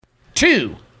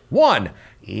2, 1.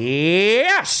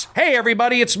 Yes! Hey,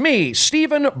 everybody, it's me,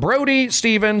 Stephen Brody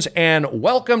Stevens, and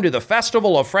welcome to the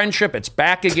Festival of Friendship. It's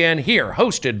back again here,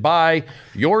 hosted by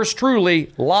yours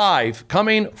truly, live,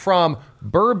 coming from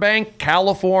Burbank,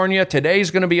 California. Today's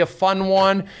going to be a fun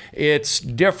one. It's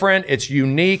different. It's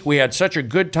unique. We had such a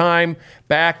good time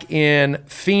back in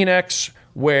Phoenix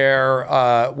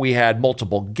where we had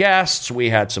multiple guests. We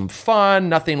had some fun.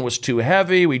 Nothing was too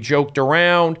heavy. We joked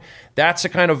around. That's the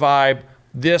kind of vibe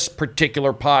this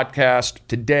particular podcast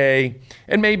today,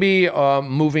 and maybe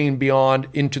moving beyond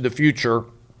into the future,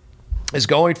 is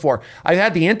going for. I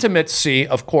had the intimacy,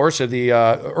 of course, of the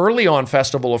early on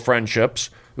Festival of Friendships.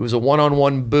 It was a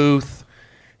one-on-one booth,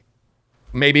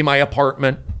 maybe my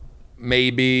apartment,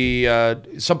 maybe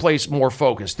someplace more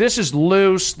focused. This is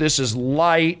loose. This is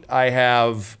light.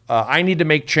 I need to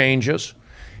make changes,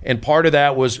 and part of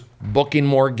that was booking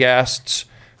more guests,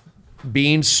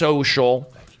 being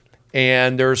social.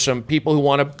 And there's some people who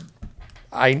want to,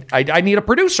 I need a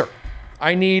producer.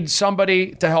 I need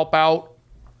somebody to help out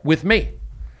with me.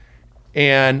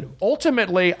 And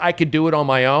ultimately, I could do it on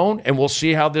my own, and we'll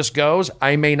see how this goes.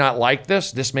 I may not like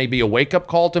this. This may be a wake-up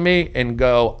call to me and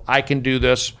go, I can do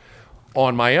this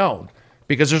on my own.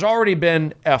 Because there's already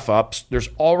been F-ups. There's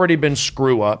already been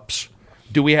screw-ups.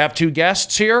 Do we have two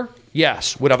guests here?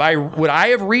 Yes. Would I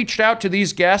have reached out to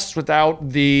these guests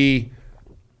without the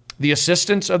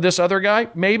assistance of this other guy?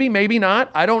 Maybe, maybe not.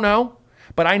 I don't know.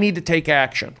 But I need to take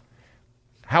action.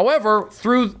 However,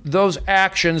 through those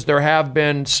actions, there have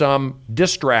been some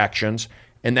distractions,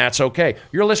 and that's okay.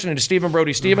 You're listening to Stephen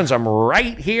Brody Stevens. I'm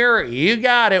right here. You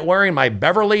got it, wearing my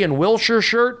Beverly and Wilshire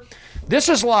shirt. This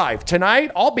is live.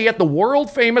 Tonight, I'll be at the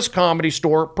world-famous Comedy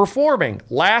Store performing.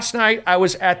 Last night, I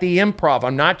was at the Improv.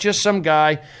 I'm not just some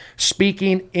guy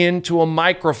speaking into a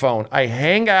microphone. I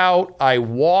hang out, I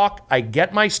walk, I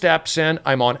get my steps in.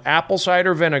 I'm on apple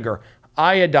cider vinegar,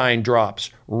 iodine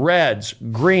drops, reds,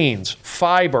 greens,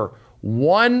 fiber,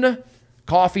 one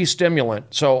coffee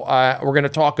stimulant. So we're going to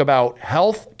talk about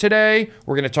health today.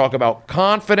 We're going to talk about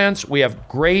confidence. We have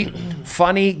great,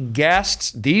 funny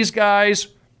guests. These guys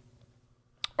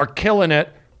are killing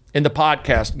it in the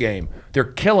podcast game. They're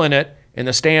killing it in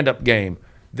the stand-up game.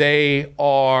 They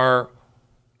are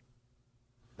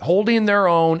holding their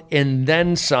own and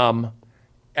then some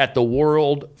at the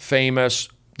world-famous,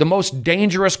 the most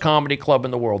dangerous comedy club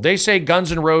in the world. They say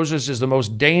Guns N' Roses is the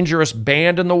most dangerous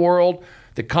band in the world.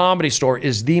 The Comedy Store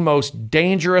is the most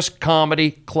dangerous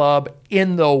comedy club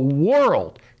in the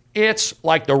world. It's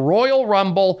like the Royal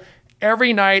Rumble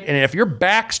every night, and if your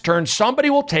back's turned, somebody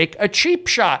will take a cheap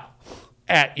shot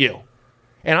at you.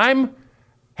 And I'm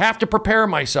have to prepare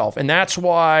myself, and that's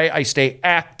why I stay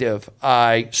active.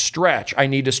 I stretch. I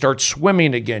need to start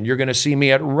swimming again. You're going to see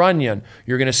me at Runyon.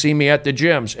 You're going to see me at the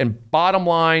gyms. And bottom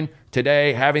line,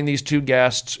 today, having these two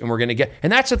guests, and we're going to get,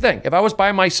 and that's the thing. If I was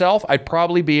by myself, I'd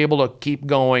probably be able to keep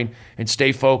going and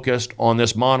stay focused on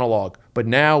this monologue. But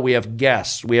now we have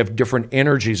guests. We have different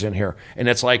energies in here. And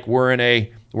it's like we're in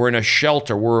a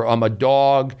shelter. I'm a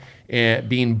dog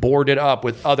being boarded up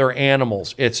with other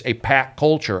animals. It's a pack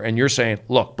culture. And you're saying,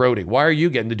 look, Brody, why are you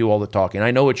getting to do all the talking?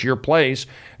 I know it's your place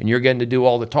and you're getting to do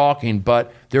all the talking,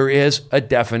 but there is a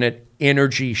definite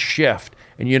energy shift.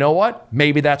 And you know what?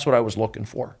 Maybe that's what I was looking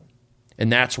for. And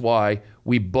that's why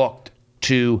we booked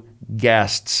two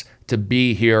guests to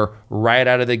be here right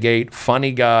out of the gate.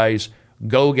 Funny guys,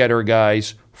 go-getter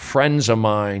guys, friends of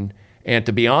mine. And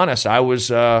to be honest, I was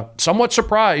somewhat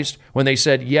surprised when they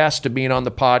said yes to being on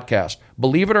the podcast.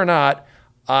 Believe it or not,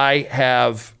 I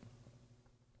have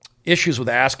issues with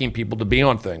asking people to be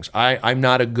on things. I'm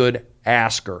not a good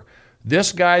asker.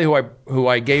 This guy who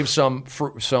I gave some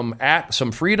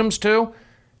freedoms to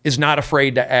is not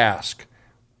afraid to ask.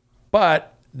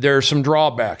 But there's some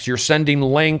drawbacks. You're sending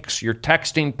links, you're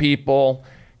texting people,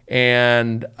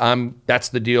 and that's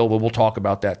the deal. But we'll talk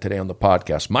about that today on the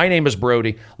podcast. My name is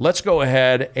Brody. Let's go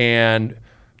ahead and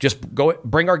just go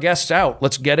bring our guests out.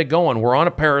 Let's get it going. We're on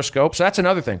a Periscope. So that's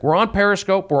another thing. We're on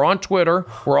Periscope. We're on Twitter.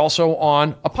 We're also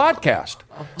on a podcast.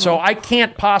 So I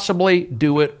can't possibly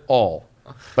do it all.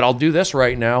 But I'll do this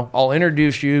right now. I'll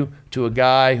introduce you to a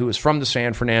guy who is from the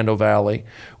San Fernando Valley.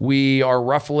 We are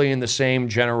roughly in the same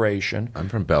generation. I'm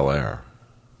from Bel Air.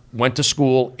 Went to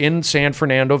school in San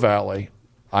Fernando Valley.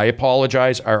 I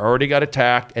apologize. I already got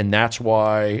attacked, and that's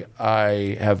why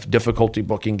I have difficulty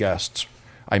booking guests.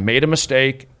 I made a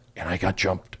mistake, and I got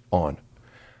jumped on.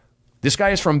 This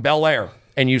guy is from Bel Air,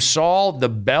 and you saw the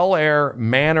Bel Air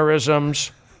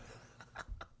mannerisms.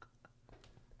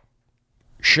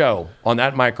 show on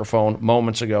that microphone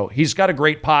moments ago. He's got a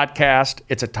great podcast.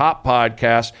 It's a top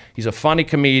podcast. He's a funny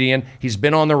comedian. He's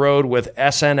been on the road with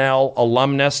SNL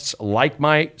alumnists like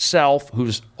myself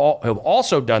who've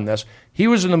also done this. He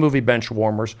was in the movie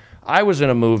Benchwarmers. I was in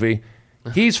a movie.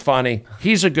 He's funny.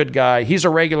 He's a good guy. He's a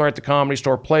regular at the Comedy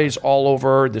Store, plays all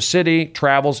over the city,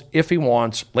 travels if he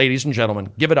wants. Ladies and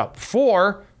gentlemen, give it up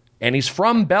for, and he's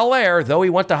from Bel Air, though he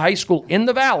went to high school in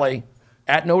the Valley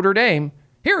at Notre Dame.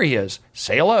 Here he is.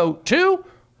 Say hello to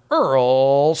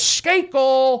Earl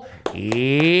Skakel.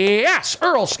 Yes,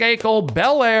 Earl Skakel,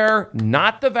 Bel Air,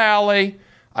 not the Valley.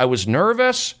 I was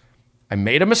nervous. I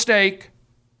made a mistake.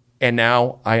 And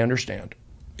now I understand.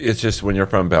 It's just when you're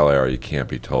from Bel Air, you can't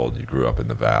be told you grew up in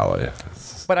the Valley.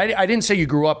 But I didn't say you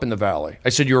grew up in the Valley. I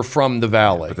said you were from the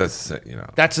Valley. But that's,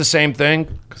 That's the same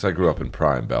thing? Because I grew up in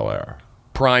Prime Bel Air.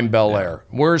 Prime Bel Air.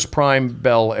 Where's Prime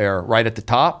Bel Air? Right at the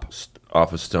top?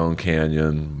 Off of Stone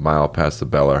Canyon, mile past the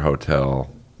Bel Air Hotel,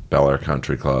 Bel Air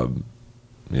Country Club.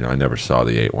 I never saw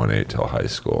the 818 till high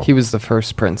school. He was the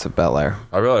first Prince of Bel Air.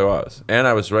 I really was. And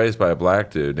I was raised by a black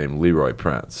dude named Leroy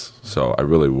Prince. So I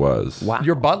really was. Wow.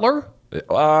 Your butler?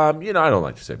 I don't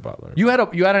like to say butler. You had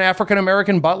an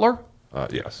African-American butler?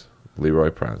 Yes. Leroy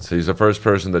Prince. He's the first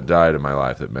person that died in my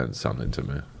life that meant something to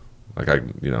me. Like I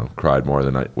cried more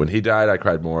than when he died, I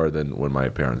cried more than when my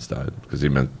parents died because he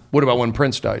meant. What about when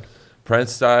Prince died?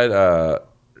 Prince died, I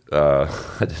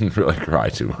didn't really cry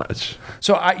too much.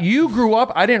 So you grew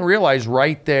up, I didn't realize,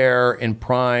 right there in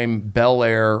prime Bel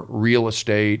Air real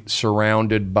estate,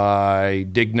 surrounded by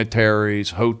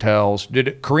dignitaries, hotels.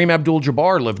 Kareem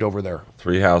Abdul-Jabbar lived over there?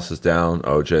 3 houses down.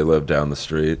 OJ lived down the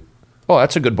street. Oh,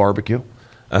 that's a good barbecue.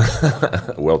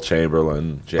 Wilt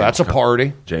Chamberlain. That's a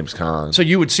party. James Caan. So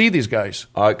you would see these guys?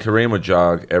 Kareem would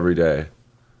jog every day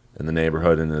in the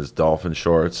neighborhood in his dolphin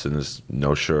shorts and his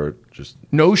no shirt. Just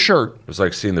no shirt. It was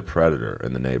like seeing the Predator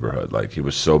in the neighborhood. Like he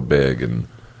was so big and,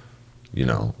 he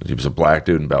was a black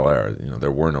dude in Bel Air.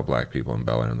 There were no black people in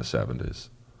Bel Air in the 70s.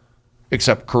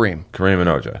 Except Kareem. Kareem and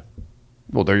OJ.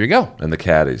 Well, there you go. And the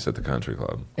caddies at the country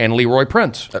club. And Leroy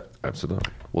Prince.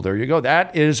 Absolutely. Well, there you go.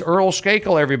 That is Earl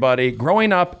Skakel, everybody.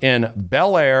 Growing up in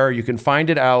Bel Air, you can find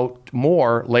it out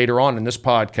more later on in this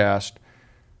podcast.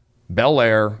 Bel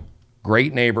Air,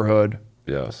 great neighborhood.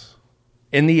 Yes.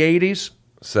 In the 80s?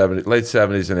 Late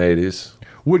 70s and 80s.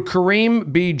 Would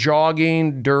Kareem be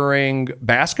jogging during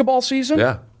basketball season?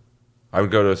 Yeah. I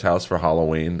would go to his house for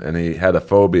Halloween, and he had a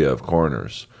phobia of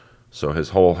corners. So his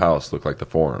whole house looked like the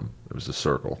Forum. It was a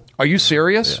circle. Are you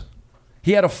serious? Yeah.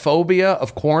 He had a phobia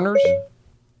of corners?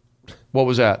 What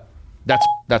was that?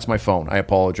 That's my phone. I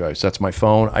apologize. That's my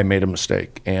phone. I made a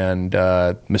mistake, and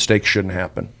mistakes shouldn't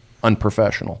happen.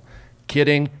 Unprofessional.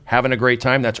 Kidding. Having a great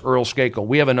time. That's Earl Skakel.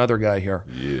 We have another guy here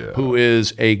who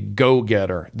is a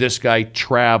go-getter. This guy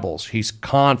travels. He's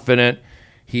confident.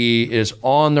 He is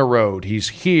on the road. He's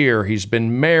here. He's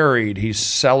been married. He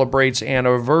celebrates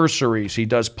anniversaries. He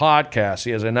does podcasts.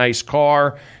 He has a nice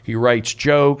car. He writes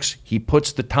jokes. He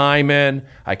puts the time in.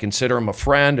 I consider him a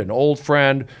friend, an old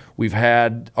friend. We've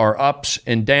had our ups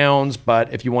and downs,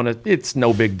 but if you want to, it's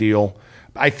no big deal.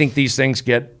 I think these things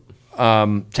get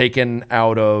taken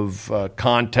out of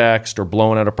context or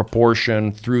blown out of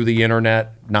proportion through the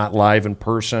internet, not live in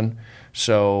person.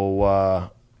 So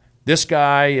this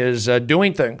guy is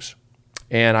doing things.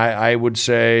 And I would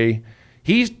say,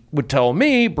 he would tell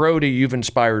me, Brody, you've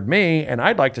inspired me. And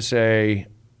I'd like to say,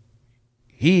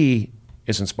 he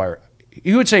is inspired.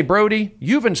 You would say, Brody,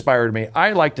 you've inspired me.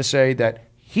 I like to say that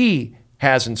he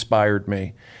has inspired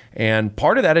me. And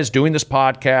part of that is doing this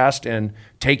podcast and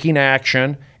taking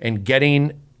action and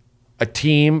getting a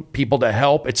team, people to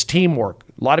help. It's teamwork.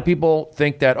 A lot of people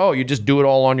think that, you just do it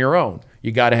all on your own.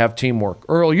 You got to have teamwork.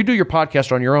 Earl, you do your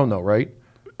podcast on your own, though, right?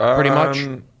 Pretty much?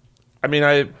 I mean,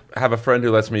 I have a friend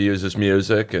who lets me use his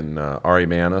music, and Ari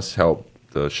Manis helped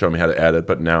show me how to edit,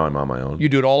 but now I'm on my own. You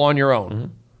do it all on your own. Mm-hmm.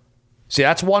 See,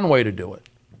 that's one way to do it.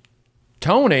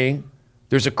 Tony,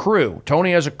 there's a crew.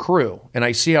 Tony has a crew, and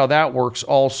I see how that works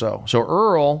also. So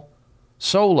Earl,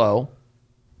 solo.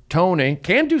 Tony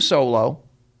can do solo.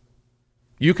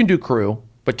 You can do crew.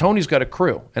 But Tony's got a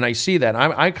crew, and I see that.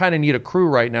 I kind of need a crew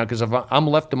right now because if I'm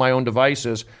left to my own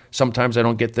devices, sometimes I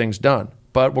don't get things done.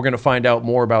 But we're going to find out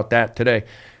more about that today.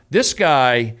 This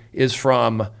guy is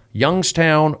from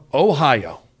Youngstown,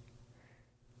 Ohio,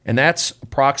 and that's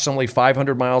approximately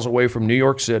 500 miles away from New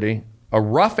York City, a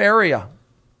rough area,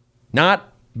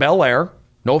 not Bel Air.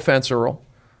 No offense, Earl.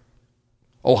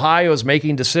 Ohio is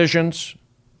making decisions.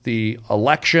 The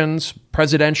elections,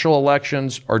 presidential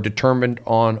elections, are determined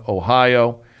on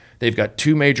Ohio. They've got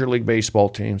 2 Major League Baseball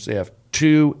teams. They have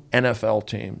 2 NFL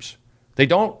teams. They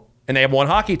have 1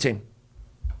 hockey team.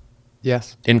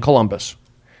 Yes. in Columbus.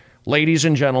 Ladies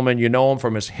and gentlemen, you know him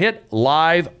from his hit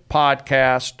live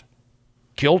podcast,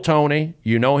 Kill Tony.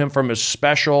 You know him from his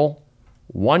special,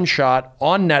 One Shot,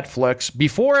 on Netflix.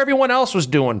 Before everyone else was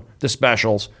doing the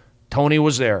specials, Tony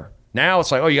was there. Now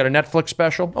it's like, oh, you got a Netflix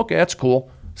special? Okay, that's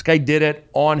cool. This guy did it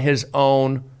on his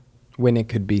own. When it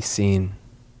could be seen.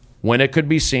 When it could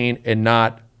be seen and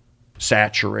not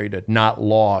saturated, not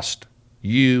lost.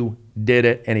 You did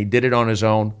it, and he did it on his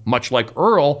own, much like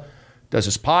Earl does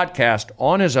his podcast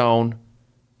on his own,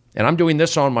 and I'm doing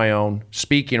this on my own,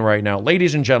 speaking right now.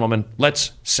 Ladies and gentlemen,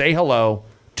 let's say hello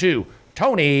to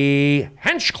Tony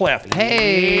Hinchcliffe.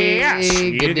 Hey, yes,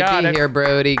 you good to got be it. here,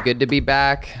 Brody. Good to be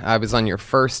back. I was on your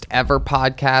first ever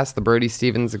podcast, the Brody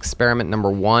Stevens Experiment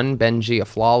 #1. Benji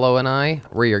Aflalo and I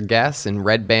were your guests in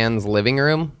Red Band's living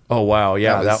room. Oh, wow,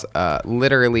 yeah. That was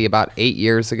literally about 8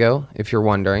 years ago, if you're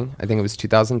wondering. I think it was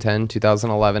 2010,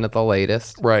 2011 at the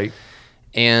latest. Right.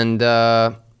 And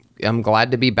I'm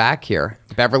glad to be back here.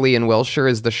 Beverly and Wilshire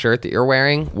is the shirt that you're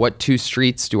wearing. What two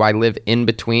streets do I live in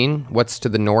between? What's to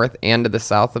the north and to the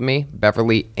south of me?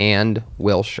 Beverly and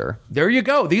Wilshire. There you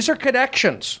go. These are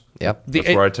connections. Yep. That's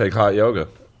where I take hot yoga.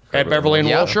 At Beverly and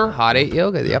Yep. Wilshire? Hot 8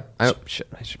 yoga. Yep. I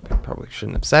probably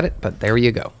shouldn't have said it, but there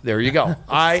you go. There you go.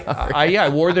 I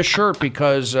wore this shirt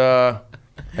because I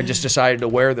just decided to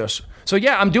wear this. So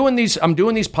yeah, I'm doing these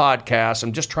podcasts.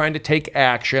 I'm just trying to take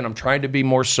action. I'm trying to be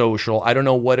more social. I don't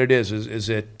know what it is. Is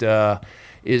it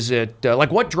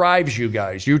like what drives you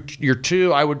guys? You're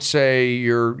two. I would say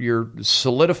you're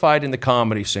solidified in the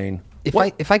comedy scene.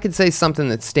 If I could say something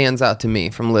that stands out to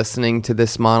me from listening to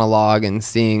this monologue and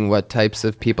seeing what types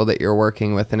of people that you're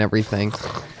working with and everything,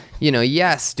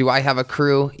 yes, do I have a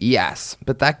crew? Yes,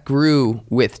 but that grew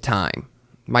with time.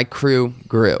 My crew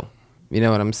grew. You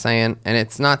know what I'm saying? And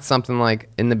it's not something like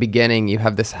in the beginning you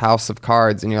have this house of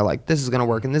cards and you're like, this is going to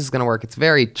work and this is going to work. It's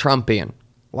very Trumpian.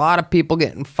 A lot of people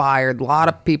getting fired, a lot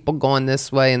of people going this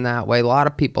way and that way, a lot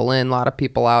of people in, a lot of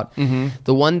people out. Mm-hmm.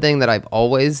 The one thing that I've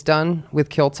always done with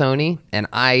Kill Tony, and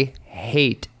I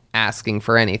hate asking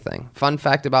for anything. Fun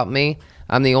fact about me,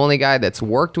 I'm the only guy that's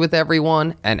worked with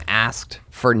everyone and asked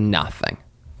for nothing.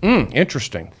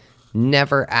 Interesting.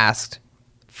 Never asked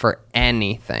for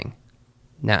anything.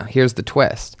 Now, here's the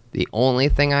twist. The only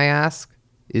thing I ask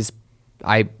is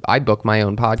I book my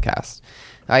own podcast.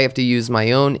 I have to use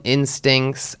my own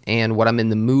instincts and what I'm in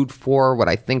the mood for, what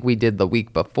I think we did the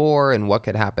week before, and what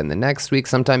could happen the next week.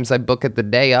 Sometimes I book it the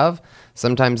day of.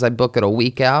 Sometimes I book it a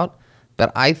week out.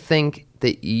 But I think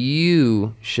that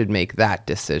you should make that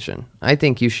decision. I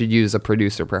think you should use a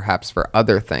producer perhaps for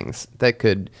other things that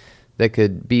could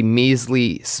be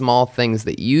measly small things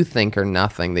that you think are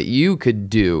nothing that you could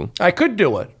do. I could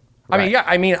do it. Right.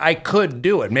 I could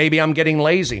do it. Maybe I'm getting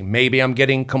lazy. Maybe I'm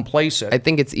getting complacent. I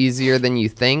think it's easier than you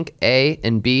think, A,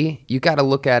 and B, you got to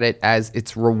look at it as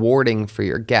it's rewarding for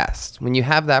your guest. When you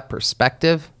have that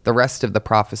perspective, the rest of the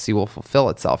prophecy will fulfill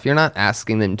itself. You're not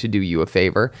asking them to do you a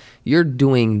favor. You're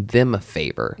doing them a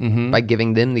favor by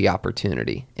giving them the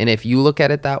opportunity. And if you look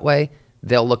at it that way,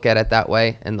 they'll look at it that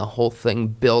way, and the whole thing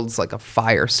builds like a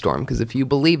firestorm. Because if you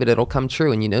believe it, it'll come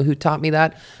true. And you know who taught me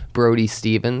that? Brody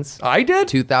Stevens. I did?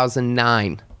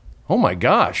 2009. Oh, my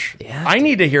gosh. Yeah, I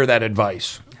need to hear that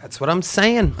advice. That's what I'm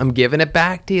saying. I'm giving it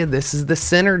back to you. This is the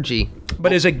synergy.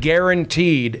 But is it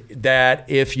guaranteed that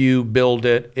if you build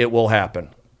it, it will happen?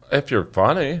 If you're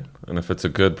funny and if it's a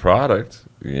good product,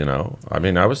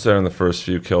 I was there in the first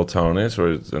few Kill Tonys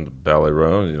where it's in the belly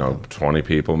room, 20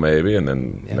 people maybe, and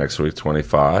then next week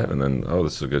 25, and then,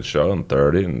 this is a good show, and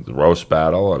 30, and the roast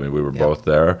battle, we were both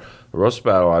there. The roast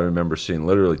battle, I remember seeing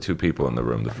literally 2 people in the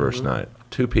room the first night.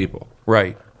 2 people.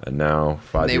 Right. And now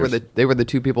 5 years. They were the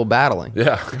 2 people battling.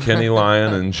 Yeah, Kenny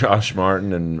Lyon and Josh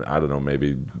Martin and, I don't know,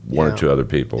 maybe 1 or 2 other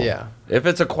people. Yeah. If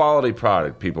it's a quality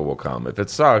product, people will come. If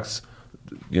it sucks,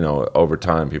 over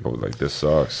time, people are like, this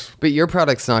sucks. But your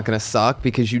product's not going to suck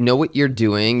because you know what you're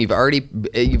doing. You've already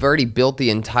built the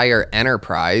entire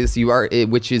enterprise.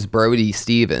 Which is Brody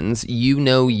Stevens. You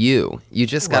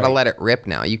just got to let it rip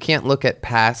now. You can't look at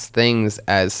past things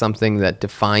as something that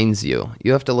defines you.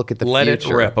 You have to look at the Let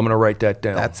future. it rip. I'm going to write that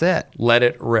down. That's it. Let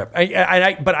it rip.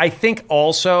 But I think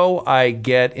also I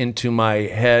get into my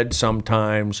head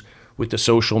sometimes with the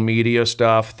social media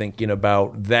stuff, thinking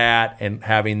about that and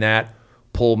having that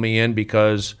pull me in,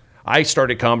 because I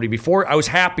started comedy before. I was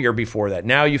happier before that.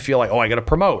 Now you feel like, I got to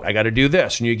promote. I got to do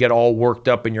this. And you get all worked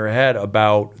up in your head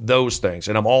about those things.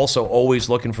 And I'm also always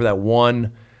looking for that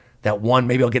one,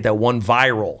 maybe I'll get that one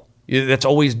viral. That's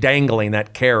always dangling,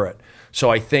 that carrot. So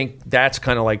I think that's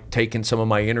kind of like taking some of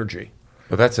my energy.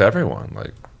 But that's everyone.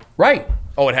 Right.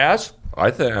 Oh, it has?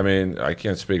 I mean, I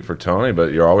can't speak for Tony,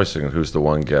 but you're always thinking, who's the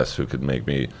one guest who could make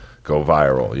me go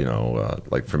viral? You know,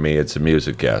 like for me, it's a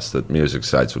music guest that music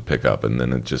sites would pick up, and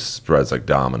then it just spreads like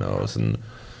dominoes. And,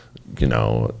 you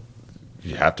know,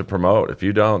 you have to promote. If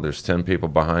you don't, there's 10 people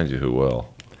behind you who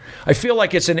will. I feel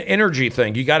like it's an energy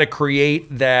thing. You got to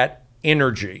create that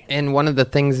energy. And one of the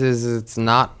things is it's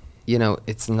not, you know,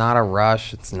 it's not a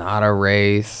rush. It's not a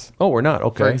race. Oh, we're not.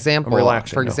 Okay. For example, I'm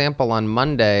relaxing. For example, on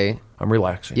Monday, I'm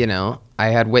relaxing. you know, I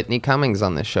had Whitney Cummings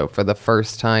on the show for the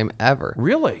first time ever.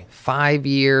 Really? 5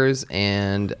 years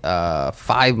and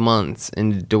 5 months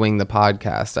into doing the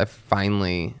podcast, I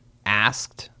finally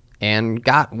asked and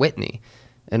got Whitney.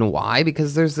 And why?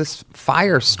 Because there's this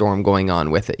firestorm going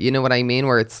on with it. You know what I mean?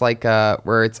 Where it's like, I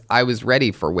was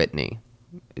ready for Whitney.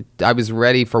 I was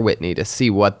ready for Whitney to see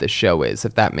what the show is,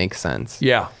 if that makes sense.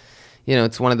 Yeah. You know,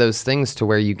 it's one of those things to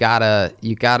where you gotta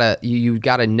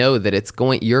know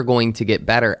that you're going to get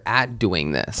better at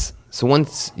doing this. So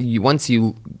once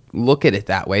you look at it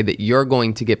that way, that you're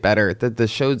going to get better, that the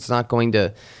show's not going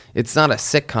to, it's not a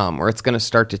sitcom where it's going to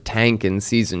start to tank in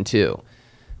season 2.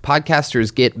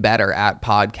 Podcasters get better at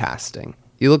podcasting.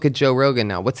 You look at Joe Rogan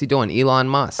now. What's he doing? Elon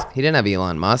Musk. He didn't have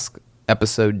Elon Musk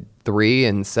episode 3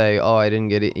 and say, "Oh, I didn't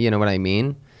get it." You know what I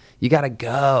mean? You gotta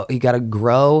go. You gotta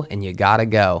grow, and you gotta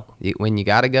go. When you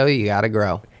gotta go, you gotta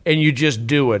grow. And you just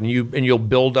do it, and you'll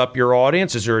build up your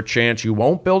audience. Is there a chance you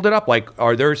won't build it up? Like,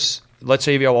 let's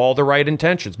say you have all the right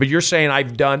intentions, but you're saying I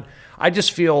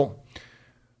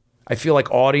feel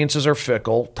like audiences are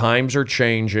fickle, times are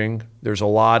changing. There's a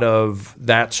lot of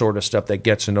that sort of stuff that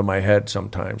gets into my head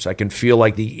sometimes. I can feel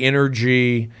like the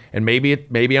energy, and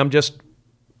maybe I'm just,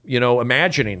 you know,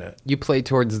 imagining it. You play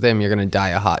towards them, you're gonna die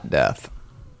a hot death.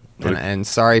 And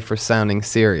sorry for sounding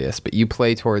serious, but you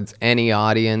play towards any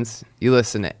audience, you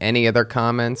listen to any other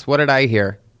comments. What did I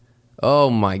hear?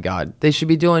 Oh my God, they should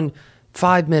be doing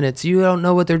 5 minutes. You don't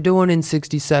know what they're doing in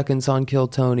 60 seconds on Kill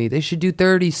Tony. They should do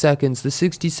 30 seconds. The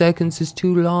 60 seconds is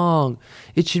too long.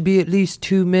 It should be at least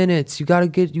 2 minutes. You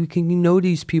can know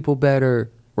these people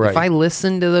better. Right. If I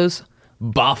listen to those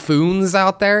buffoons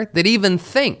out there that even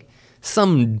think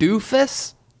some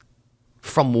doofus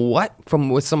from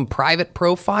with some private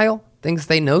profile thinks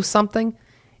they know something,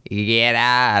 get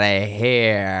out of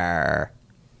here.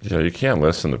 Yeah, you can't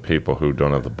listen to people who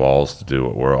don't have the balls to do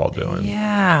what we're all doing.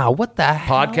 Yeah, what the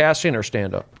hell? Podcasting or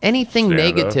stand-up? Anything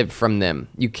Stand-up. negative from them,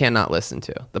 you cannot listen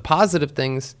to. The positive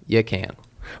things, you can.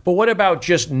 But what about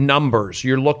just numbers?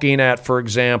 You're looking at, for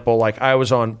example, like I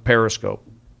was on Periscope.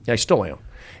 I still am.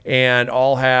 And if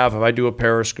I do a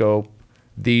Periscope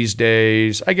these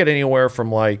days, I get anywhere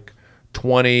from like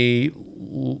 20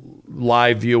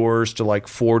 live viewers to like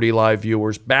 40 live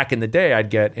viewers. Back in the day, I'd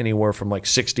get anywhere from like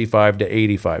 65 to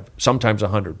 85, sometimes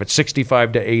 100, but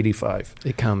 65 to 85.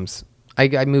 It comes.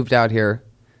 I moved out here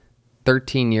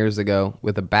 13 years ago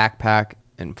with a backpack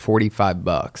and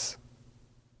 $45.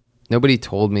 Nobody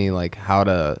told me like how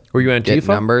to Were you Antifa? get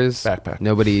numbers. Backpack.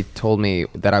 Nobody told me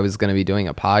that I was going to be doing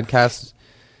a podcast.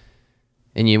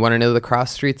 And you want to know the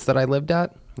cross streets that I lived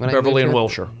at? When I Beverly moved and here?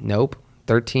 Wilshire. Nope.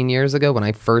 13 years ago when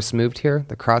I first moved here,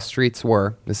 the cross streets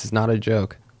were, this is not a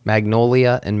joke,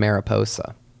 Magnolia and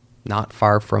Mariposa. Not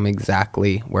far from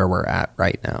exactly where we're at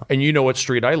right now. And you know what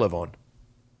street I live on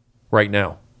right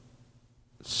now?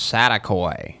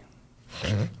 Satakoy.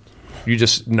 You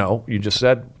just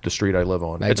said the street I live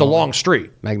on. Magnolia. It's a long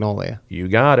street. Magnolia. You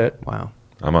got it. Wow.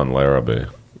 I'm on Larrabee.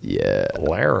 Yeah.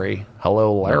 Larry.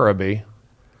 Hello, Larrabee.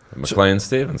 McLean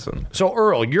Stevenson. So,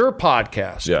 Earl, your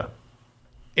podcast, Yeah.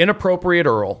 Inappropriate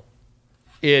Earl,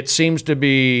 it seems to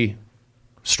be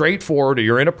straightforward, or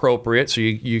you're inappropriate, so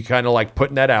you kind of like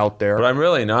putting that out there. But I'm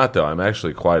really not, though. I'm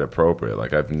actually quite appropriate.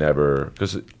 Like, I've never...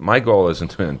 Because my goal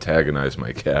isn't to antagonize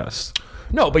my guests.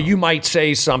 No, but you might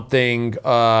say something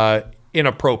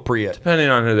inappropriate. Depending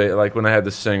on who they... Like, when I had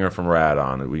the singer from Rat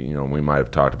on, we might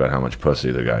have talked about how much pussy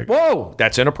the guy got. Whoa,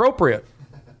 that's inappropriate.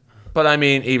 But, I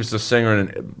mean, he was the singer in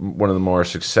one of the more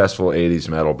successful 80s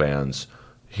metal bands.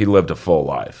 He lived a full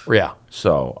life. Yeah.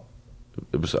 So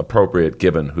it was appropriate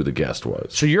given who the guest was.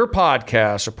 So your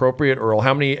podcast, Appropriate Earl,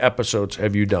 how many episodes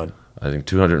have you done? I think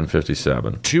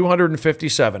 257.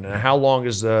 257. And how long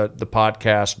has the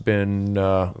podcast been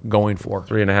going for?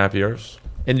 3.5 years.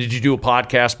 And did you do a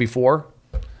podcast before?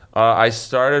 I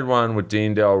started one with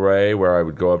Dean Del Rey where I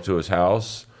would go up to his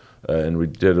house, and we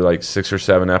did like 6 or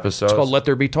 7 episodes. It's called Let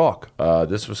There Be Talk.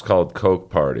 This was called Coke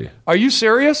Party. Are you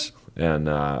serious? And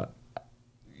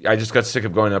I just got sick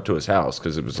of going up to his house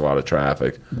because it was a lot of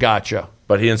traffic. Gotcha.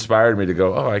 But he inspired me to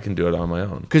go, I can do it on my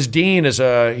own. Because Dean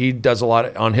he does a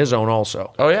lot on his own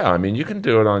also. Oh, yeah. I mean, you can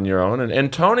do it on your own.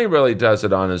 And Tony really does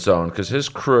it on his own because his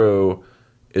crew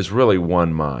is really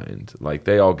one mind. Like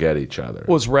they all get each other.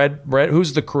 Was Red?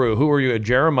 Who's the crew? Who are you?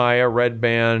 Jeremiah, Red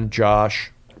Band,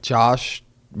 Josh,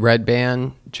 Red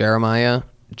Band, Jeremiah,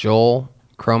 Joel,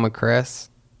 Chroma Chris.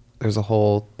 There's a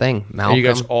whole thing. Malcolm. And you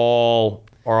guys all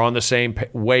are on the same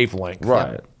wavelength,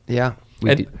 Right. Yeah.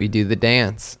 We do the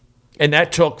dance. And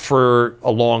that took for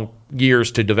a long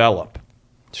years to develop.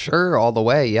 Sure, all the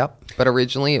way, yep. But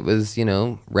originally it was,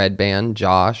 Red Band,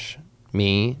 Josh,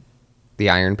 me, the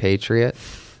Iron Patriot.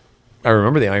 I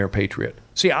remember the Iron Patriot.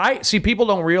 See, people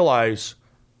don't realize,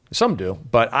 some do,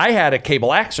 but I had a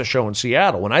cable access show in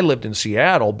Seattle. When I lived in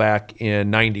Seattle back in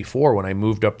 '94, when I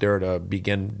moved up there to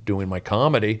begin doing my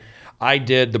comedy, I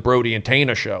did the Brody and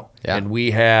Tana show. Yeah. And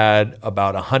we had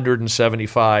about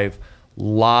 175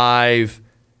 live.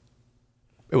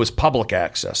 It was public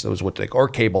access. That was what or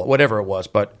cable, whatever it was.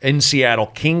 But in Seattle,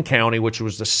 King County, which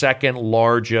was the second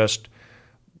largest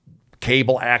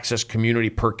cable access community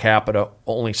per capita,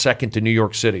 only second to New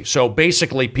York City. So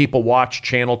basically, people watch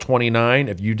Channel 29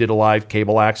 if you did a live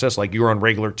cable access, like you were on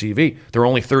regular TV. There were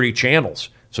only 30 channels.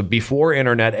 So before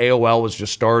internet, AOL was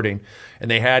just starting,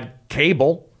 and they had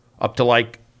cable up to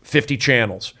like 50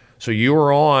 channels. So you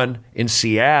were on in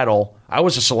Seattle. I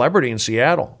was a celebrity in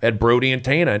Seattle at Brody and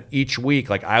Tana. And each week,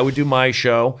 like I would do my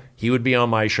show, he would be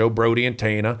on my show, Brody and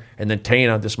Tana, and then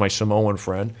Tana, this is my Samoan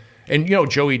friend. And,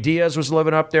 Joey Diaz was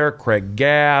living up there, Craig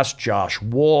Gass, Josh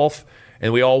Wolf,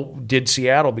 and we all did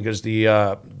Seattle because the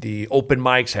open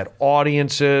mics had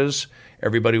audiences.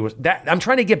 Everybody was that. I'm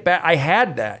trying to get back. I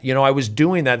had that. I was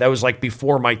doing that. That was like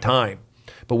before my time.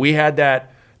 But we had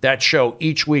that show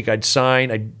each week.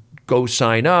 I'd go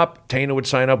sign up. Tana would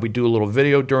sign up. We'd do a little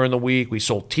video during the week. We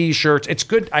sold T-shirts. It's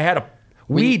good. I had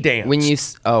we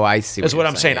dance. I see. That's what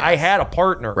I'm saying. Yes. I had a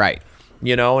partner. Right.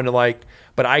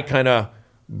 But I kind of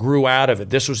grew out of it.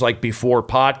 This was like before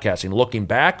podcasting. Looking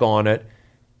back on it,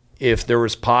 if there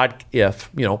was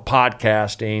podcasting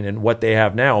and what they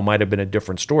have now, it might have been a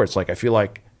different story. It's like I feel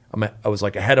like I was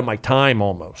like ahead of my time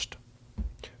almost.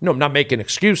 No, I'm not making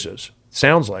excuses.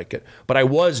 Sounds like it. But I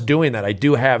was doing that. I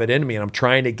do have it in me, and I'm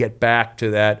trying to get back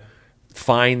to that,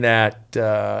 find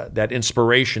that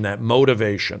inspiration, that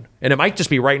motivation. And it might just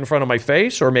be right in front of my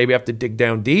face, or maybe I have to dig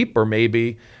down deep, or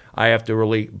maybe I have to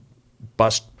really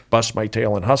bust my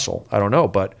tail and hustle. I don't know,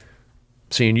 but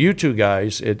seeing you two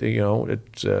guys, it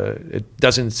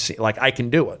doesn't seem like I can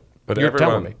do it. But you're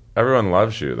telling me. Everyone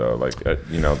loves you though.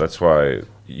 That's why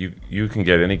you can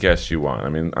get any guest you want. I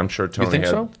mean, I'm sure Tony You think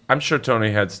had. so? I'm sure Tony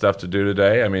had stuff to do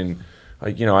today. I mean,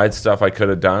 I had stuff I could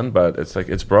have done, but it's like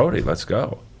it's Brody. Let's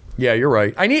go. Yeah, you're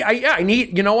right. I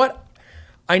need. You know what?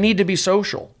 I need to be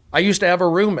social. I used to have a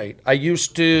roommate. I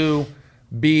used to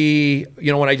be,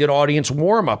 when I did audience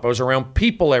warm up, I was around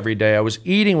people every day. I was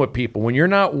eating with people. When you're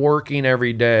not working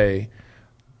every day,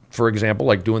 for example,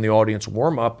 like doing the audience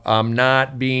warm up, I'm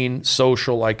not being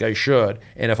social like I should.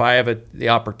 And if I have the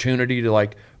opportunity to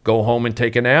like go home and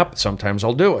take a nap, sometimes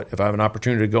I'll do it. If I have an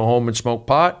opportunity to go home and smoke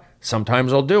pot,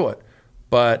 sometimes I'll do it.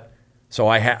 But so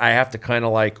I have to kind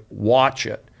of like watch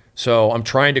it. So I'm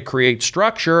trying to create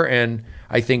structure, and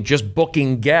I think just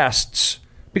booking guests,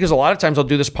 because a lot of times I'll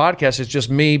do this podcast, it's just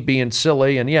me being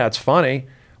silly, and yeah, it's funny,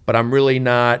 but I'm really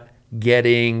not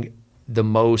getting the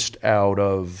most out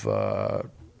of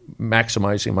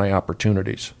maximizing my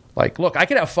opportunities. Like, look, I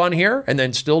could have fun here and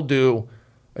then still do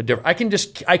a different.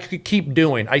 I could keep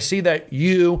doing. I see that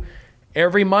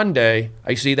every Monday,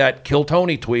 I see that Kill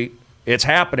Tony tweet. It's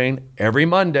happening every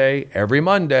Monday,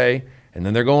 and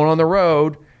then they're going on the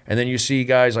road. And then you see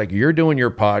guys like you're doing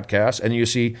your podcast, and you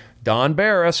see Don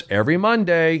Barris every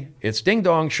Monday. It's Ding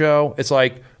Dong Show. It's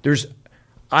like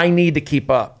I need to keep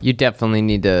up. You definitely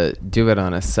need to do it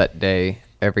on a set day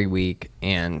every week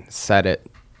and set it.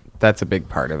 That's a big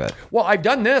part of it. Well, I've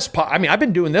done this. I've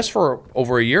been doing this for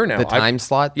over a year now. The time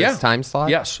slot? Yeah. This time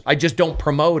slot? Yes. I just don't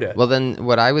promote it. Well, then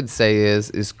what I would say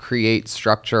is create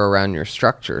structure around your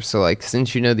structure. So, like,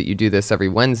 since you know that you do this every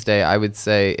Wednesday, I would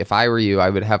say if I were you, I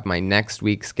would have my next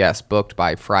week's guest booked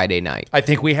by Friday night. I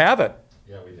think we have it.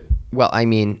 Yeah, we did. Well, I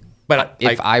mean, but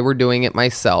if I were doing it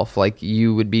myself, like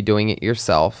you would be doing it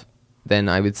yourself, then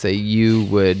I would say you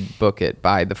would book it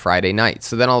by the Friday night.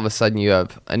 So then all of a sudden you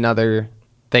have another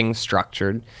thing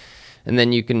structured, and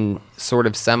then you can sort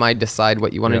of semi-decide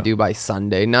what you want to do by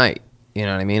Sunday night. You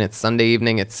know what I mean? It's Sunday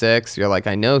evening at 6. You're like,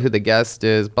 I know who the guest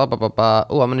is, blah, blah, blah, blah.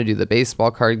 Oh, I'm going to do the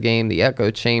baseball card game, the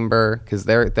Echo Chamber, because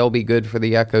they'll be good for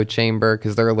the Echo Chamber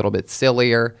because they're a little bit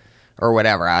sillier or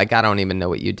whatever. Like, I don't even know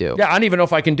what you do. Yeah, I don't even know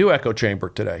if I can do Echo Chamber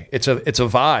today. It's a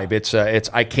vibe. It's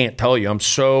I can't tell you. I'm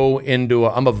so into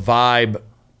I'm a vibe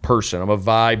person. I'm a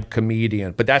vibe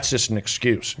comedian. But that's just an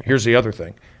excuse. Here's the other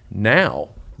thing.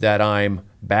 Now that I'm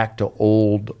back to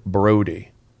old Brody,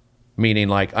 meaning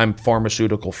like I'm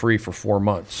pharmaceutical free for 4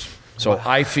 months. So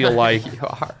I feel like, You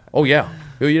are. oh yeah,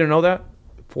 you didn't know that?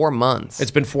 4 months.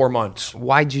 It's been 4 months.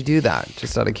 Why'd you do that?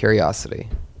 Just out of curiosity.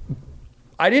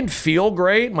 I didn't feel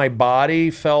great. My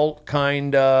body felt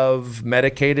kind of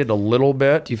medicated a little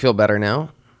bit. Do you feel better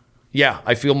now? Yeah,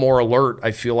 I feel more alert.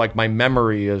 I feel like my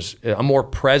memory I'm more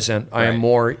present. I am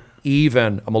more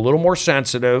even. I'm a little more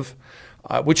sensitive,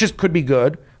 could be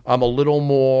good. I'm a little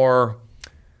more,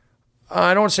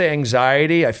 I don't want to say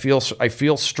anxiety. I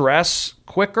feel stress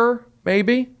quicker,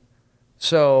 maybe.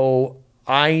 So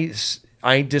I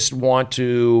just want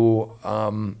to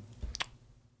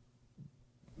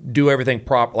do everything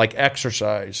proper, like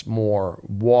exercise more,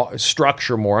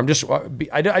 structure more.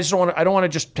 I don't want to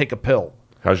just take a pill.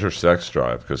 How's your sex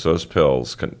drive? Because those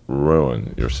pills can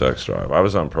ruin your sex drive. I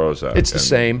was on Prozac. It's the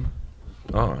same.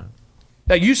 Oh.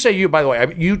 Now you say by the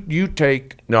way, you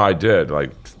take. No, I did.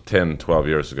 Like 10, 12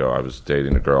 years ago, I was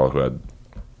dating a girl who had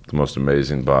the most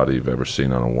amazing body you've ever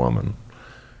seen on a woman.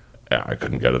 Yeah, I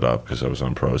couldn't get it up because I was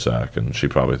on Prozac, and she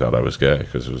probably thought I was gay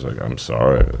because it was like, I'm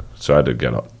sorry. So I had to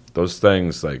get up. Those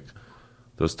things, like,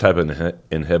 those type of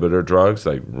inhibitor drugs,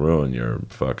 like, ruin your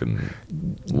fucking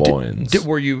loins.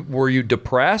 Were you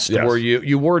depressed? Yes.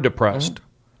 You were depressed,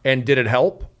 and did it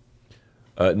help?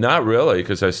 Not really,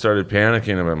 because I started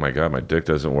panicking. I'm like, my God, my dick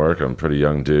doesn't work. I'm a pretty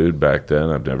young dude back then.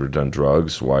 I've never done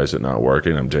drugs. Why is it not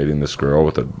working? I'm dating this girl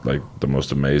with the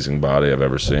most amazing body I've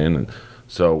ever seen. And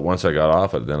so once I got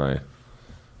off it, then I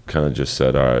kind of just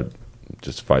said, all right,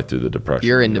 just fight through the depression.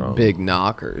 You're into big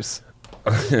knockers.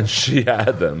 And she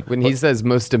had them. When he says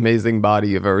most amazing body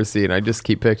you've ever seen, I just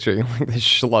keep picturing like this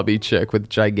schlubby chick with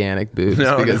gigantic boobs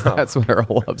because that's what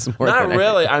Earl loves more Not than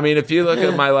really. I mean, if you look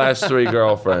at my last 3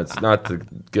 girlfriends, not to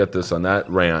get this on that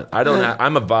rant,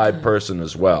 I'm a vibe person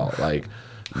as well. Like,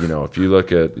 if you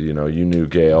look at, you knew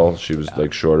Gail, she was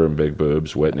like shorter and big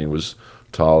boobs. Whitney was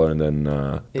taller, and then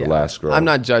the last girl. I'm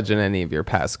not judging any of your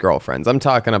past girlfriends. I'm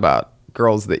talking about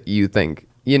girls that you think,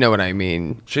 you know what I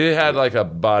mean. She had like a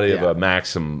body of a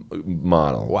Maxim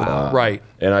model. Wow. Right.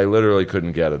 And I literally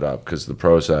couldn't get it up because the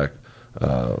Prozac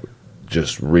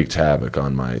just wreaked havoc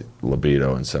on my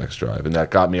libido and sex drive. And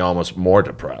that got me almost more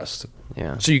depressed.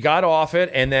 Yeah. So you got off it,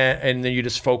 and then you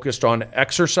just focused on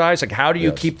exercise. Like, how do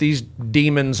you keep these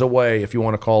demons away, if you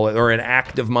want to call it, or an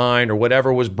active mind, or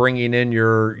whatever was bringing in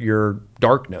your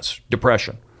darkness,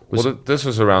 depression? This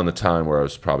was around the time where I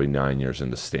was probably 9 years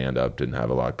into stand-up, didn't have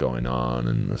a lot going on,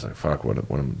 and I was like, fuck, what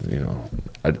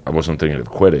I wasn't thinking of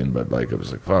quitting, but like, it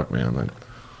was like, fuck, man, like,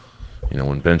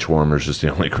 when bench warmers is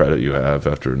the only credit you have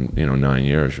after, 9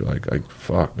 years, you're like,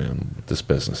 fuck, man, this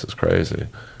business is crazy.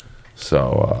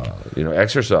 So,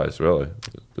 exercise, really.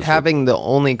 Having the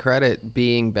only credit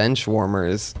being bench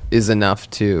warmers is enough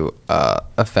to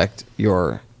affect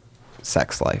your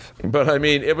sex life. But I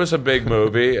mean, it was a big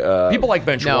movie. People like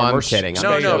bench warmers. I'm kidding.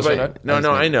 No,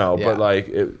 I know. Yeah. But like,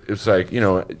 it's like, you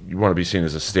want to be seen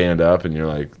as a stand-up, and you're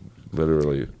like,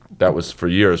 literally, that was for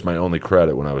years my only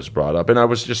credit when I was brought up, and I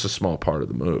was just a small part of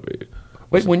the movie.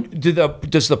 Wait,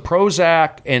 does the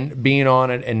Prozac and being on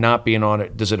it and not being on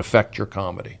it, does it affect your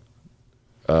comedy?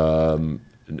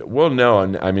 Well, no.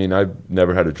 I mean, I've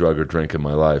never had a drug or drink in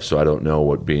my life, so I don't know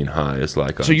what being high is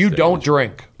like on So you stage. don't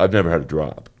drink? I've never had a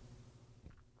drop.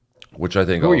 Which I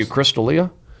think. Who are you,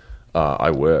 Crystalia?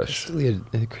 I wish.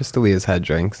 Crystalia's had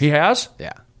drinks. He has?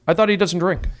 Yeah. I thought he doesn't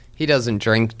drink. He doesn't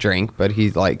drink, but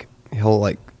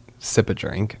he'll sip a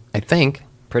drink. I think.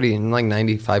 I'm like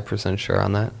 95% sure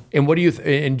on that. And what do you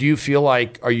and do you feel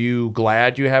like? Are you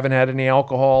glad you haven't had any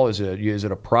alcohol? Is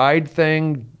it a pride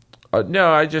thing?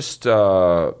 No, I just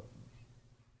have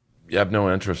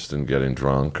no interest in getting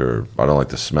drunk, or I don't like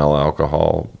to smell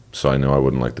alcohol, so I know I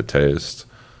wouldn't like the taste.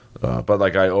 But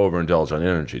like, I overindulge on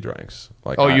energy drinks.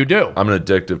 Like, you do? I'm an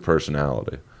addictive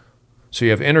personality. So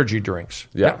you have energy drinks.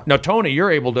 Yeah. Now Tony,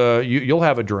 you're able to. You'll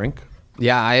have a drink.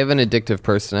 Yeah, I have an addictive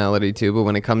personality too, but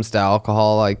when it comes to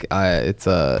alcohol, it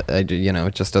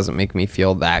just doesn't make me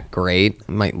feel that great. It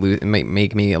might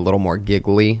make me a little more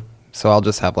giggly, so I'll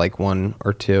just have like 1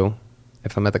 or 2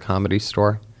 if I'm at the Comedy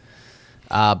Store.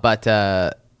 But with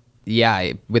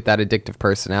that addictive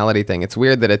personality thing, it's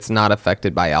weird that it's not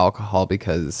affected by alcohol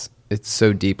because it's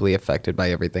so deeply affected by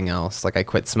everything else. Like, I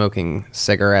quit smoking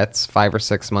cigarettes 5 or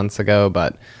 6 months ago,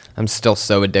 but I'm still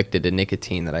so addicted to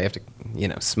nicotine that I have to,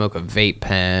 smoke a vape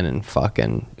pen and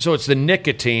fucking... So it's the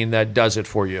nicotine that does it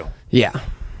for you. Yeah.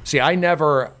 See,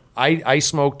 I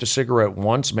smoked a cigarette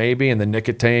once maybe, and the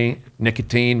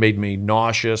nicotine made me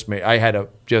nauseous. I had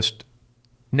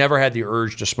never had the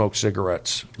urge to smoke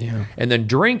cigarettes. Yeah. And then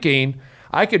drinking,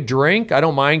 I could drink. I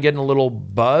don't mind getting a little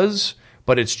buzz,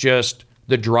 but it's just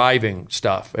the driving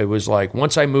stuff. It was like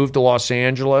once I moved to Los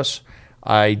Angeles,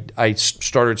 I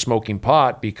started smoking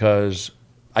pot because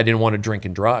I didn't want to drink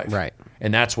and drive. Right.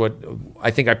 And that's what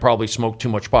I think I probably smoked too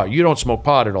much pot. You don't smoke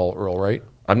pot at all, Earl, right?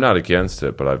 I'm not against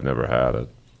it, but I've never had it.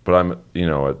 But I'm,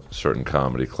 at certain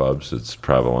comedy clubs, it's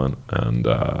prevalent, and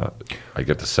I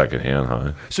get the secondhand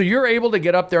high. So you're able to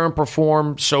get up there and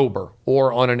perform sober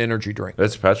or on an energy drink.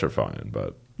 It's petrifying,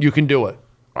 but You can do it.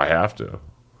 I have to.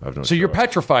 I have no So you're choice.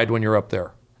 petrified when you're up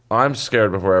there. I'm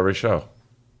scared before every show.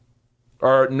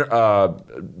 Or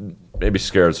maybe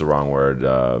scared is the wrong word.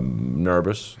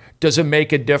 Nervous. Does it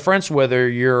make a difference whether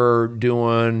you're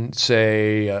doing,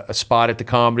 say, a spot at the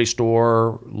Comedy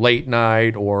Store late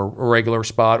night or a regular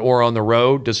spot or on the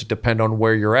road? Does it depend on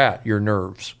where you're at, your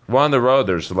nerves? Well, on the road,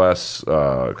 there's less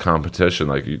competition.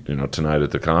 Like, tonight at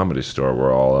the Comedy Store,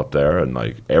 we're all up there, and,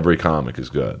 like, every comic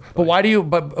is good. But why do you,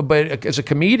 but as a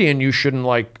comedian, you shouldn't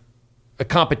like a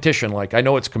competition. Like, I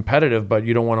know it's competitive, but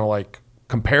you don't want to like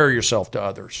compare yourself to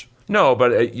others. No, but,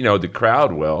 the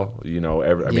crowd will.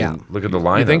 Yeah. Look at the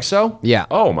lineup. You think so? Yeah.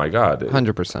 Oh, my God.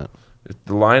 100%. The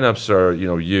lineups are,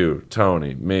 you,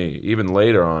 Tony, me. Even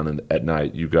later on at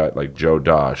night, you got like Joe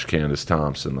Dosh, Candace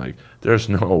Thompson. Like, there's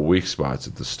no weak spots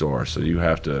at the store, so you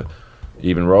have to.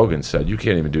 Even Rogan said you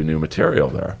can't even do new material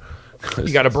there.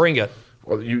 You got to bring it.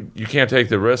 Well, you can't take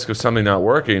the risk of something not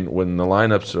working when the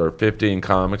lineups are 15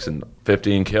 comics and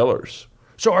 15 killers.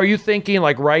 So are you thinking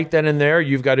like right then and there,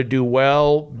 you've got to do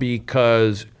well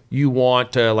because you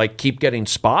want to like keep getting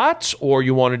spots, or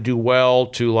you want to do well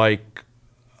to like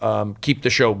keep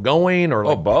the show going, or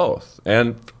like, Both.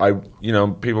 And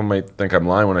people might think I'm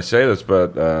lying when I say this,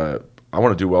 but I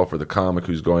want to do well for the comic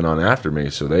who's going on after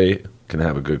me, so they can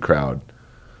have a good crowd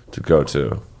to go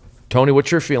to. Tony,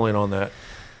 what's your feeling on that?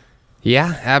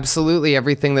 Yeah, absolutely.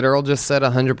 Everything that Earl just said,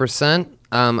 100%.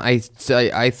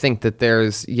 I think that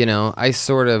there's, I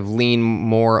sort of lean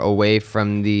more away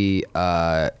from the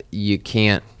you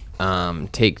can't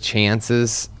take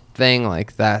chances thing.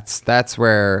 Like that's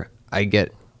where I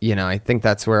get, I think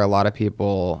that's where a lot of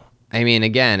people, I mean,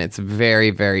 again, it's very,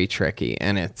 very tricky,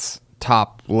 and it's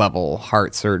top level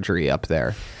heart surgery up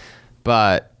there.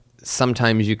 But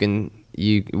sometimes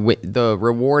the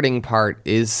rewarding part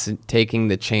is taking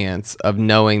the chance of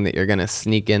knowing that you're going to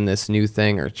sneak in this new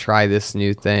thing or try this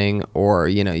new thing, or,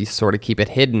 you sort of keep it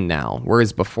hidden now.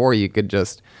 Whereas before you could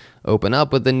just open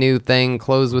up with a new thing,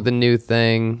 close with a new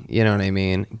thing, you know what I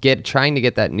mean? Trying to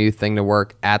get that new thing to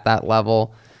work at that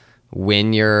level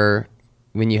when you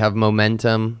have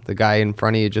momentum, the guy in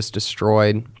front of you just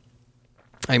destroyed.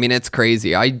 I mean, it's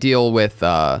crazy. I deal with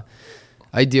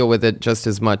it just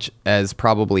as much as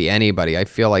probably anybody. I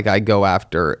feel like I go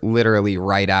literally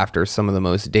right after some of the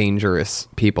most dangerous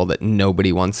people that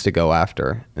nobody wants to go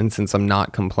after. And since I'm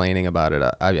not complaining about it,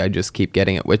 I just keep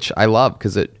getting it, which I love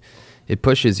because it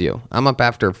pushes you. I'm up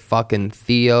after fucking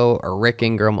Theo or Rick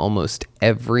Ingraham almost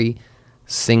every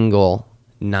single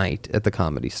night at the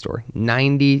Comedy Store.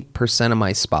 90% of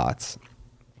my spots,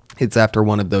 it's after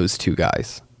one of those two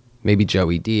guys. Maybe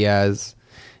Joey Diaz.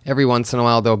 Every once in a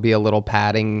while, there'll be a little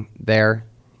padding there,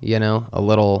 a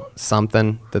little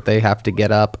something that they have to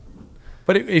get up.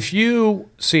 But if you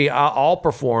see, I'll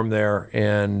perform there,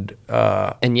 and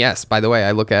yes, by the way,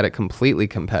 I look at it completely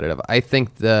competitive. I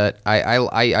think that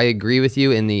I agree with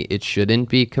you in it shouldn't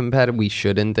be competitive. We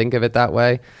shouldn't think of it that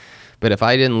way. But if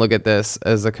I didn't look at this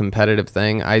as a competitive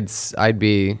thing, I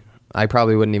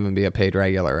probably wouldn't even be a paid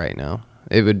regular right now.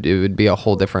 It would be a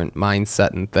whole different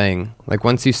mindset and thing. Like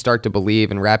once you start to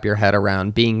believe and wrap your head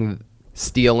around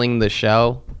stealing the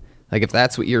show, like if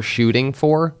that's what you're shooting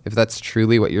for, if that's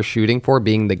truly what you're shooting for,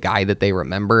 being the guy that they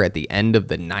remember at the end of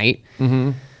the night,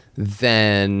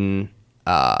 then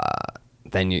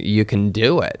you can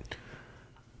do it.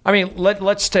 I mean,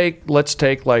 let's take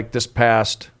like this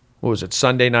past, what was it,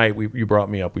 Sunday night? You brought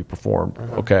me up. We performed.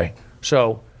 Okay,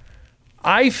 so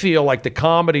I feel like the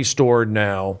Comedy Store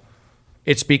now,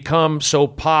 it's become so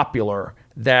popular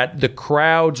that the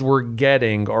crowds we're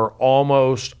getting are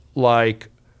almost like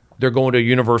they're going to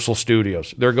Universal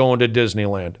Studios. They're going to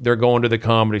Disneyland. They're going to the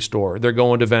Comedy Store. They're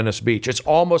going to Venice Beach. It's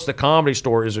almost the Comedy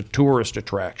Store is a tourist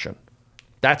attraction.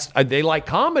 They like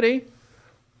comedy,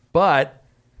 but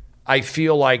I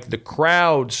feel like the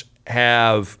crowds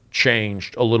have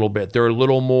changed a little bit. They're a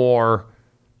little more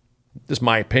this is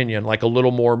my opinion, like a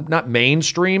little more, not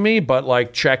mainstreamy, but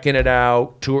like checking it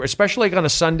out, tour, especially like on a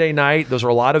Sunday night. Those are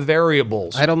a lot of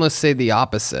variables. I'd almost say the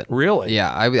opposite. Really?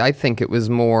 Yeah, I think it was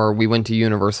more, we went to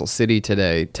Universal City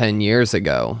today 10 years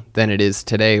ago than it is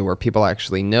today, where people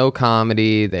actually know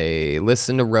comedy. They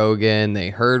listen to Rogan.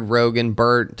 They heard Rogan,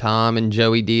 Bert, Tom, and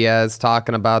Joey Diaz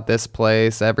talking about this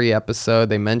place every episode.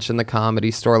 They mention the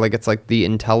Comedy Store. Like, it's like the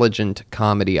intelligent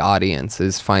comedy audience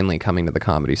is finally coming to the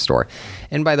Comedy Store.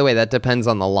 And by the way, that depends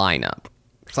on the lineup.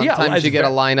 Sometimes you get a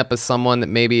lineup of someone that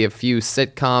maybe a few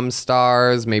sitcom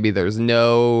stars, maybe there's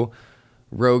no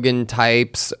Rogan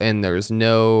types and there's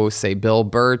no, say, Bill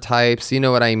Burr types. You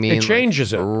know what I mean? It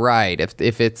changes it. Right.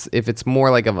 If it's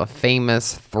more like of a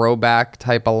famous throwback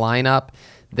type of lineup,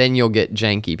 then you'll get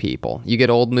janky people. You get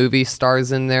old movie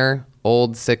stars in there,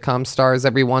 old sitcom stars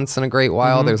every once in a great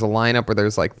while. There's a lineup where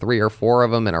there's like 3 or 4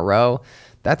 of them in a row.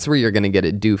 That's where you're going to get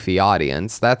a doofy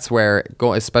audience. That's where,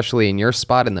 especially in your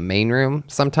spot in the main room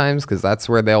sometimes, because that's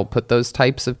where they'll put those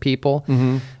types of people.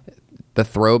 The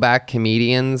throwback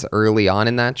comedians early on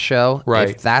in that show.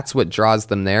 Right. If that's what draws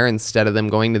them there, instead of them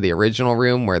going to the original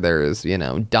room where there's,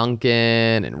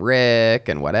 Duncan and Rick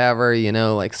and whatever,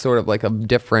 like sort of like a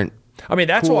different,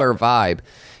 that's cooler vibe.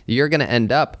 You're going to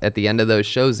end up at the end of those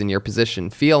shows in your position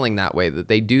feeling that way, that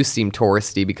they do seem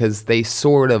touristy, because they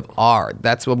sort of are.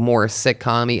 That's a more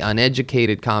sitcom-y,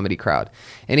 uneducated comedy crowd.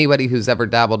 Anybody who's ever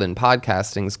dabbled in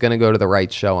podcasting is going to go to the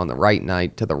right show on the right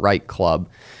night to the right club.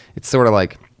 It's sort of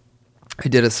like, I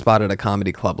did a spot at a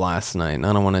comedy club last night, and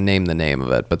I don't want to name the name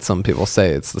of it, but some people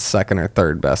say it's the 2nd or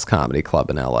 3rd best comedy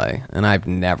club in LA, and I've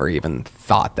never even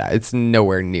thought that. It's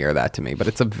nowhere near that to me, but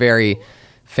it's a very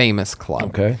famous club.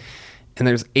 Okay. And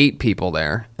there's 8 people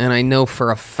there, and I know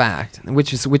for a fact,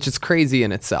 which is crazy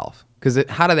in itself, because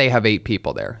how do they have 8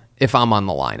 people there if I'm on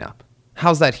the lineup?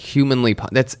 How's that humanly?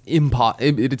 That's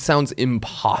it sounds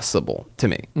impossible to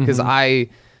me, because I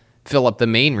fill up the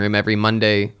main room every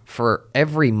Monday,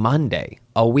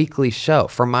 a weekly show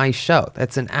for my show.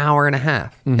 That's an hour and a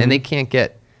half, and they can't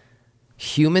get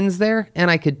humans there.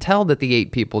 And I could tell that the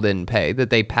 8 people didn't pay,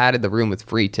 that they padded the room with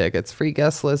free tickets, free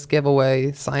guest list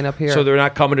giveaway, sign up here. So they're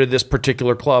not coming to this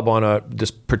particular club on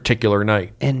this particular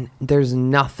night. And there's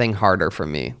nothing harder for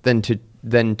me than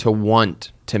to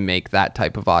want to make that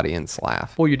type of audience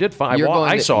laugh. Well, you did fine.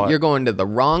 I saw it. You're going to the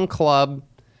wrong club.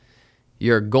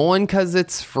 You're going because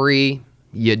it's free.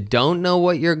 You don't know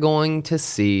what you're going to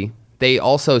see. They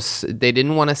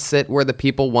didn't want to sit where the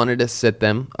people wanted to sit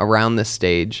them around the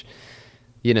stage.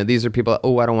 These are people,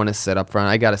 I don't want to sit up front.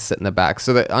 I got to sit in the back.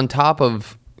 So that on top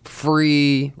of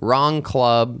free, wrong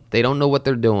club, they don't know what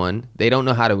they're doing. They don't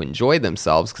know how to enjoy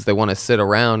themselves because they want to sit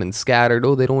around and scattered.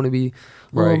 They don't want to be,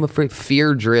 I'm afraid,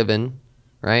 fear-driven,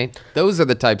 right? Those are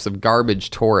the types of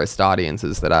garbage tourist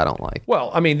audiences that I don't like.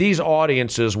 Well, these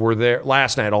audiences were there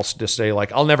last night. I'll just say,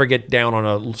 I'll never get down on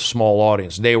a small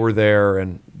audience. They were there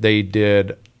and they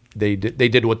did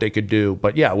what they could do.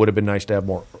 But yeah, it would have been nice to have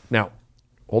more. Now,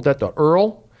 hold that thought.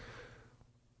 Earl,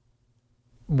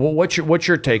 what's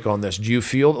your take on this? Do you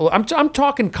feel, I'm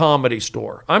talking Comedy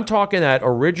Store. I'm talking that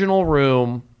original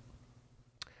room.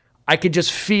 I could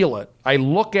just feel it. I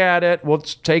look at it.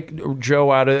 Let's take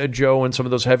Joe and some of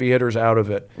those heavy hitters out of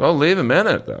it. Well, leave him in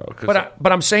it though.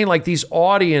 But I'm saying, like, these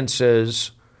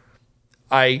audiences,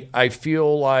 I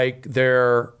feel like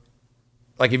they're,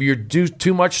 like, if you do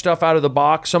too much stuff out of the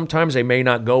box, sometimes they may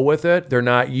not go with it. They're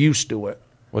not used to it.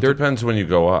 Well, it depends when you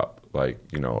go up. Like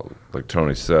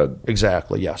Tony said.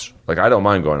 Exactly, yes. Like, I don't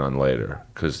mind going on later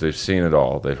because they've seen it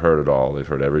all. They've heard it all. They've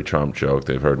heard every Trump joke.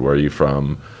 They've heard where are you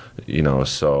from,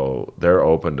 so they're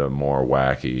open to more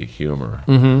wacky humor.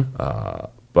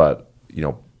 But,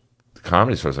 the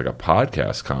Comedy Store is like a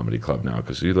podcast comedy club now,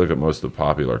 because you look at most of the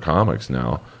popular comics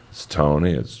now, it's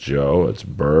Tony, it's Joe, it's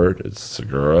Bert, it's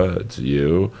Segura, it's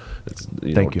you, it's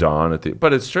Don at the.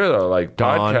 But it's true though, like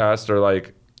Don. Podcasts are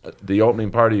like the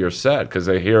opening part of your set because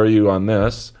they hear you on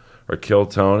this or Kill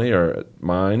Tony or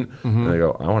mine, and they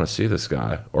go, I want to see this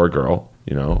guy or girl,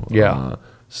 Yeah.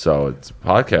 So it's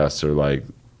podcasts are like,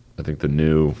 I think the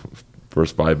new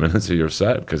first 5 minutes of your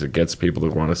set because it gets people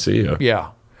to want to see you. Yeah.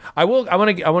 I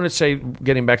want to say,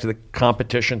 getting back to the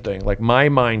competition thing, like my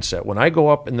mindset when I go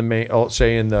up in the main,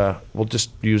 we'll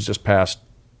just use this past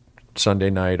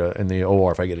Sunday night in the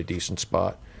OR if I get a decent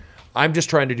spot. I'm just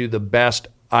trying to do the best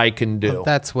I can do. But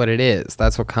that's what it is.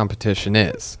 That's what competition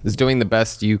is doing the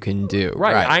best you can do.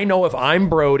 Right. I know if I'm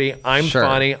Brody, I'm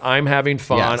funny, I'm having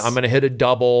fun, Yes. I'm going to hit a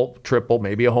double, triple,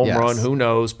 maybe a home run, who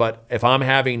knows. But if I'm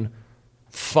having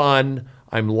fun,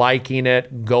 I'm liking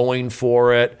it, going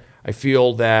for it, I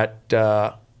feel that,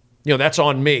 that's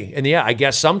on me. And yeah, I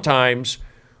guess sometimes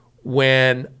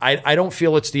when I don't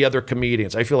feel it's the other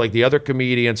comedians. I feel like the other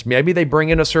comedians, maybe they bring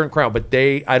in a certain crowd, but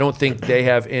I don't think they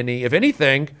have any. If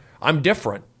anything, I'm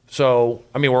different. So,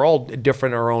 I mean, we're all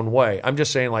different in our own way. I'm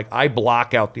just saying, like, I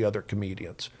block out the other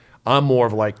comedians. I'm more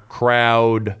of like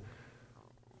crowd.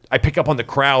 I pick up on the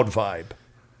crowd vibe.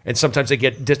 And sometimes I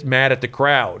get just mad at the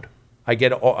crowd. I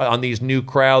get on these new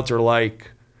crowds are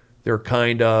like, they're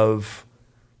kind of,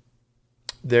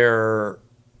 they're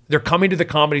coming to the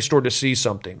Comedy Store to see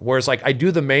something. Whereas like I do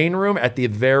the main room at the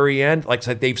very end, like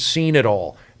they've seen it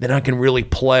all. Then I can really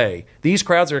play. These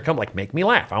crowds are going to come like, make me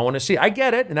laugh. I want to see. I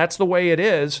get it, and that's the way it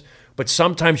is. But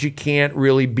sometimes you can't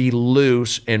really be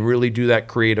loose and really do that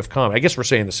creative comedy. I guess we're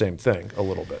saying the same thing a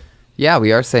little bit. Yeah,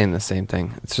 we are saying the same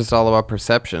thing. It's just all about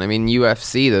perception. I mean,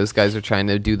 UFC, those guys are trying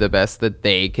to do the best that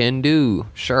they can do.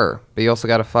 Sure. But you also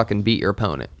got to fucking beat your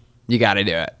opponent. You got to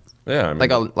do it. Yeah, I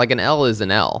mean, like an L is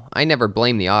an L. I never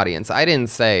blame the audience. I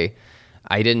didn't say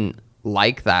I didn't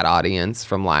like that audience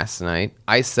from last night.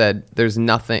 I said there's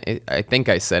nothing, I think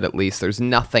I said at least, there's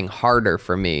nothing harder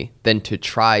for me than to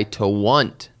try to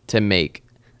want to make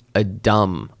a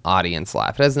dumb audience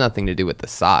laugh. It has nothing to do with the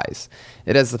size.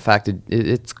 It has the fact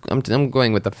that I'm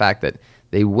going with the fact that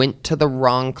they went to the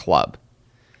wrong club.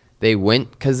 They went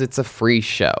because it's a free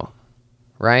show.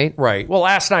 Right? Right. Well,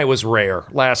 last night was rare.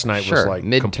 Last night was like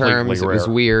midterms. It was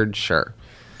weird. Sure.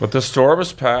 but the store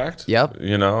was packed. Yep.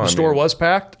 You know, The store was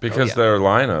packed? because their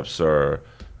lineups are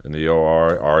in the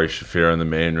OR. Ari Shaffir in the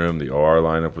main room. The OR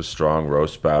lineup was strong.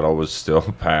 Roast Battle was still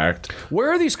packed.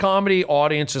 Where are these comedy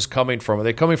audiences coming from? Are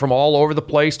they coming from all over the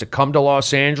place to come to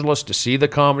Los Angeles to see the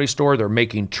Comedy Store? They're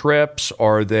making trips.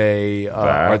 Are they?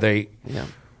 Yeah.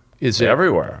 Is it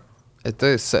Everywhere.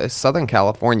 Southern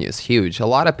California is huge. A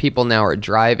lot of people now are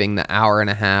driving the hour and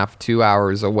a half, 2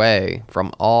 hours away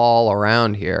from all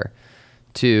around here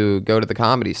to go to the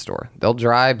Comedy Store. They'll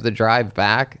drive the drive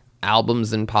back.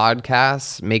 Albums and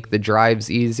podcasts make the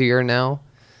drives easier now.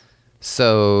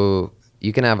 So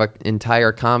you can have an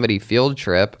entire comedy field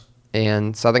trip,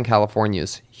 and Southern California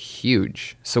is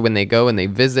huge. So when they go and they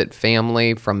visit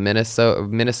family from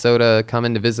Minnesota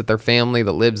coming to visit their family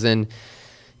that lives in,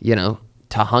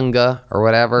 Tahunga or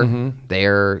whatever,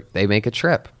 they make a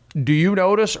trip. Do you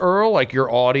notice, Earl, like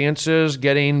your audience is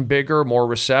getting bigger, more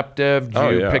receptive?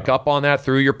 Do you pick up on that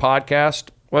through your podcast?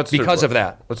 Because of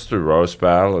that. It's through Roast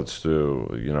Battle. It's through,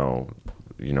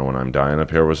 when I'm Dying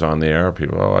Up Here was on the air,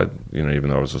 people, even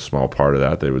though it was a small part of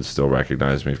that, they would still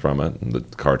recognize me from it. And the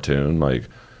cartoon,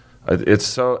 it's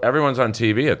so, everyone's on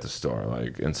TV at the store,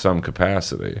 in some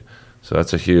capacity. So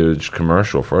that's a huge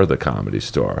commercial for the Comedy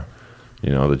Store.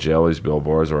 The Jellies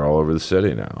billboards are all over the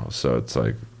city now. So it's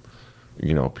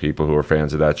people who are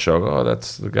fans of that show, oh,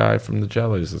 that's the guy from the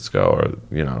Jellies, let's go. Or,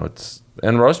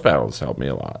 and Roast Battles helped me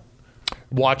a lot.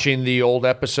 Watching the old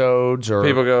episodes, or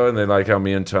people go and they like how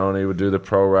me and Tony would do the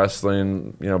pro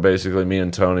wrestling. Basically me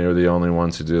and Tony are the only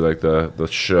ones who do the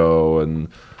show and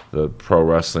the pro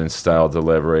wrestling style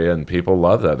delivery, and people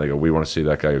love that. They go, we want to see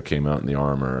that guy who came out in the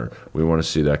armor. We want to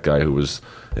see that guy who was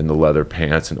in the leather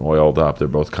pants and oiled up. They're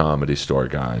both Comedy Store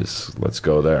guys. Let's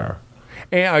go there.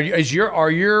 And are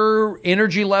your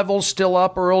energy levels still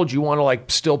up, Earl? Do you want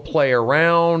to still play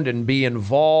around and be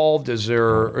involved?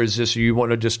 Or is this you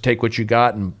want to just take what you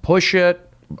got and push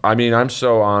it? I mean, I'm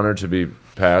so honored to be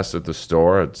passed at the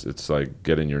store. It's like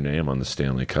getting your name on the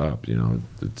Stanley Cup.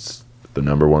 It's the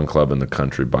number one club in the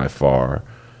country by far,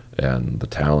 and the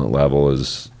talent level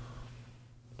is.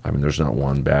 I mean, there's not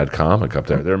one bad comic up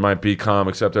there. There might be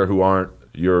comics up there who aren't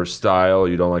your style.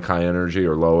 You don't like high energy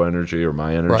or low energy or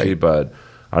my energy, right. But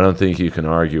I don't think you can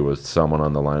argue with someone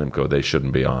on the line and go, they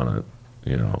shouldn't be on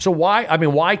it. So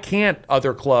why can't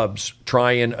other clubs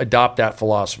try and adopt that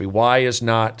philosophy? Why is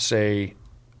not, say,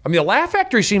 the Laugh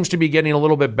Factory seems to be getting a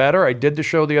little bit better. I did the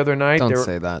show the other night. Don't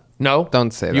say that. No?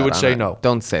 Don't say that. You would say no.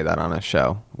 Don't say that on a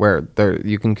show where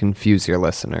you can confuse your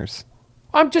listeners.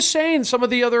 I'm just saying some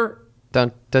of the other...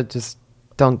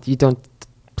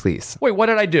 Please. Wait, what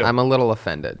did I do? I'm a little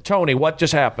offended. Tony, what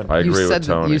just happened? I agree with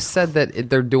Tony. You said that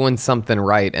they're doing something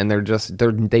right, and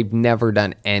they've never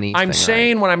done anything. I'm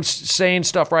saying right. When I'm saying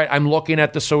stuff right, I'm looking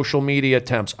at the social media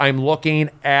attempts. I'm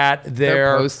looking at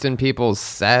They're posting people's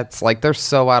sets. They're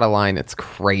so out of line. It's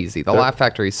crazy. The Laugh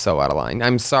Factory is so out of line.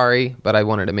 I'm sorry, but I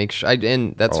wanted to make sure.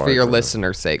 And that's for your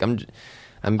listener's sake.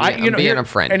 I'm being a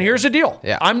friend. And here's the deal.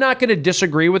 Yeah. I'm not going to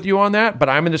disagree with you on that, but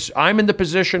I'm in the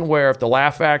position where if the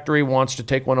Laugh Factory wants to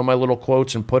take one of my little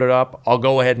quotes and put it up, I'll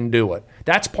go ahead and do it.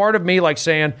 That's part of me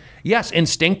saying, yes,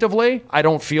 instinctively, I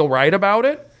don't feel right about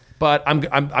it, but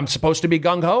I'm supposed to be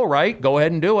gung ho, right? Go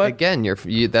ahead and do it. Again, you're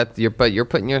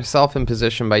putting yourself in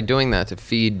position by doing that to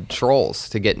feed trolls,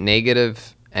 to get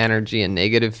negative energy and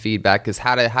negative feedback. Because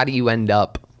how do you end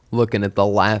up looking at the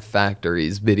Laugh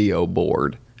Factory's video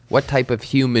board? What type of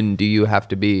human do you have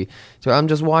to be? So I'm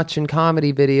just watching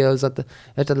comedy videos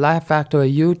at the Laugh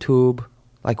Factory YouTube.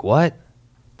 Like what?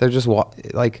 They're just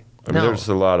like. I mean, there's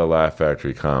a lot of Laugh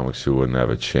Factory comics who wouldn't have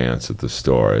a chance at the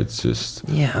store. It's just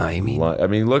I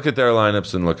mean, look at their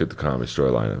lineups and look at the Comedy Store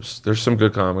lineups. There's some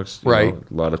good comics, right?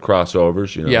 A lot of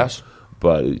crossovers, Yes.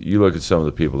 But you look at some of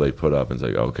the people they put up and it's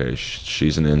like, okay,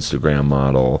 she's an Instagram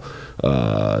model.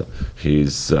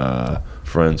 He's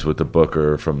friends with the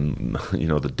booker from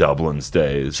the Dublin's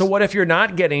days. So what if you're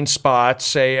not getting spots,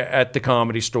 say at the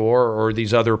Comedy Store or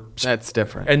these other? That's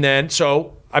different. And then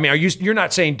you're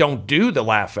not saying don't do the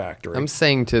Laugh Factory? I'm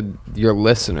saying to your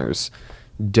listeners,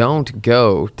 don't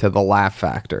go to the Laugh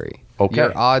Factory. Okay.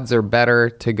 Your odds are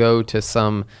better to go to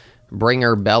some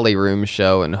Bringer Belly Room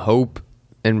show and hope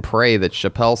and pray that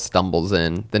Chappelle stumbles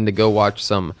in than to go watch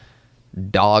some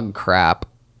dog crap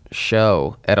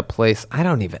show at a place I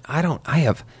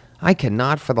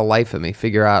cannot for the life of me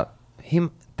figure out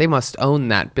they must own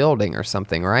that building or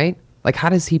something, right? Like how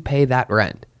does he pay that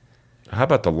rent? How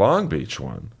about the Long Beach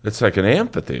one? It's like an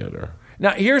amphitheater.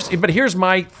 Now here's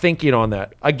my thinking on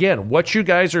that. Again, what you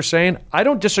guys are saying, I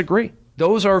don't disagree.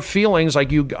 Those are feelings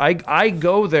like I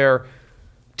go there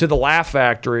to the Laugh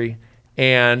Factory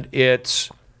and it's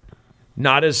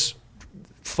not as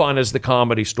fun as the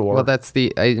Comedy Store. Well,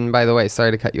 and by the way,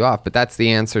 sorry to cut you off, but that's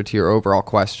the answer to your overall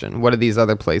question. What do these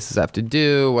other places have to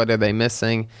do? What are they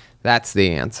missing? That's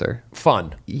the answer.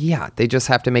 Fun. Yeah, they just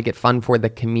have to make it fun for the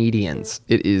comedians.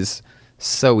 It is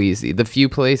so easy. The few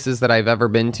places that I've ever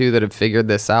been to that have figured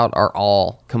this out are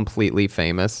all completely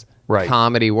famous. Right.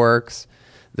 Comedy Works,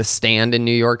 The Stand in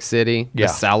New York City, Yeah.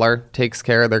 The Cellar takes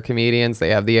care of their comedians. They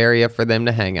have the area for them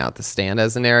to hang out. The Stand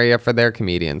has an area for their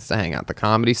comedians to hang out. The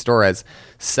Comedy Store has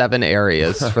 7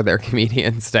 areas for their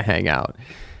comedians to hang out.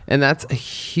 And that's a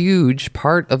huge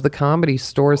part of the Comedy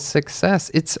Store's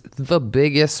success. It's the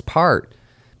biggest part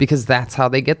because that's how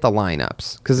they get the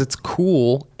lineups, because it's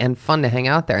cool and fun to hang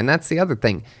out there. And that's the other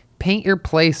thing. Paint your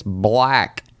place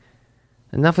black.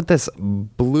 Enough with this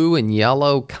blue and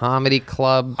yellow comedy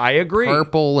club. I agree.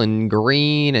 Purple and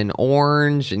green and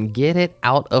orange, and get it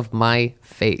out of my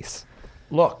face.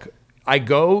 Look, I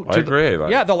go to agree.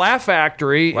 the Laugh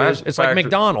Factory it's like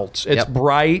McDonald's. It's Yep.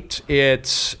 bright.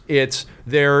 It's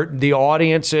the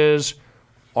audiences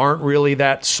aren't really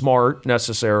that smart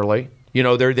necessarily.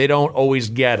 They don't always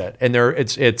get it. And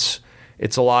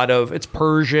it's a lot of it's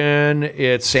Persian,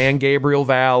 it's San Gabriel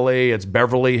Valley, it's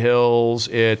Beverly Hills,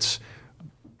 it's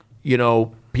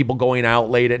people going out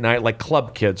late at night like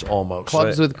club kids almost.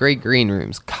 Clubs with great green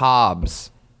rooms,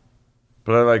 Cobb's.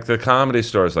 But I like the Comedy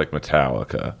Store is like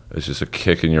Metallica. It's just a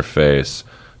kick in your face,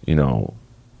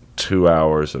 2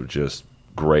 hours of just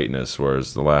greatness,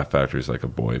 whereas the Laugh Factory is like a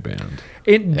boy band.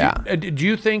 Do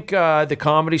you think the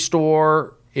Comedy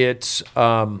Store? It's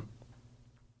so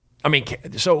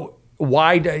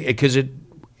why? Because it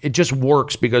just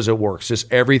works because it works.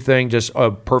 Just everything, just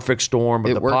a perfect storm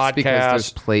of It the works podcast.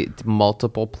 because there's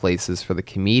multiple places for the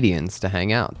comedians to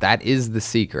hang out. That is the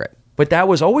secret. But that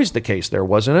was always the case there,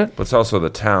 wasn't it? But it's also the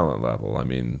talent level. I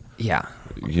mean, Yeah.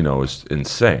 it's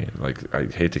insane. Like, I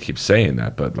hate to keep saying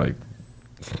that, but like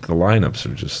the lineups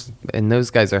are just. And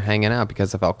those guys are hanging out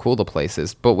because of how cool the place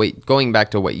is. But wait, going back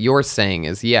to what you're saying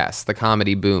is, yes, the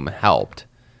comedy boom helped.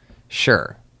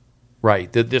 Sure.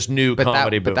 Right. This new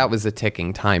comedy boom. But that was a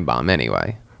ticking time bomb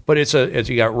anyway. But it's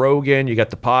you got Rogan, you got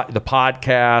the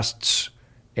podcasts,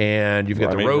 and you've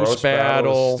got the roast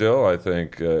battle. Still, I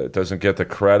think it doesn't get the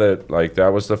credit. Like, that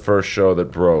was the first show that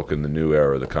broke in the new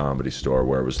era of the Comedy Store,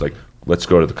 where it was like, let's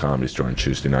go to the Comedy Store on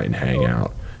Tuesday night and hang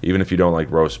out. Even if you don't like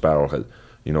roast battle,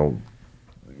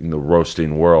 in the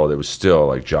roasting world, it was still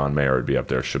like John Mayer would be up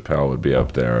there, Chappelle would be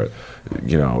up there.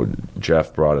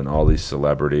 Jeff brought in all these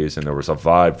celebrities, and there was a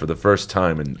vibe for the first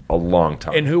time in a long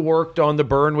time. And who worked on the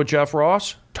Burn with Jeff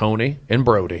Ross? Tony and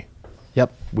Brody.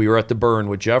 Yep. We were at the Burn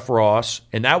with Jeff Ross,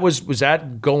 and that was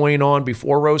that going on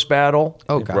before Roast Battle?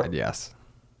 Oh, God, yes.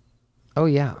 Oh,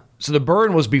 yeah. So the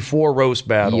Burn was before Roast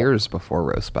Battle. Years before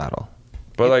Roast Battle.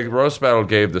 But like Roast Battle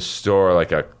gave the store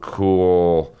like a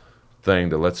cool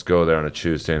thing to let's go there on a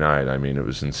Tuesday night. I mean, it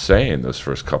was insane those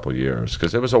first couple years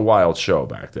because it was a wild show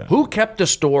back then. Who kept the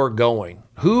store going?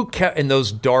 Who kept in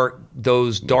those dark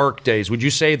days? Would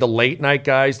you say the late night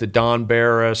guys, the Don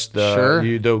Barris,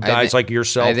 the guys like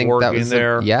yourself working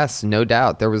there? Yes, no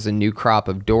doubt. There was a new crop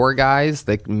of door guys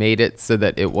that made it so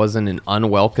that it wasn't an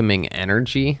unwelcoming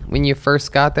energy when you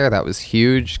first got there. That was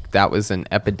huge. That was an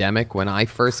epidemic when I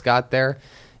first got there.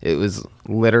 It was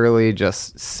literally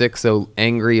just six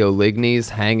angry Olignies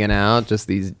hanging out, just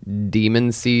these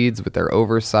demon seeds with their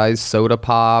oversized soda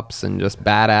pops and just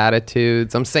bad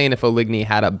attitudes. I'm saying if Oligny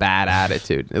had a bad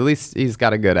attitude, at least he's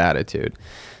got a good attitude.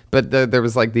 But there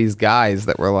was like these guys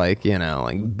that were like, you know,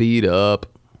 like beat up.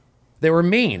 They were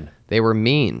mean. They were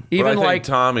mean. But I Even think like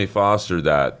Tommy fostered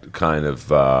that kind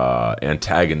of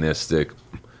antagonistic.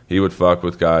 He would fuck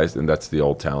with guys, and that's the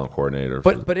old talent coordinator.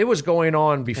 But it was going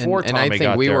on before And Tommy I think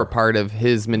got we there. were part of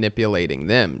his manipulating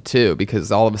them too,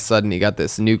 because all of a sudden he got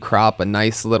this new crop of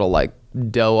nice little like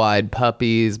doe-eyed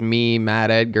puppies, me,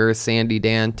 Matt Edgar, Sandy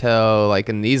Danto, like,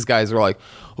 and these guys were like,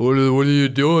 what are you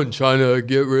doing? Trying to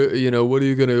get rid, you know, what are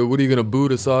you gonna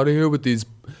boot us out of here with these,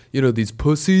 you know, these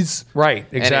pussies? Right,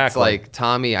 exactly. And it's like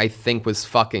Tommy, I think, was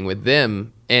fucking with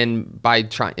them, and by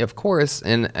trying, of course,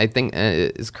 and I think,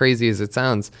 as crazy as it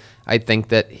sounds, I think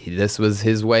that this was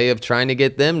his way of trying to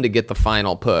get them to get the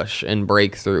final push and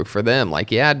breakthrough for them.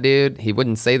 Like, yeah, dude, he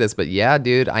wouldn't say this, but yeah,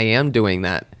 dude, I am doing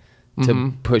that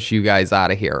to push you guys out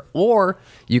of here. Or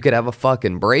you could have a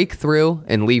fucking breakthrough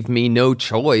and leave me no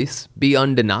choice, be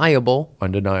undeniable.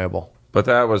 Undeniable. But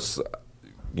that was,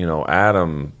 you know,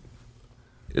 Adam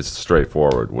is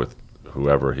straightforward with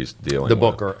whoever he's dealing The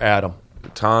with. booker, Adam.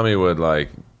 Tommy would like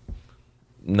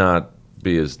not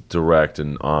be as direct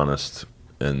and honest,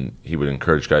 and he would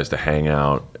encourage guys to hang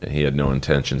out, and he had no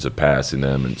intentions of passing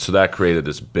them, and so that created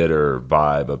this bitter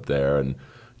vibe up there. And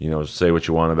you know, say what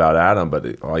you want about Adam,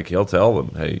 but like he'll tell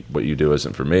them, hey, what you do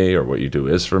isn't for me, or what you do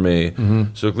is for me.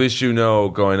 So at least you know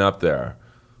going up there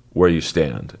where you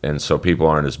stand, and so people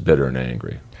aren't as bitter and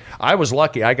angry. I was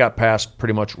lucky. I got passed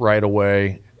pretty much right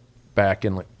away back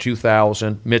in like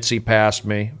 2000. Mitzi passed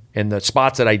me. And the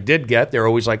spots that I did get, they're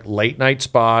always like late night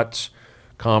spots,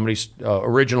 comedy,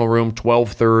 original room,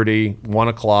 12:30, 1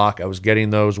 o'clock. I was getting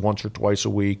those once or twice a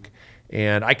week.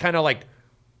 And I kind of like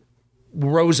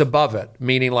rose above it,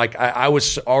 meaning like I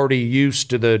was already used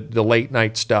to the late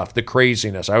night stuff, the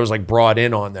craziness. I was like brought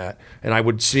in on that. And I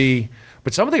would see...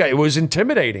 But some of the guys, it was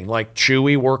intimidating, like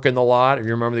Chewy working the lot. If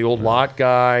you remember the old lot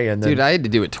guy, and then, Dude, I had to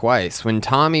do it twice. When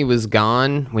Tommy was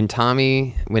gone,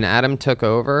 when Adam took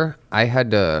over,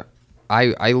 I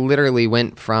literally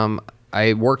went from,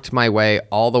 I worked my way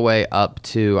all the way up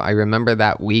to, I remember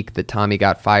that week that Tommy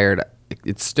got fired,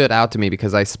 it stood out to me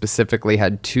because I specifically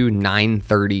had 2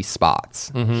 9:30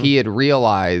 spots. He had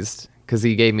realized, because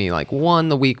he gave me like one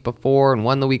the week before and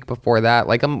one the week before that,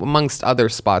 like amongst other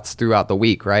spots throughout the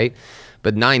week, right?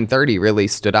 But 9:30 really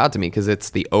stood out to me because it's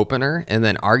the opener, and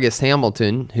then Argus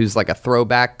Hamilton, who's like a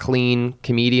throwback, clean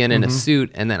comedian in a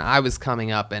suit, and then I was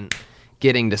coming up and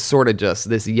getting to sort of just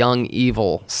this young,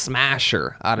 evil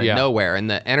smasher out of nowhere,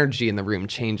 and the energy in the room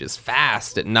changes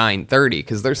fast at 9:30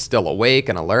 because they're still awake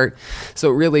and alert. So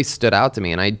it really stood out to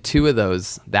me, and I had 2 of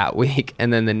those that week,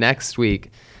 and then the next week,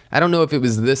 I don't know if it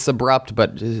was this abrupt,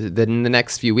 but then in the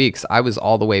next few weeks, I was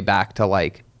all the way back to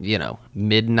like, you know,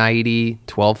 mid-90,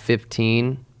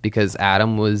 12:15, because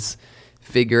Adam was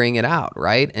figuring it out,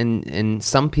 right? And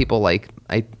some people like,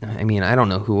 I mean, I don't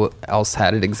know who else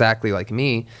had it exactly like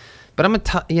me, but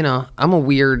I'm a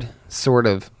weird sort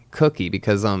of cookie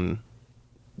because I'm,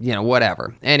 you know,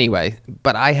 whatever. Anyway,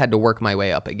 but I had to work my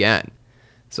way up again.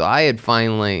 So I had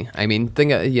finally, I mean,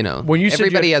 you know, When you said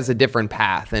everybody has a different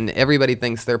path, and everybody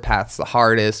thinks their path's the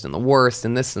hardest and the worst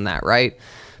and this and that, right?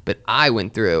 But I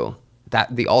went through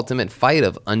the ultimate fight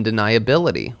of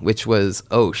undeniability, which was,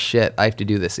 oh shit, I have to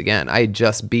do this again. I had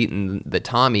just beaten the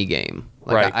Tommy game.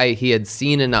 Like right. He had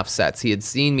seen enough sets. He had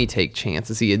seen me take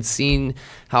chances. He had seen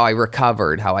how I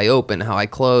recovered, how I opened, how I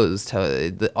closed,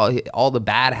 all the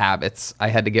bad habits I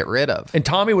had to get rid of. And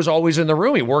Tommy was always in the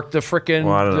room. He worked the frickin'...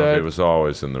 Well, I don't know if he was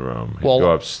always in the room. He'd well,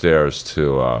 go upstairs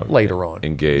to later on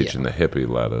engage in the hippie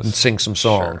lettuce. sing some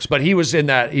songs. But he was in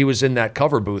that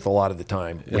cover booth a lot of the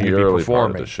time when in you'd the be early part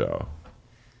of performing. the show.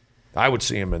 I would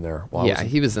see him in there. While Yeah,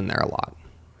 he was in there a lot.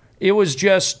 It was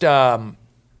just... for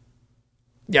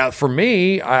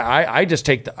me, I just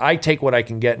take what I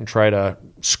can get and try to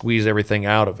squeeze everything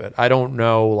out of it. I don't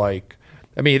know, like,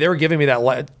 I mean, they were giving me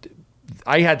that.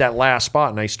 I had that last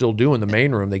spot, and I still do in the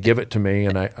main room. They give it to me,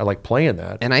 and I like playing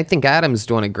that. And I think Adam's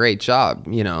doing a great job.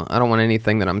 You know, I don't want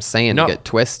anything that I'm saying to get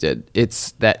twisted.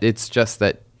 It's just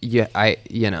that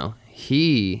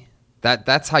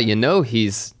that's how you know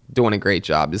he's doing a great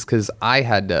job, is because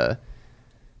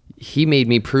he made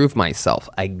me prove myself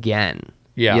again.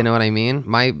 Yeah. You know what I mean?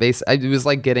 It was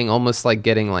like almost like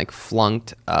getting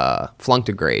flunked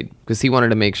a grade, because he wanted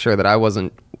to make sure that I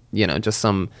wasn't, you know, just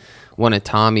one of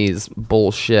Tommy's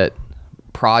bullshit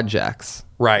projects.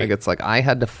 Right. Like, it's like I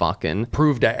had to fucking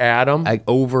Prove to Adam.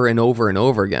 over and over and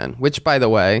over again, which, by the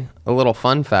way, a little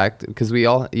fun fact, because we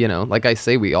all, like I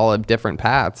say, we all have different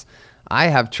paths. I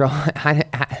have tried.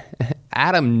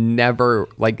 Adam never,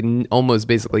 almost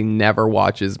basically never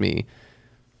watches me.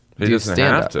 He doesn't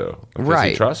have to, because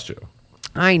right? He trusts you.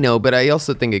 I know, but I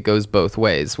also think it goes both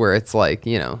ways, where it's like,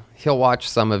 he'll watch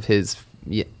some of his.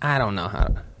 I don't know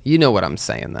how. You know what I'm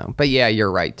saying, though. But yeah,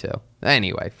 you're right too.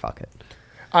 Anyway, fuck it.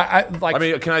 I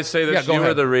mean, can I say this? Yeah, go you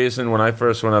ahead. were the reason when I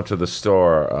first went up to the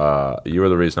store. You were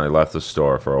the reason I left the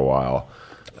store for a while.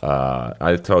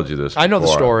 I told you this. I know the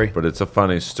before, story. but it's a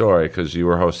funny story because you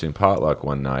were hosting potluck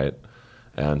one night,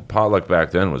 and potluck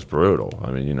back then was brutal.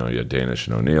 I mean, you had Danish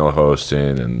and O'Neill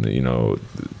hosting, and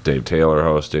Dave Taylor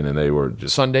hosting, and they were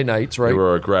just Sunday nights, right? They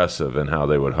were aggressive in how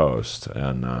they would host.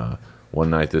 And one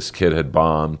night, this kid had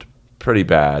bombed pretty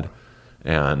bad.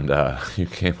 And you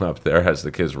came up there as the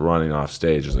kid's running off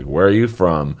stage. It's like, where are you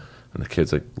from? And the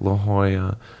kid's like, La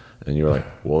Jolla. And you were like,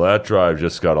 well, that drive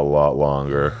just got a lot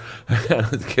longer. And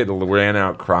the kid ran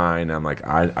out crying. I'm like,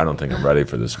 I don't think I'm ready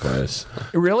for this place.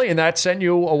 Really? And that sent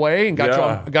you away and got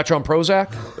you on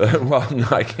Prozac? Well, no,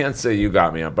 I can't say you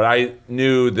got me on. But I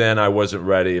knew then I wasn't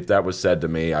ready. If that was said to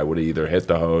me, I would either hit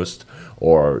the host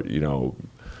or,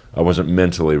 I wasn't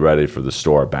mentally ready for the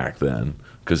store back then.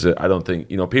 Because I don't think,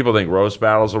 people think roast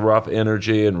battle's a rough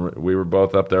energy, and we were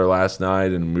both up there last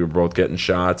night, and we were both getting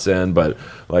shots in. But,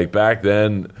 back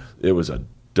then, it was a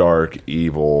dark,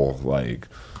 evil,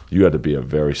 you had to be a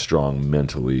very strong,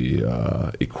 mentally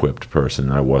equipped person,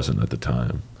 and I wasn't at the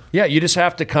time. Yeah, you just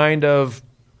have to kind of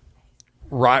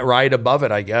ride above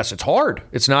it, I guess. It's hard.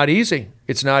 It's not easy.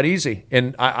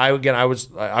 And I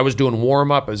was doing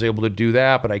warm up. I was able to do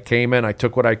that, but I came in, I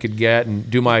took what I could get and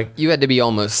do my. You had to be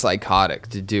almost psychotic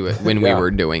to do it when we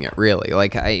were doing it. Really,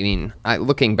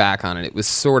 looking back on it, it was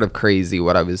sort of crazy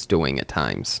what I was doing at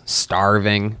times.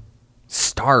 Starving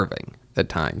at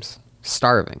times.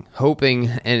 Hoping,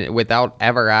 and without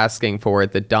ever asking for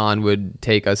it, that Don would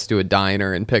take us to a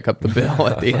diner and pick up the bill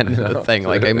at the end of the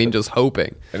thing. Just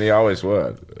hoping. And he always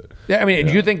would. Yeah,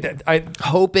 do you think that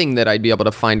hoping that I'd be able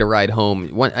to find a ride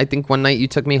home? I think one night you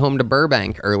took me home to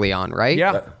Burbank early on, right?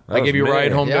 Yeah, That I gave you a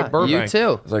ride home to Burbank. You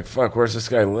too. I was like, fuck, where's this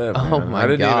guy live? Oh, man? my I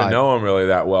didn't God. even know him really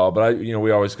that well, but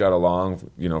we always got along,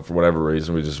 for whatever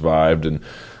reason. We just vibed, and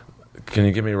can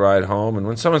you give me a ride home? And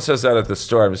when someone says that at the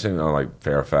store, I'm saying,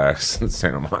 Fairfax and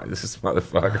Santa Monica. This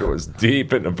motherfucker was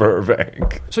deep into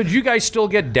Burbank. So do you guys still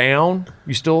get down?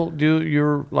 You still do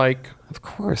your Of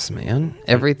course, man.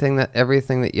 Everything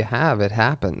that you have, it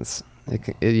happens.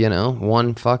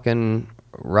 One fucking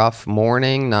rough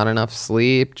morning, not enough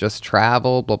sleep, just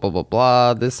travel, blah, blah, blah,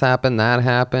 blah. This happened, that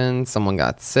happened. Someone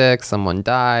got sick, someone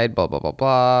died, blah, blah, blah,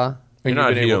 blah. You're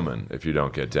not human if you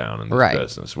don't get down in this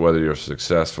business, whether you're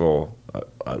successful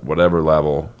at whatever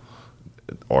level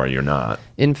or you're not.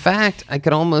 In fact, I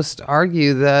could almost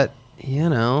argue that,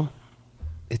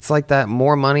 it's like that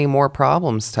more money, more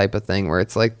problems type of thing, where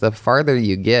it's like the farther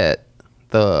you get,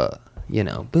 the,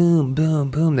 boom,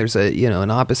 boom, boom. There's an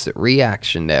opposite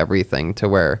reaction to everything, to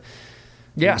where.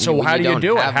 Yeah, so how do you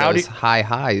do it? How do high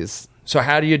highs? So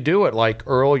how do you do it?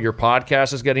 Earl, your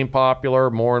podcast is getting popular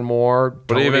more and more.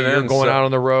 But Tony, even you're then, going out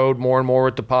on the road more and more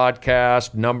with the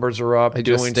podcast. Numbers are up. I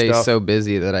doing just stay stuff. so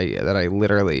busy that I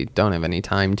literally don't have any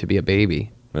time to be a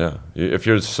baby. Yeah. If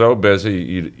you're so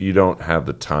busy, you don't have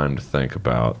the time to think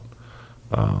about.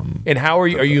 And how are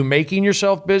you making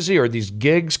yourself busy? Are these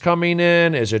gigs coming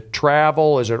in? Is it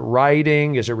travel? Is it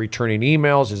writing? Is it returning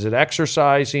emails? Is it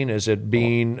exercising? Is it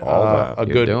being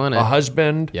a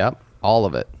husband? Yep, all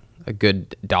of it. A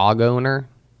good dog owner.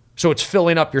 So it's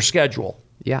filling up your schedule.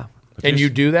 Yeah. And you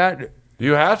do that?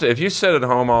 You have to. If you sit at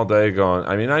home all day going,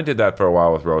 I did that for a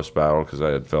while with Roast Battle because I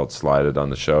had felt slighted on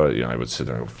the show. I would sit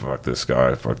there and go, fuck this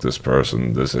guy, fuck this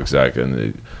person, this exec.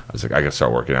 And I was like, I got to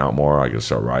start working out more. I got to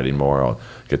start writing more. I'll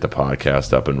get the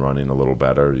podcast up and running a little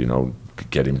better,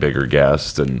 getting bigger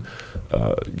guests. And,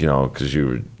 because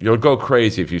you'll go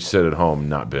crazy if you sit at home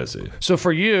not busy. So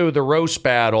for you, the Roast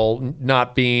Battle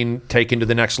not being taken to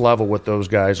the next level with those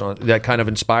guys, that kind of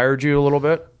inspired you a little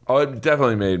bit? Oh, it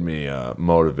definitely made me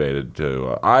motivated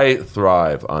to. I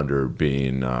thrive under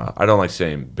being. I don't like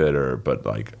saying bitter, but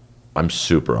I'm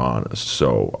super honest.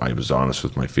 So I was honest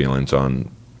with my feelings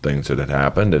on things that had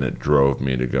happened, and it drove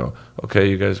me to go, okay,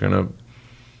 you guys are gonna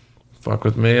fuck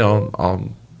with me.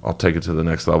 I'll take it to the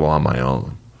next level on my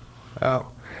own. Oh.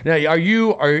 Now,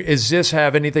 does this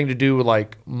have anything to do with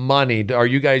money? Are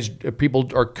you guys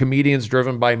are comedians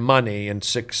driven by money and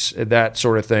that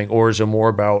sort of thing, or is it more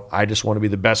about I just want to be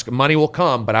the best? Money will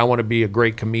come, but I want to be a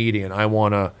great comedian.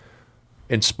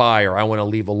 inspire. I want to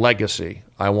leave a legacy.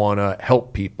 I want to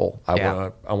help people.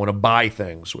 I want to buy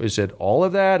things. Is it all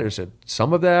of that? Is it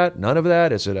some of that? None of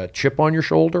that? Is it a chip on your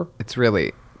shoulder? It's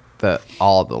really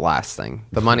all of the last thing.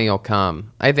 The money will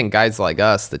come. I think guys like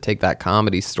us that take that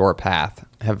Comedy Store path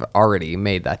have already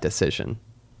made that decision.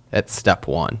 That's step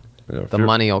one. Yeah, the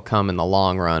money will come in the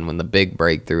long run when the big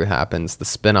breakthrough happens. The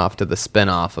spinoff to the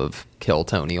spinoff of Kill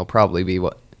Tony will probably be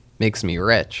what makes me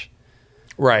rich.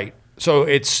 Right. So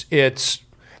it's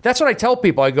that's what I tell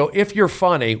people. I go, if you're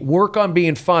funny, work on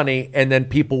being funny, and then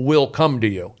people will come to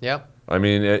you. Yep. I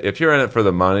mean, if you're in it for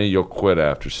the money, you'll quit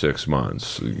after 6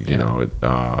 months. You know,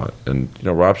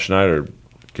 Rob Schneider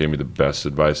gave me the best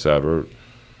advice ever,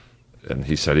 and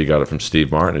he said he got it from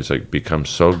Steve Martin. He's like, become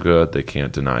so good they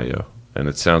can't deny you. And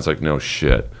it sounds like no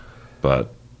shit,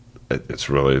 but it's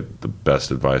really the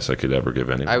best advice I could ever give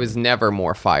anyone. I was never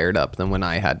more fired up than when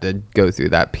I had to go through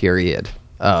that period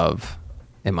of,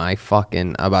 am I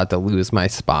fucking about to lose my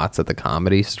spots at the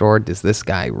Comedy Store? Does this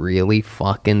guy really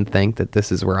fucking think that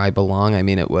this is where I belong? I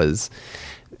mean,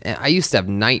 I used to have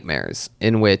nightmares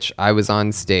in which I was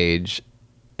on stage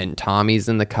and Tommy's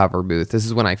in the cover booth. This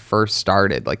is when I first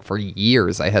started. Like, for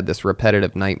years, I had this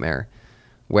repetitive nightmare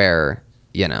where,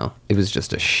 it was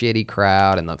just a shitty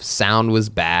crowd and the sound was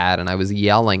bad and I was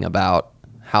yelling about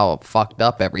how fucked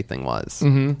up everything was.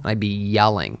 Mm-hmm. I'd be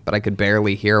yelling, but I could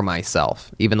barely hear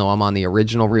myself, even though I'm on the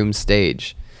original room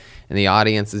stage, and the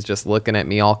audience is just looking at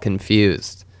me all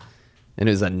confused. And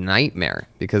it was a nightmare,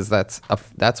 because that's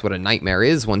what a nightmare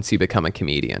is once you become a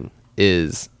comedian,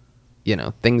 is,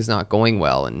 things not going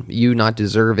well and you not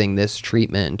deserving this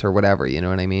treatment or whatever, you know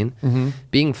what I mean? Mm-hmm.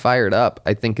 Being fired up,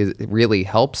 I think, it really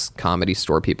helps Comedy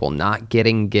Store people not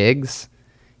getting gigs.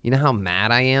 You know how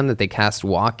mad I am that they cast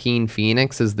Joaquin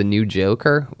Phoenix as the new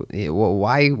Joker?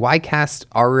 Why cast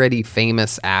already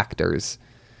famous actors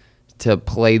to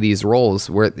play these roles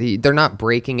where they're not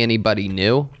breaking anybody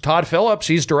new? Todd Phillips,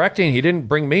 he's directing. He didn't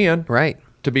bring me in, right,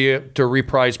 to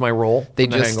reprise my role. They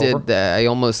just did. I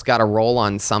almost got a role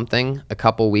on something a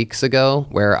couple weeks ago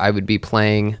where I would be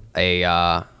playing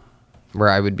it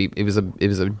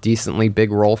was a decently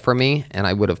big role for me, and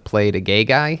I would have played a gay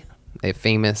guy, a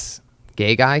famous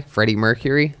gay guy, Freddie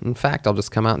Mercury. In fact, I'll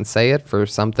just come out and say it, for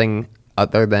something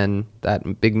other than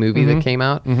that big movie that came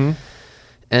out. Mm-hmm.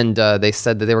 And they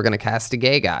said that they were going to cast a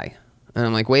gay guy. And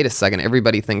I'm like, wait a second,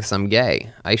 everybody thinks I'm gay.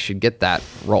 I should get that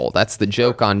role. That's the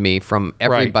joke on me from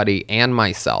everybody and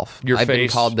myself. I've been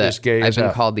called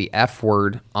the F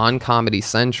word on Comedy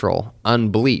Central,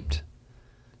 unbleeped.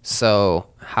 So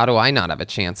how do I not have a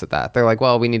chance at that? They're like,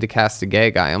 well, we need to cast a gay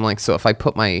guy. I'm like, so if I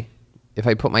put my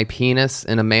penis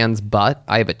in a man's butt,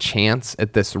 I have a chance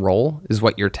at this role, is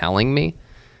what you're telling me?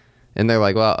 And they're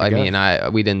like, well, I mean,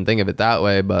 we didn't think of it that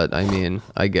way, but I mean,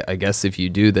 I guess if you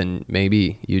do, then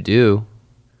maybe you do.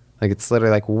 Like, it's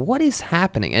literally like, what is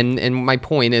happening? And my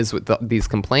point is with these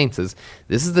complaints is,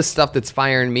 this is the stuff that's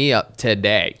firing me up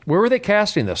today. Where were they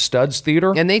casting this? Studs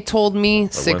Theater? And they told me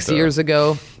 6 years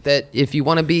ago that if you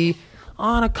want to be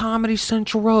on a Comedy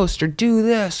Central roast or do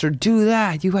this or do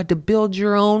that, you had to build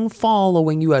your own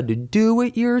following. You had to do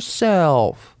it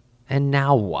yourself. And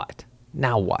now what?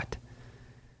 Now what?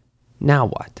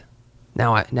 Now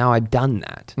I've done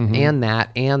that, and that,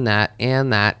 and that,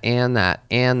 and that, and that,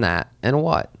 and that, and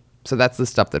what? So that's the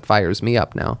stuff that fires me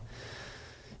up now.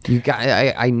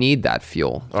 I need that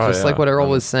fuel. Like what Earl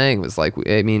was saying, was like,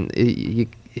 I mean,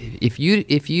 if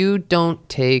you don't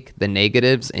take the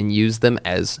negatives and use them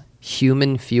as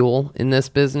human fuel in this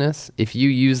business, if you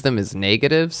use them as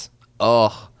negatives,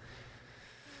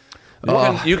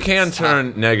 you can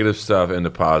turn negative stuff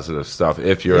into positive stuff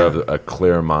if you have a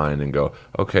clear mind and go,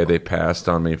 okay, they passed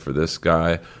on me for this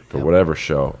guy for whatever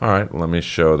show. All right, let me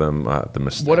show them the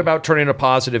mistake. What about turning a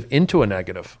positive into a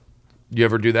negative? You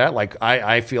ever do that? Like,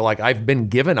 I feel like I've been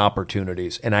given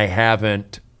opportunities and I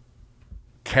haven't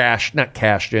not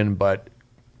cashed in, but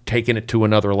taken it to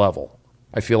another level.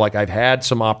 I feel like I've had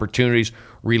some opportunities,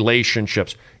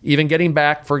 relationships, even getting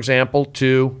back, for example,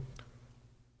 to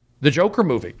the Joker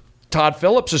movie. Todd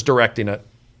Phillips is directing it.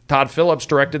 Todd Phillips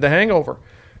directed The Hangover.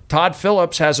 Todd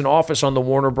Phillips has an office on the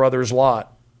Warner Brothers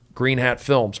lot, Green Hat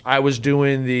Films. I was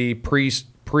doing the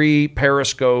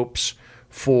pre-Periscopes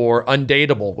for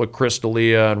Undateable with Chris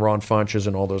D'Elia and Ron Funches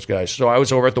and all those guys. So I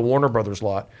was over at the Warner Brothers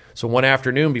lot. So one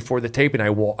afternoon before the taping, I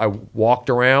walked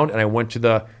around and I went to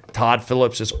the Todd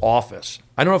Phillips' office.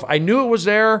 I don't know if I knew it was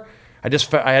there. I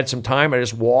had some time. I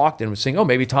just walked and was saying, oh,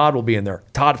 maybe Todd will be in there.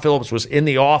 Todd Phillips was in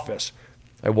the office.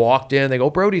 I walked in. They go,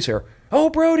 Brody's here. Oh,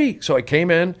 Brody. So I came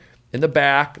in the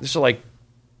back. This is like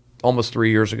almost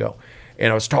 3 years ago.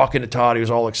 And I was talking to Todd. He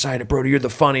was all excited. Brody, you're the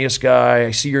funniest guy.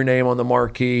 I see your name on the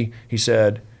marquee. He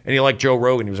said, and he liked Joe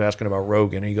Rogan. He was asking about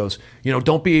Rogan. And he goes,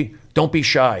 don't be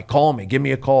shy. Call me. Give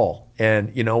me a call.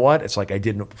 And you know what? It's like I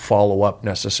didn't follow up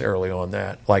necessarily on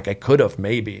that. Like I could have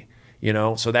maybe,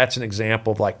 So that's an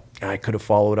example of like I could have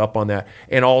followed up on that.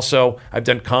 And also I've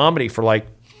done comedy for like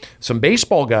some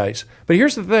baseball guys. But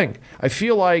here's the thing. I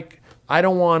feel like I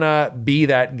don't want to be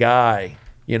that guy,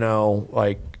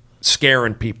 like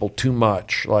scaring people too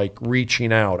much, like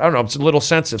reaching out. I don't know. It's a little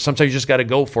sensitive. Sometimes you just got to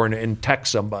go for it and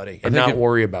text somebody and not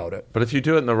worry about it. But if you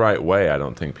do it in the right way, I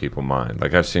don't think people mind.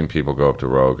 Like I've seen people go up to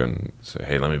Rogan and say,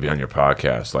 "Hey, let me be on your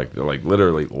podcast." Like they're like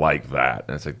literally like that,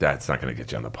 and it's like that's not going to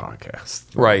get you on the podcast,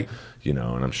 right? And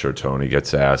I'm sure Tony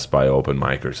gets asked by open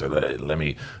micers, let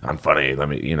me, I'm funny,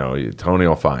 Tony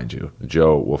will find you.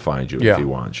 Joe will find you if he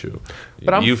wants you.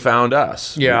 But you found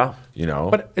us. Yeah.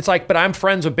 But it's like, but I'm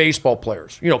friends with baseball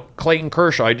players. Clayton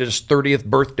Kershaw, I did his 30th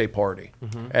birthday party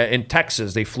in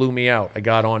Texas. They flew me out. I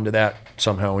got onto that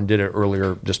somehow and did it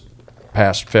earlier, just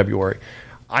past February.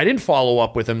 I didn't follow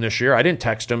up with him this year. I didn't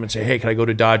text him and say, hey, can I go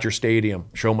to Dodger Stadium,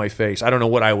 show my face? I don't know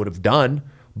what I would have done,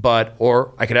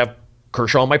 or I could have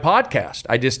Kershaw on my podcast.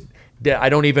 I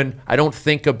don't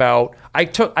think about, I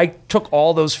took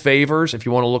all those favors, if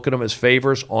you want to look at them as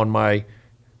favors, on my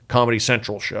Comedy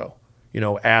Central show,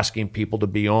 asking people to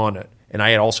be on it. And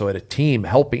I also had a team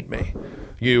helping me.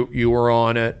 You were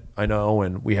on it, I know,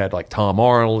 and we had like Tom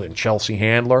Arnold and Chelsea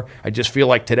Handler. I just feel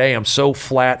like today I'm so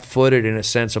flat-footed in a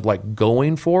sense of like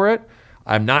going for it.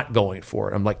 I'm not going for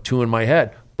it. I'm like two in my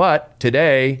head. But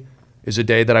today is a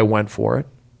day that I went for it.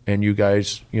 And you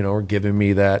guys, are giving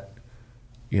me that,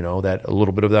 that a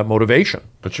little bit of that motivation.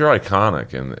 But you're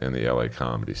iconic in the LA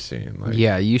comedy scene. Like,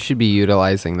 yeah, you should be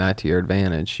utilizing that to your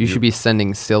advantage. You should be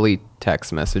sending silly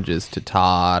text messages to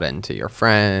Todd and to your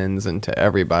friends and to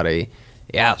everybody.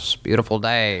 Yes, beautiful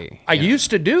day. I used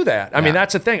to do that. I mean,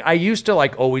 that's the thing. I used to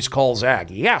like always call Zach.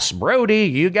 Yes, Brody,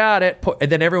 you got it.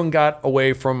 And then everyone got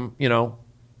away from,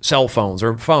 cell phones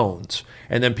or phones.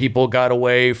 And then people got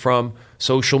away from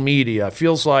social media. It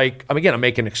feels like, I'm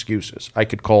making excuses. I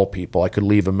could call people. I could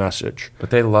leave a message.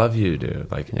 But they love you, dude.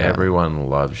 Like, everyone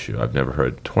loves you. I've never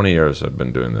heard, 20 years I've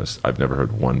been doing this, I've never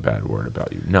heard one bad word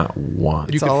about you. Not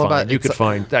one. You could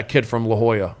find that kid from La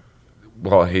Jolla.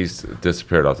 Well, he's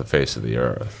disappeared off the face of the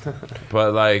earth.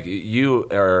 But, like, you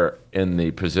are in the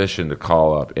position to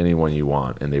call up anyone you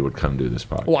want, and they would come do this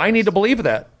podcast. Well, I need to believe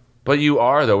that. But you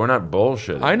are, though. We're not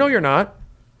bullshitting. I know you're not.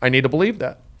 I need to believe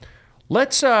that.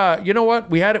 Let's, you know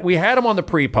what? We had him on the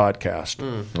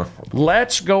pre-podcast.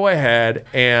 Let's go ahead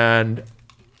and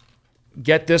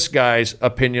get this guy's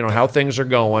opinion on how things are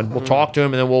going. We'll talk to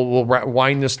him, and then we'll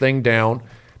wind this thing down.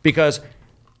 Because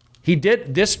he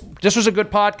did, this was a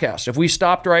good podcast. If we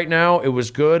stopped right now, it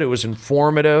was good. It was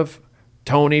informative.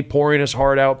 Tony pouring his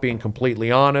heart out, being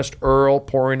completely honest. Earl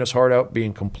pouring his heart out,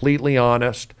 being completely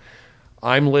honest.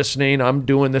 I'm listening. I'm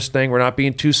doing this thing. We're not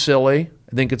being too silly.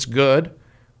 I think it's good.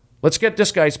 Let's get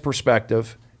this guy's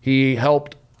perspective. He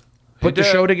helped put the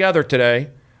show together today.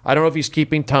 I don't know if he's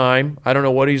keeping time. I don't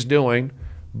know what he's doing.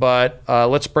 But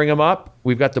let's bring him up.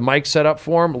 We've got the mic set up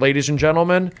for him. Ladies and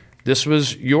gentlemen, this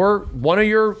was you were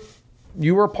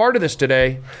a part of this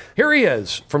today. Here he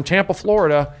is from Tampa,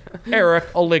 Florida,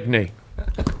 Eric Aligny.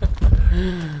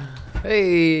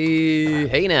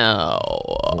 Hey now.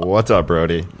 What's up,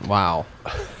 Brody? Wow.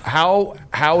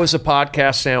 How is the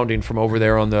podcast sounding from over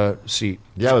there on the seat?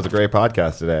 Yeah, it was a great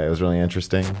podcast today. It was really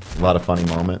interesting. A lot of funny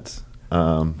moments.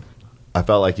 I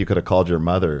felt like you could have called your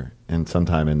mother in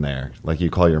sometime in there, like you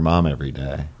call your mom every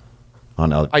day.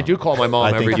 I do call my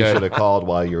mom every day. I think you should have called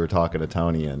while you were talking to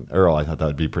Tony and Earl. I thought that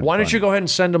would be pretty. Why don't you go ahead and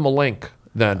send them a link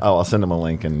then? Oh, I'll send them a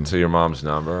link to your mom's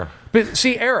number. But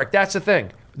see, Eric, that's the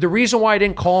thing. The reason why I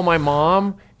didn't call my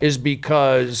mom is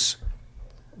because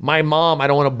my mom, I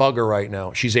don't want to bug her right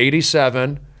now. She's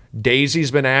 87. Daisy's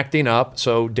been acting up,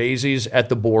 so Daisy's at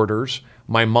the borders.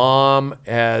 My mom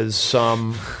has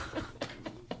some...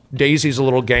 Daisy's a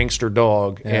little gangster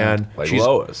dog, and like she's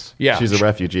Lois. Yeah, she's a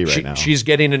refugee right now. She's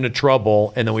getting into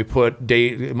trouble, and then we put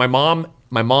my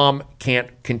mom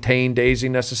can't contain Daisy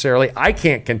necessarily. I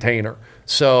can't contain her,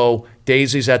 so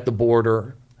Daisy's at the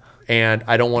border, and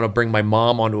I don't want to bring my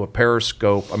mom onto a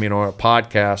Periscope. On a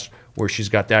podcast where she's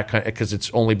got that kind, because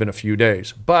it's only been a few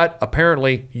days. But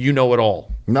apparently, you know it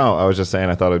all. No, I was just saying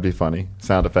I thought it'd be funny.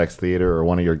 Sound Effects Theater or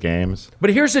one of your games.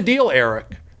 But here's the deal,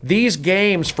 Eric. These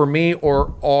games, for me,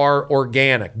 are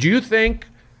organic. Do you think...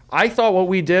 I thought what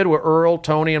we did with Earl,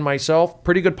 Tony, and myself,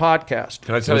 pretty good podcast.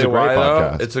 Can I tell you why,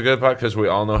 though? It's a good podcast because we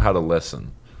all know how to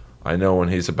listen. I know when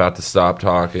he's about to stop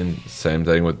talking. Same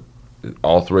thing with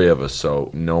all three of us, so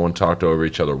no one talked over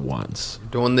each other once.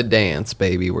 Doing the dance,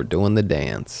 baby. We're doing the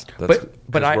dance. But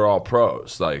we're all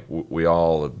pros. Like we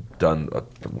all have done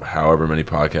however many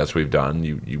podcasts we've done.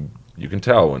 You can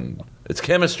tell when it's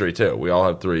chemistry too. We all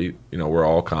have three. We're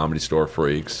all Comedy Store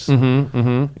freaks.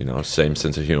 Same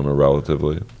sense of humor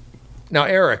relatively. Now,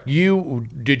 Eric,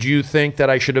 did you think that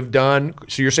I should have done?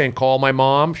 So you're saying call my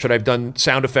mom? Should I have done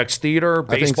sound effects theater,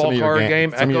 baseball card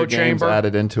game, some echo of your chamber? games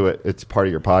added into it. It's part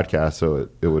of your podcast, so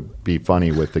it would be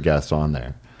funny with the guests on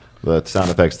there. The sound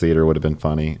effects theater would have been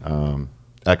funny.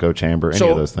 Echo chamber, any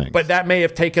of those things. But that may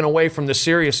have taken away from the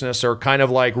seriousness or kind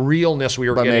of like realness we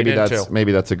were getting into.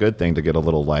 Maybe that's a good thing to get a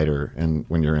little lighter. And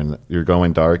when you're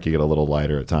going dark, you get a little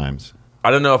lighter at times. I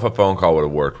don't know if a phone call would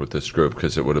have worked with this group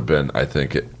because it would have been. I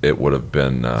think it would have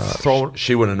been.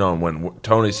 She would have known when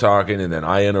Tony's talking, and then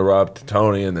I interrupt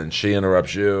Tony, and then she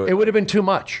interrupts you. It would have been too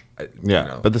much.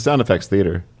 But the sound effects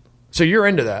theater. So you're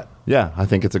into that? Yeah, I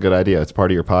think it's a good idea. It's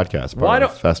part of your podcast. Part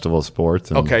of Festival of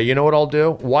Sports. Okay, you know what I'll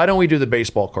do? Why don't we do the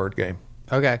baseball card game?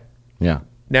 Okay. Yeah.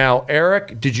 Now,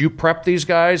 Eric, did you prep these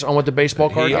guys on what the baseball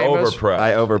card game is?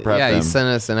 I over-prepped Yeah, them. he sent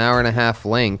us an hour and a half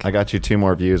link. I got you 2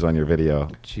 more views on your video.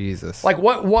 Jesus. Like,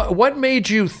 what made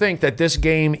you think that this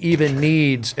game even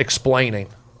needs explaining?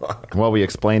 Well, we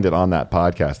explained it on that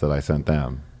podcast that I sent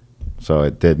them. So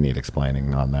it did need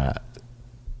explaining on that.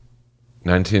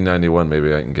 1991,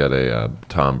 maybe I can get a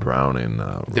Tom Browning.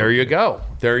 There you go.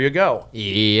 There you go.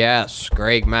 Yes,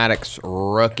 Greg Maddux,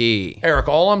 rookie. Eric,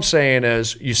 all I'm saying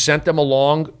is you sent them a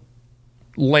long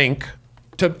link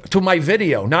to my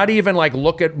video. Not even like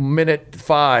look at minute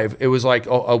 5. It was like a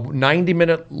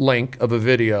 90-minute link of a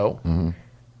video. Mm-hmm.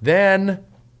 Then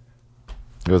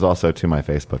it was also to my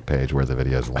Facebook page where the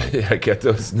video's linked. Yeah, get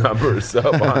those numbers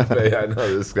up on me. I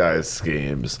know this guy's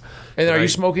schemes. And are you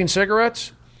smoking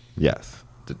cigarettes? Yes.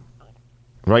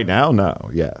 Right now, no.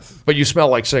 Yes. But you smell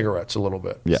like cigarettes a little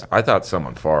bit. Yeah. I thought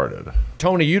someone farted.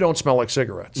 Tony, you don't smell like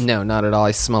cigarettes. No, not at all.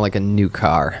 I smell like a new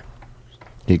car.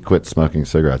 He quit smoking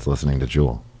cigarettes listening to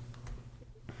Jewel.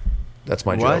 That's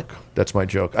my What? joke. That's my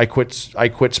joke. I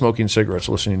quit smoking cigarettes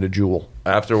listening to Jewel.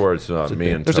 Afterwards, There's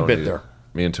a bit there.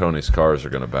 Me and Tony's cars are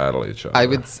going to battle each other. I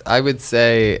would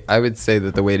say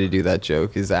that the way to do that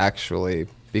joke is actually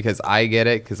because I get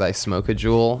it because I smoke a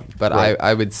Juul, but Right.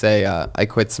 I would say I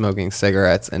quit smoking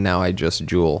cigarettes and now I just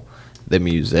Juul the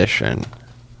musician.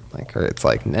 Like it's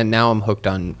like and now I'm hooked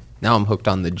on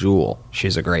the Juul.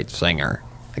 She's a great singer.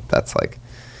 Like that's like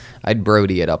I'd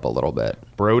Brody it up a little bit.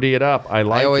 Brody it up. I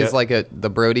always it. like the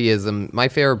Brodyism. My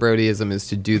favorite Brodyism is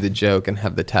to do the joke and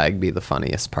have the tag be the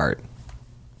funniest part.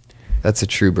 That's a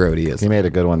true Brodyism. He made a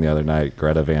good one the other night,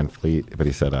 Greta Van Fleet, but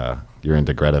he said, you're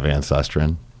into Greta Van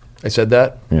Susteren. I said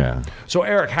that? Yeah. So,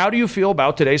 Eric, how do you feel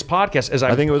about today's podcast?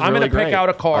 I think it was I'm really going to pick great. out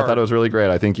a card. I thought it was really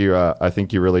great. I think you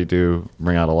really do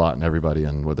bring out a lot in everybody,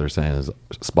 and what they're saying is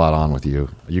spot on with you.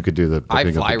 You could do the I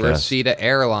booking fly of the guest. Rosita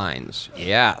Airlines.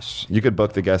 Yes. You could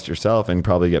book the guest yourself and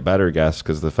probably get better guests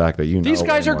because the fact that you know These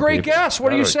guys way are more great people. guests.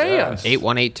 What are you Better saying? guess.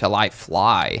 818 till I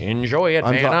fly. Enjoy it,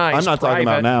 I'm man. Nice, not talking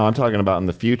about private. now. I'm talking about in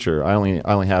the future. I only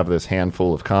have this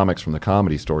handful of comics from the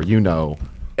Comedy Store. You know.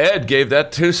 Ed gave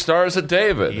that 2 stars to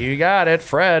David. You got it,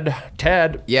 Fred,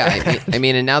 Ted. Yeah, I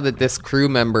mean, and now that this crew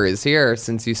member is here,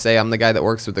 since you say I'm the guy that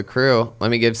works with the crew,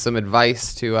 let me give some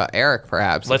advice to Eric,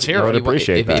 perhaps. Let's hear it. I would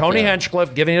appreciate that. Tony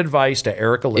Henchcliffe giving advice to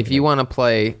Eric Olivia. If you want to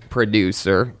play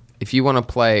producer, if you want to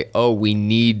play, we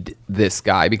need this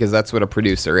guy because that's what a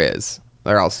producer is,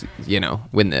 or else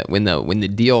when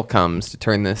the deal comes to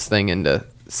turn this thing into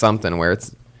something where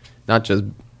it's not just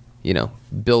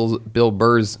Bill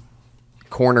Burr's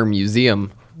Corner Museum,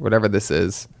 whatever this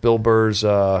is. Bill Burr's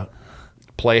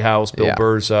Playhouse, Bill Yeah.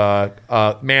 Burr's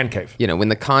Man Cave. When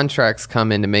the contracts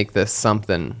come in to make this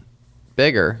something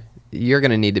bigger, you're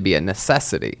going to need to be a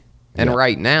necessity. And Yeah.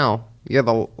 right now, you're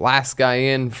the last guy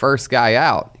in, first guy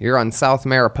out. You're on South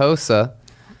Mariposa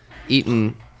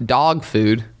eating dog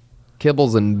food,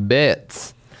 kibbles and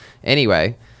bits.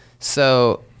 Anyway,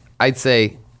 so I'd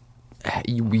say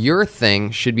your thing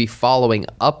should be following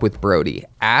up with Brody,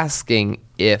 asking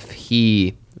if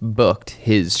he booked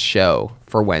his show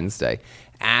for Wednesday.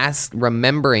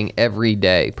 Remembering every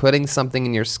day, putting something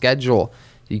in your schedule.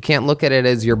 You can't look at it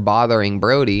as you're bothering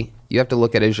Brody. You have to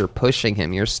look at it as you're pushing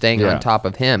him. You're staying Yeah. on top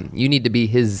of him. You need to be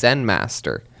his Zen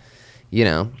master. He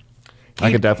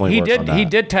I could definitely work on that. He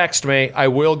did text me. I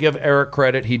will give Eric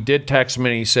credit. He did text me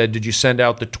and he said, "Did you send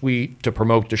out the tweet to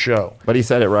promote the show?" But he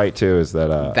said it right too. Is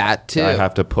that That too. I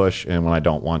have to push, and when I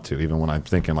don't want to, even when I'm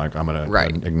thinking like I'm going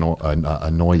Right. to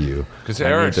annoy you. Because I need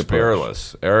Eric's to push.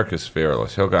 fearless. Eric is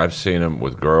fearless. I've seen him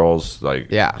with girls, like,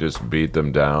 Yeah. just beat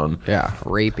them down. Yeah,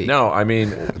 rapey. No, I mean,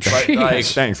 but, like,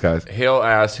 Thanks, guys.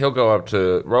 he'll go up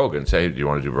to Rogan and say, "Hey, do you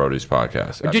want to do Brody's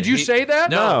podcast?" Did you say that?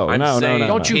 No, I'm no, saying,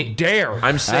 Don't you dare.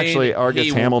 I'm saying Actually,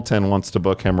 Argus Hamilton wants to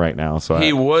book him right now. So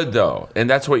he would though, and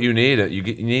that's what you need. You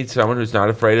need someone who's not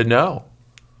afraid of no.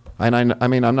 and I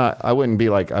mean, I'm not. I wouldn't be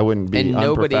And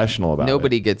unprofessional about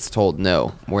nobody it. gets told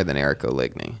no more than Eric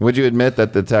Oligny. Would you admit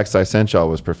that the text I sent y'all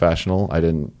was professional? I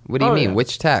didn't. What do you Oh, mean? yeah.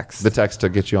 Which text? The text to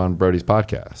get you on Brody's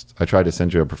podcast. I tried to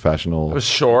send you a professional. It was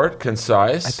short,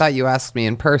 concise. I thought you asked me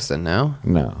in person, no?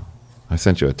 No, I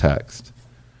sent you a text.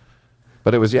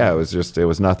 But it was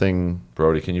nothing.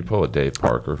 Brody, can you pull a Dave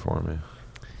Parker for me?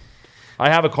 I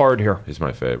have a card here. He's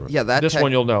my favorite. Yeah, This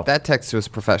one you'll know. That text was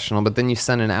professional, but then you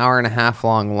sent an hour and a half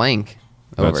long link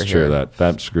over That's here. true.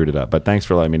 That screwed it up. But thanks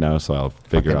for letting me know, so I'll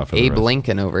figure it out for the Abe rest.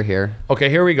 Lincoln over here. Okay,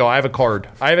 here we go. I have a card.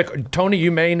 Tony,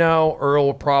 you may know. Earl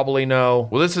will probably know.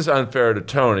 Well, this is unfair to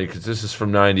Tony because this is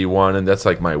from '91, and that's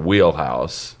like my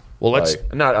wheelhouse. Well, let's-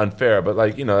 Like, not unfair, but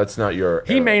like that's not your.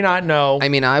 He may not know. I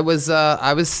mean, I was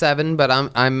 7, but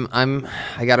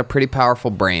I got a pretty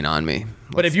powerful brain on me.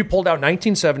 But if you pulled out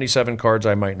 1977 cards,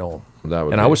 I might know them. That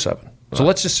would And be- I was 7. So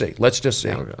let's just see.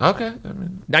 Okay. I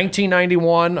mean,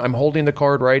 1991. I'm holding the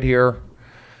card right here.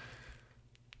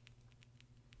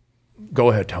 Go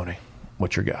ahead, Tony.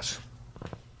 What's your guess?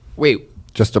 Wait,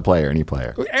 Just a player, any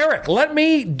player. Eric, let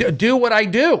me do what I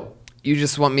do. you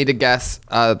just want me to guess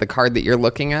the card that you're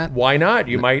looking at? Why not?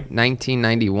 You might.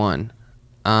 1991.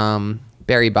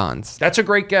 Barry Bonds. That's a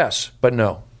great guess, but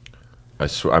no.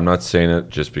 I'm not saying it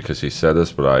just because he said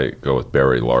this, but I go with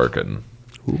Barry Larkin.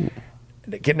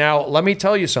 Now, let me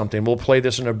tell you something. We'll play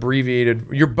this in abbreviated.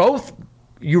 You both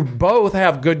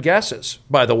have good guesses,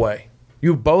 by the way.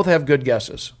 You both have good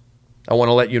guesses. I want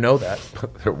to let you know that.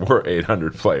 There were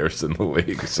 800 players in the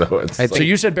league, so it's. I So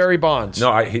you said Barry Bonds.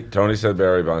 No, Tony said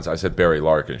Barry Bonds. I said Barry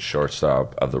Larkin,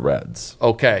 shortstop of the Reds.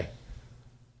 Okay.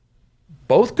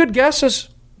 Both good guesses.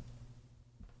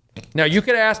 Now you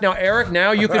could ask. Now Eric.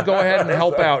 Now you could go ahead and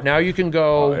help out. Now you can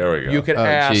go. Oh, there we go. You could Oh,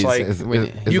 ask geez. like.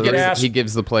 You could ask. He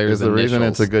gives the players Is the reason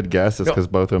it's initials. a good guess is because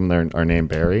both of them are named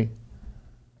Barry?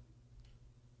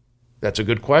 That's a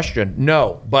good question.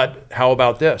 No, but how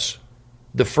about this?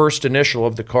 The first initial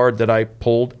of the card that I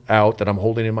pulled out that I'm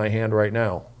holding in my hand right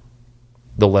now,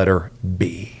 the letter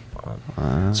B.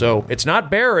 So it's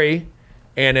not Barry,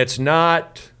 and it's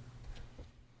not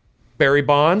Barry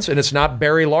Bonds, and it's not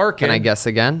Barry Larkin. Can I guess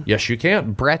again? Yes, you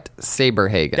can. Brett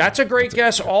Saberhagen. That's a great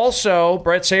guess. Also,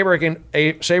 Brett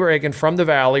Saberhagen from the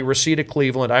Valley, Reseda,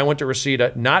 Cleveland. I went to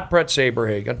Reseda, not Brett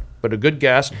Saberhagen, but a good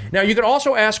guess. Now, you can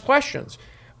also ask questions.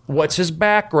 What's his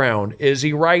background? Is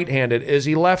he right-handed? Is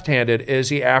he left-handed? Is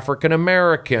he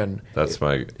African-American? That's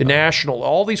my. National?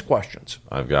 All these questions.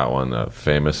 I've got one.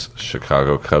 Famous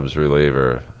Chicago Cubs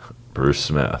reliever, Bruce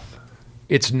Smith.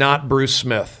 It's not Bruce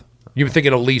Smith. You were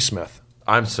thinking of Lee Smith.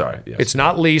 I'm sorry. Yes. It's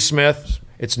not Lee Smith.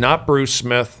 It's not Bruce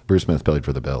Smith. Bruce Smith played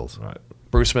for the Bills. Right.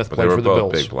 Bruce Smith But they played were for the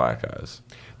both Bills. big black guys.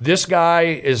 This guy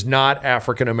is not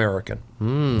African-American.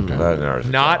 That narrow's it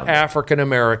Not down.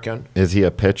 African-American. Is he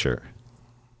a pitcher?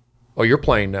 Oh, you're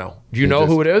playing now. Do you know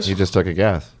who it is? He just took a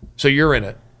guess. So you're in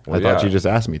it. Well, I thought yeah. you just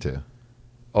asked me to.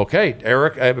 Okay,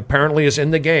 Eric apparently is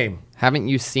in the game. Haven't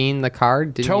you seen the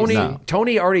card? Didn't Tony You see?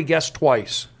 Tony already guessed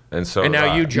twice. And so And now did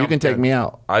I. you You jumped can take in. me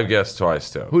out. I've guessed twice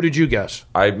too. Who did you guess?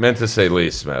 I meant to say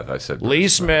Lee Smith. I said Lee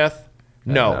Bruce Smith.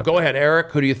 No. that- Go ahead,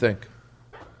 Eric. Who do you think?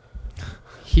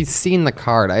 He's seen the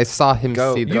card. I saw him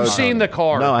see the You've card. seen the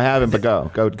card. No, I haven't, but go.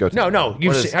 Go. No, no. What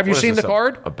is- Have you what is seen the this,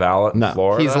 card? A ballot in No.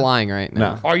 Florida? He's lying right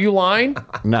now. No. Are you lying?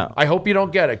 No. I hope you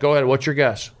don't get it. Go ahead. What's your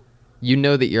guess? You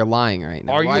know that you're lying right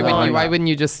now. Are you lying? Why wouldn't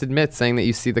you just admit saying that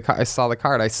you see the card? I saw the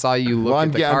card. I saw you look Well, at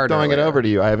I'm, the yeah, I'm card. throwing it earlier. over to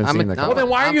you. I haven't I'm seen a- the no, Well, card. then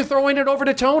why are you throwing it over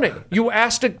to Tony? You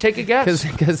asked to take a guess.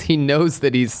 Because he knows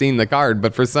that he's seen the card,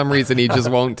 but for some reason he just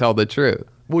won't tell the truth.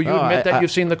 Will you No, admit that I- you've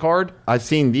seen the card? I've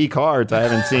seen the cards. I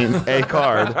haven't seen a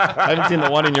card. I haven't seen the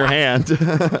one in your hand.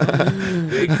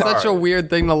 It's such a weird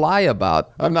thing to lie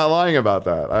about. I'm not lying about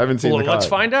that. I haven't seen Well, the card. let's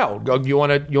find out. You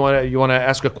want to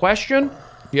ask a question?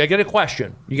 Yeah, get a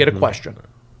question. You get a question.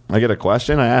 I get a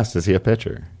question. I asked, is he a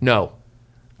pitcher? No.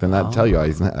 Then I'd tell you.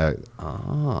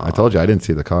 I told you I didn't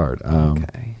see the card.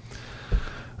 Okay.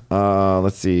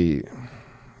 Let's see.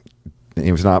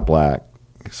 He was not black,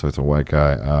 so it's a white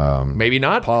guy. Maybe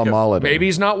not. Paul Molitor. Maybe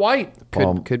he's not white.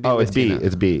 Could be oh, it's B. Latino.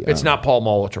 It's B. It's not Paul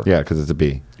Molitor. Yeah, because it's a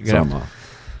B. You're So gonna I'm have off.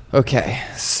 Okay,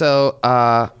 so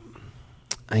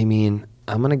I mean,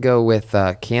 I'm gonna go with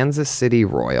Kansas City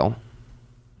Royal.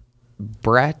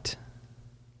 Brett.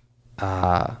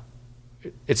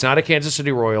 It's not a Kansas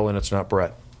City Royal, and it's not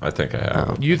Brett. I think I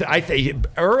have. it.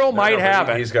 Earl might have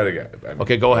it. He's got to get.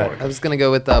 Okay, go ahead. I was gonna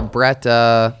go with Brett,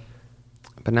 but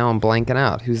now I'm blanking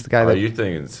out. Who's the guy Are that? you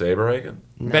thinking Saberhagen?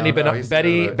 Benny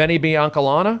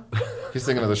Biancolana? He's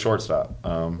thinking of the shortstop.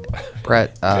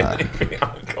 Brett.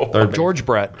 George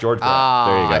Brett. George Brett. Ah,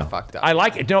 there you I go. fucked up. I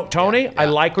like it. No, Tony, I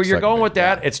like where you're Second going with pick,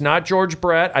 that. It's not George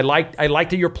Brett. I like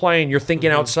that you're playing. You're thinking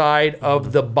outside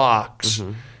of the box.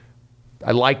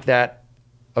 I like that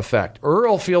effect.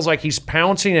 Earl feels like he's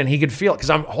pouncing and he could feel it because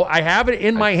I have it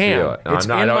in my hand. feel it. No, It's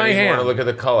I in don't my even hand. wanna look at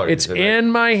the color. It's It's in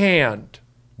my hand.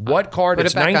 What card? Put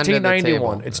It's it back under the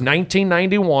 1991. table. It's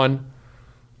 1991.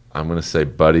 I'm going to say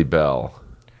Buddy Bell.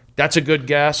 That's a good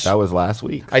guess. That was last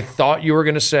week. I thought you were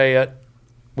going to say it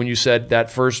when you said that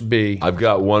first B. I've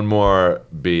got one more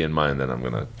B in mind that I'm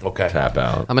going to tap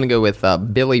out. I'm gonna go with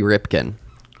Billy Ripken.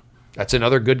 That's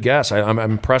another good guess. I'm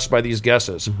impressed by these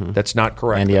guesses. That's not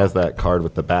correct. And he has that card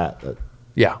with the bat. That,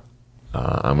 Yeah.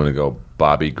 I'm going to go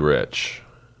Bobby Grich.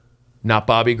 Not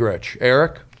Bobby Grich.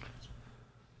 Eric?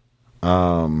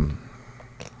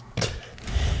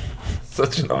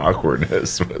 Such an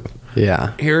awkwardness with.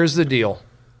 Yeah. Here's the deal.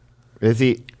 is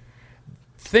he?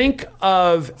 Think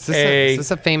of Is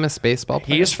this a famous baseball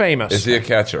player? He is famous. Is he a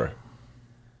catcher?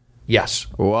 Yes.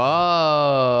 Whoa.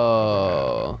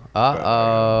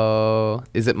 Uh-oh.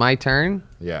 Is it my turn?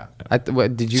 Yeah.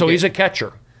 What did you? So get? he's a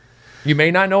catcher. You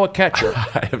may not know a catcher.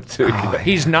 I have two.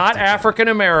 He's not African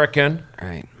American. All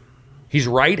right. He's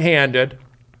right-handed.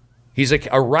 He's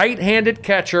a right-handed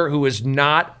catcher who is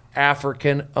not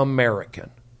African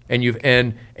American. And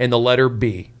the letter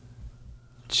B.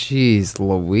 Jeez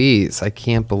Louise, I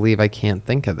can't believe I can't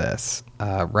think of this.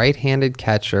 Right-handed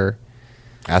catcher.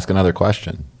 Ask another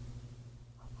question.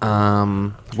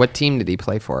 What team did he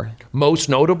play for? Most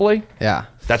notably, Yeah.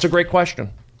 that's a great question.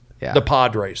 Yeah. The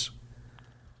Padres.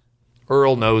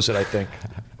 Earl knows it, I think.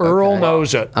 Earl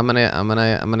knows it. I'm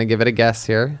gonna give it a guess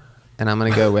here, and I'm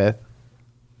gonna go with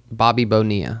Bobby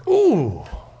Bonilla. Ooh.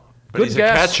 Good he's a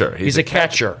guess. catcher. He's a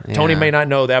catcher. Yeah. Tony may not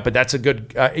know that, but that's a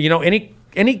good.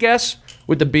 Any guess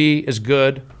with the B is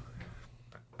good.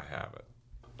 I have it.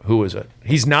 Who is it?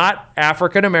 He's not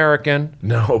African American.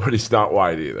 No, but he's not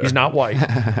white either. He's not white.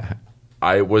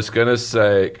 I was going to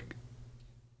say.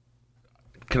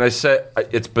 Can I say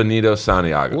it's Benito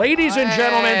Santiago? Ladies and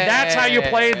gentlemen, that's how you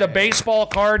play the baseball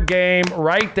card game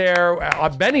right there.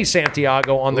 Benny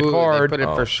Santiago on the Ooh, card. They put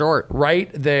it for short. Right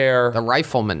there. The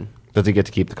rifleman. Does he get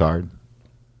to keep the card?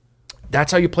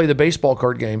 That's how you play the baseball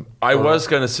card game. I was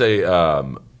going to say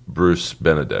Bruce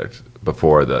Benedict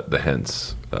before the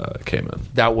hints came in.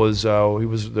 That was he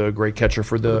was the great catcher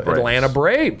for the Braves. Atlanta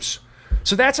Braves.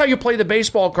 So that's how you play the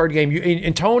baseball card game.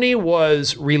 And Tony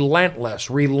was relentless.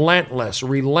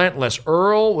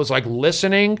 Earl was like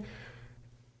listening.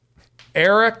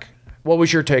 Eric, what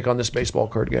was your take on this baseball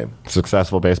card game?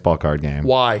 Successful baseball card game.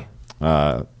 Why?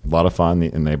 A lot of fun,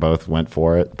 and they both went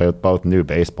for it. They both knew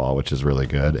baseball, which is really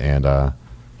good. And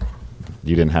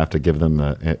you didn't have to give them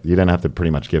pretty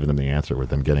much give them the answer with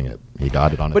them getting it. He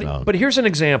got it on his own. But here's an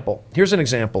example.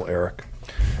 Eric.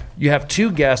 You have two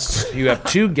guests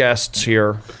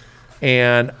here,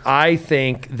 and I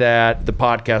think that the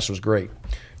podcast was great.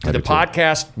 Did the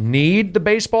podcast need the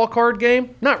baseball card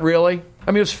game? Not really.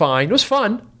 I mean, it was fine. It was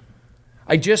fun.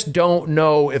 I just don't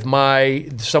know if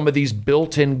some of these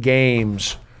built-in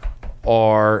games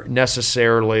are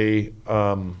necessarily.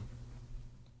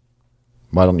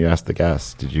 Why don't you ask the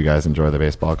guests? Did you guys enjoy the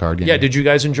baseball card game? Yeah, did you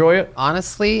guys enjoy it?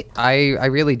 Honestly, I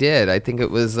really did. I think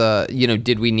it was,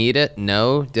 did we need it?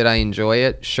 No. Did I enjoy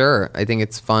it? Sure. I think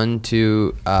it's fun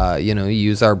to,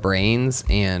 use our brains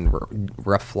and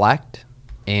reflect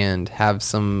and have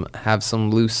some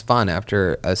loose fun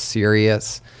after a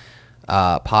serious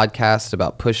podcast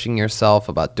about pushing yourself,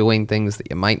 about doing things that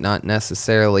you might not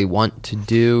necessarily want to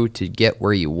do to get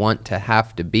where you want to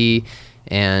have to be.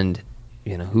 And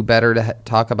who better to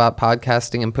talk about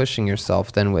podcasting and pushing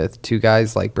yourself than with two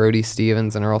guys like Brody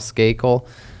Stevens and Earl Skakel,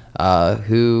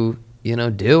 who,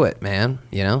 do it, man.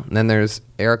 And then there's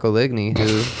Eric Oligny, who,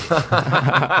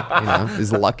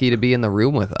 is lucky to be in the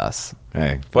room with us.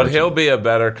 Hey, But he'll be a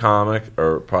better comic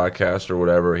or podcast or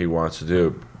whatever he wants to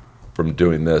do from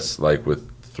doing this, like with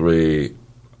three.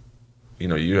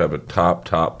 You have a top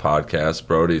podcast.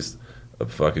 Brody's a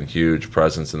fucking huge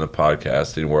presence in the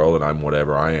podcasting world, and I'm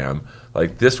whatever I am.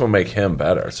 Like, this will make him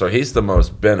better. So he's the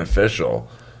most beneficial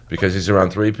because he's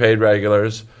around three paid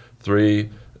regulars, three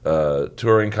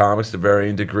touring comics to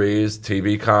varying degrees,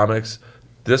 TV comics.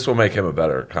 This will make him a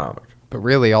better comic. But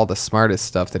really, all the smartest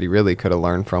stuff that he really could have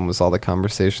learned from was all the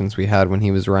conversations we had when he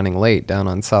was running late down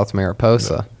on South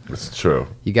Mariposa. It's true.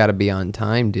 You got to be on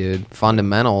time, dude.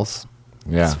 Fundamentals.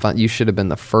 Yeah. You should have been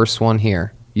the first one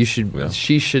here. You should. Yeah.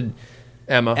 She should.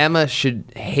 Emma should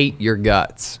hate your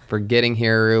guts for getting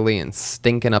here early and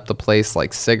stinking up the place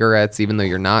like cigarettes, even though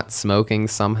you're not smoking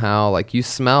somehow. Like, you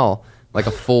smell like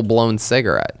a full-blown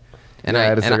cigarette. And I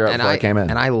had a cigarette before I came in.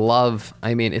 And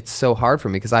I mean, it's so hard for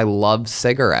me because I love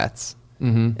cigarettes.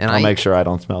 Mm-hmm. And I'll make sure I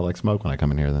don't smell like smoke when I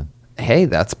come in here then. Hey,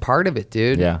 that's part of it,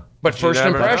 dude. Yeah. But first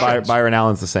never- impressions. Byron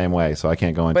Allen's the same way, so I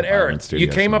can't go into But Eric, Byron's studio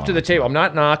you came up to the table. I'm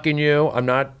not knocking you. I'm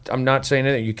not saying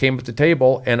anything. You came up to the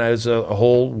table, and as a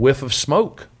whole whiff of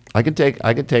smoke. I could take it.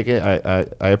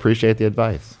 I appreciate the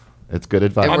advice. It's good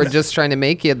advice. And we're just trying to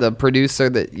make you the producer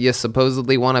that you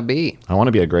supposedly want to be. I want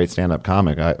to be a great stand-up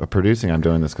comic. Producing, I'm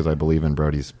doing this because I believe in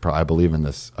Brody's. I believe in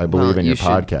this. I believe in your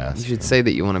podcast. You should say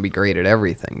that you want to be great at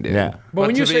everything, dude. Yeah. But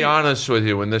when to you be say honest with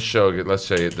you, when this show, let's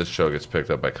say this show gets picked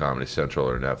up by Comedy Central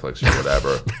or Netflix or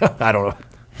whatever, I don't know.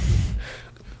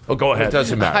 Oh, go ahead. it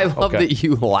doesn't matter. I love Okay. that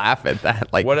you laugh at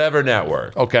that. Like, Whatever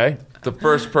network. Okay. The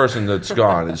first person that's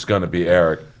gone is going to be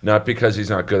Eric, not because he's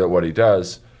not good at what he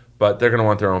does, but they're going to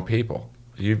want their own people.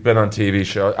 You've been on TV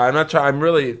shows. I'm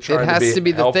really trying it has to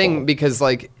be the helpful. thing because,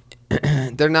 like,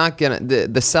 they're not gonna.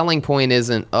 The selling point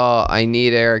isn't, oh, I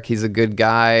need Eric. He's a good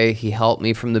guy. He helped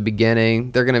me from the beginning.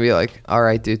 They're gonna be like, all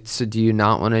right, dude. So do you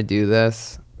not want to do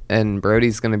this? And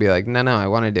Brody's gonna be like, no, I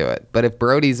want to do it. But if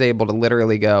Brody's able to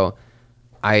literally go,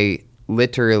 I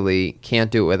literally can't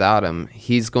do it without him,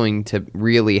 he's going to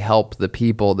really help the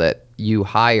people that you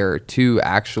hire to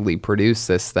actually produce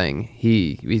this thing.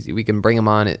 We can bring him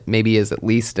on it maybe as at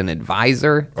least an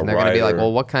advisor, and they're going to be like, writer.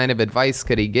 well, what kind of advice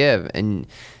could he give? And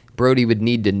Brody would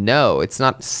need to know. It's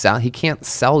not he can't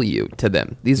sell you to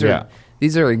them. These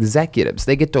are executives.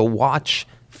 They get to watch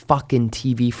fucking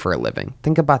TV for a living.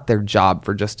 Think about their job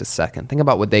for just a second. Think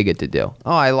about what they get to do.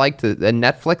 Oh, I like the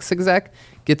Netflix exec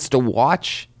gets to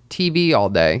watch TV all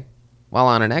day while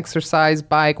on an exercise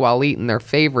bike, while eating their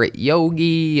favorite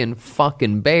yogi and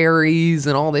fucking berries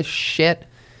and all this shit.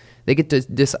 They get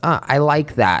to I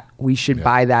like that. We should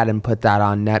buy that and put that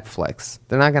on Netflix.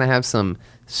 They're not going to have some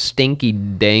stinky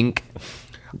dink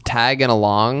tagging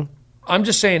along. I'm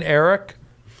just saying, Eric.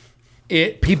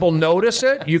 People notice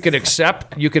it. You could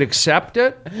accept. You could accept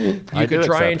it. You could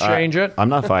try and change it. I'm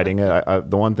not fighting it.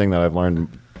 The one thing that I've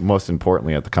learned most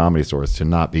importantly at the Comedy Store is to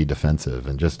not be defensive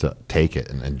and just to take it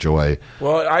and enjoy.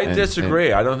 Well, I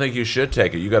disagree. I don't think you should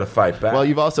take it. You got to fight back. Well,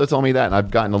 you've also told me that, and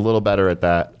I've gotten a little better at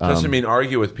that. Doesn't mean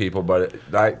argue with people, but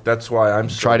that's why I'm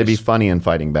try to be funny and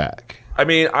fighting back. I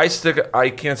mean, I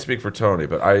can't speak for Tony,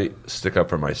 but I stick up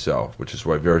for myself, which is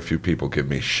why very few people give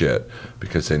me shit,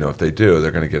 because they know if they do,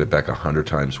 they're going to get it back 100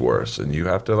 times worse. And you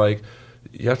have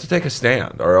to take a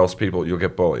stand, or else you'll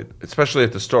get bullied, especially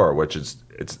at the store, which it's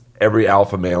every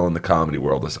alpha male in the comedy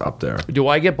world is up there. Do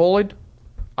I get bullied?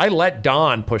 I let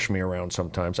Don push me around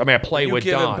sometimes. I mean, I play with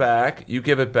Don. You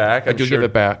give it back. I do give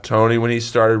it back. Tony, when he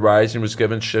started rising, was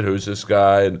giving shit. Who's this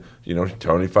guy? And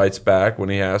Tony fights back when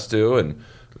he has to, and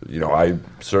I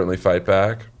certainly fight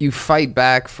back. You fight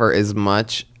back for as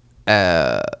much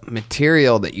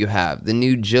material that you have. The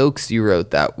new jokes you wrote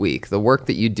that week, the work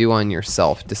that you do on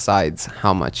yourself decides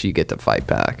how much you get to fight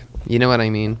back. You know what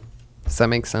I mean? Does that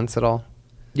make sense at all?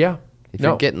 Yeah. If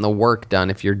you're getting the work done,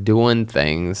 if you're doing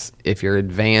things, if you're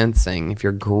advancing, if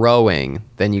you're growing,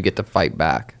 then you get to fight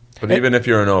back. But even if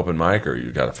you're an open micer,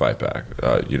 you got to fight back.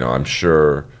 I'm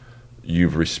sure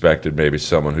you've respected maybe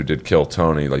someone who did kill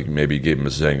Tony, like maybe you gave him a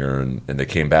zinger and they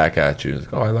came back at you.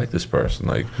 Like, oh, I like this person.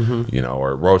 Like,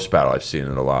 or roast battle, I've seen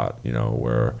it a lot,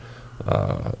 where,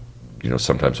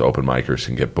 sometimes open micers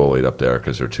can get bullied up there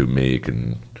because they're too meek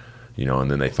and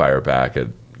then they fire back at,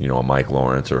 a Mike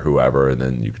Lawrence or whoever, and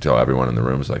then you can tell everyone in the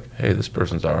room is like, hey, this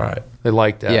person's all right. They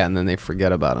like that. Yeah, and then they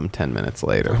forget about him 10 minutes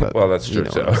later. But Well, that's true,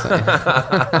 too.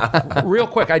 Real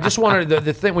quick, I just wanted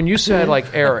the thing when you said, like,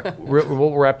 Eric,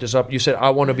 we'll wrap this up. You said, I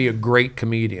want to be a great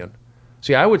comedian.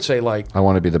 See, I would say, like, I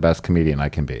want to be the best comedian I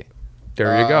can be.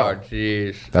 there you go.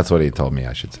 Jeez. That's what he told me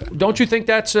I should say. Don't you think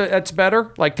that's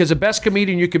better? Like, because the best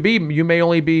comedian you could be, you may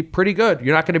only be pretty good.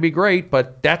 You're not going to be great,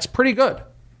 but that's pretty good.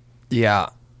 Yeah.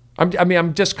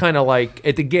 I'm just kind of like,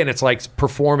 it's like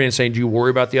performing and saying, do you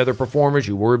worry about the other performers?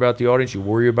 You worry about the audience? You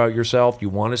worry about yourself? You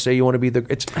want to say you want to be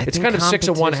it's kind of 6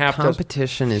 of one, half dozen.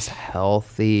 Competition is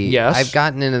healthy. Yes. I've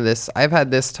gotten into this. I've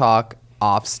had this talk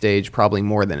off stage probably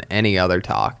more than any other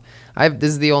talk. This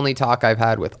is the only talk I've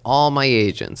had with all my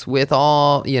agents, with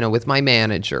all, with my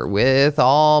manager, with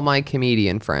all my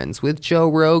comedian friends, with Joe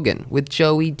Rogan, with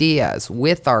Joey Diaz,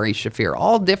 with Ari Shaffir,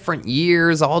 all different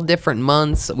years, all different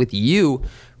months, with you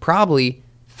probably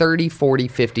 30, 40,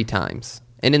 50 times.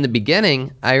 And in the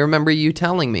beginning, I remember you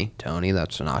telling me, Tony,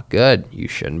 that's not good. You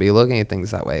shouldn't be looking at things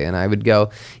that way. And I would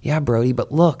go, yeah, Brody,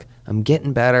 but look, I'm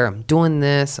getting better. I'm doing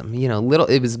this. I'm,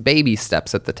 it was baby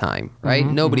steps at the time, right?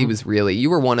 Nobody was really, you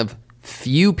were one of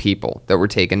few people that were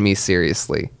taking me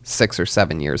seriously 6 or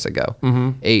 7 years ago.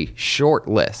 A short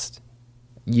list.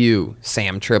 You,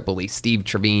 Sam Tripoli, Steve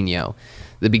Trevino,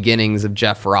 the beginnings of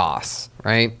Jeff Ross,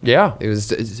 right? Yeah.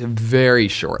 It's a very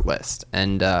short list.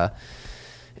 And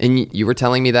you were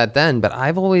telling me that then, but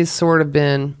I've always sort of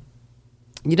been,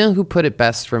 who put it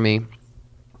best for me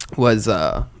was,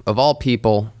 of all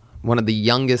people, one of the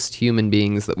youngest human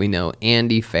beings that we know,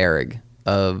 Andy Farrig,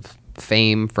 of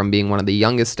fame from being one of the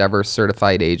youngest ever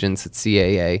certified agents at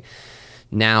CAA.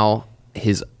 Now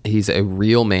he's a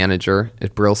real manager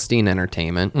at Brillstein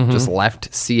Entertainment, just left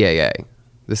CAA.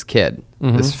 This kid,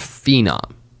 this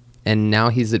phenom. And now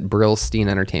he's at Brillstein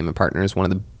Entertainment Partners,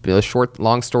 one of the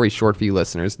long story short for you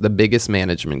listeners, the biggest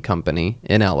management company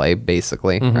in LA,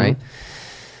 basically, right?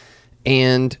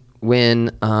 And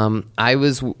when I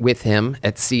was with him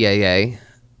at CAA,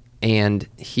 and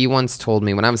he once told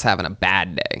me when I was having a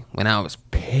bad day, when I was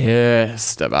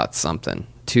pissed about something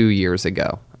 2 years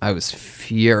ago, I was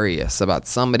furious about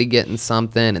somebody getting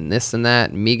something and this and that,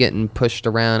 and me getting pushed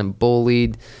around and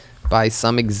bullied by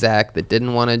some exec that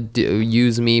didn't want to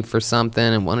use me for something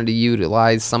and wanted to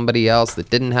utilize somebody else that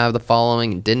didn't have the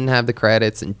following and didn't have the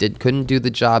credits and couldn't do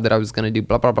the job that I was going to do,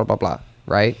 blah, blah, blah, blah, blah,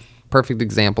 right? Perfect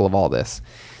example of all this.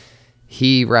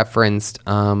 He referenced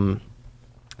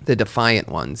the Defiant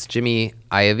Ones, Jimmy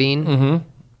Iovine,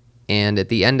 and at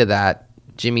the end of that,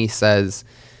 Jimmy says,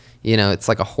 it's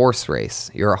like a horse race.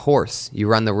 You're a horse. You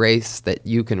run the race that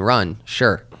you can run,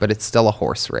 sure, but it's still a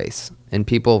horse race. And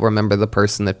people remember the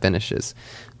person that finishes.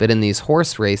 But in these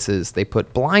horse races, they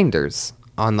put blinders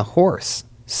on the horse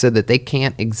so that they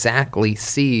can't exactly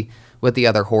see what the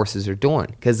other horses are doing.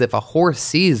 Because if a horse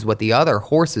sees what the other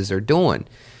horses are doing,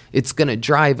 it's going to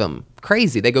drive them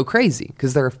crazy. They go crazy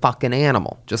because they're a fucking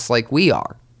animal, just like we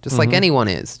are, just like anyone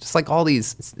is, just like all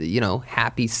these,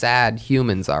 happy, sad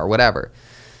humans are, whatever.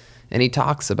 And he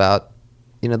talks about,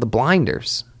 the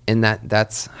blinders. And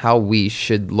that's how we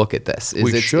should look at this.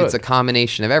 It's a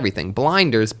combination of everything.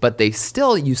 Blinders, but you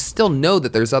still know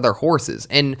that there's other horses.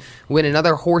 And when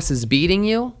another horse is beating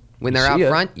you, when they're out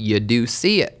front, you do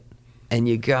see it. And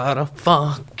you gotta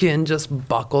fucking just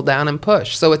buckle down and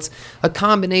push. So it's a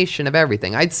combination of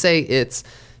everything. I'd say it's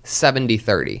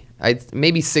 70-30.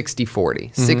 Maybe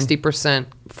 60-40. 60%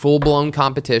 full-blown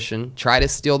competition. Try to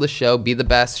steal the show, be the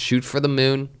best, shoot for the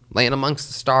moon, land amongst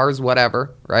the stars,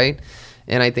 whatever, right?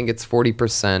 And I think it's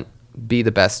 40% be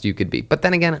the best you could be. But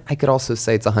then again, I could also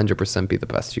say it's 100% be the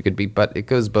best you could be, but it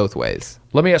goes both ways.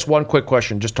 Let me ask one quick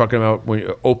question, just talking about when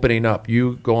you're opening up.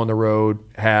 You go on the road,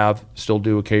 still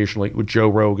do occasionally with Joe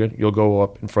Rogan. You'll go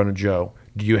up in front of Joe.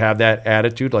 Do you have that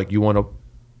attitude? Like you want to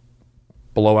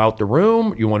blow out the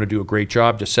room? You want to do a great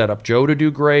job to set up Joe to do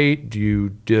great? Do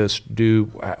you just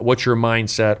what's your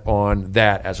mindset on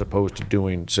that as opposed to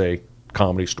doing, say,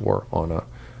 Comedy Store on a...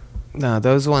 No,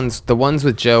 the ones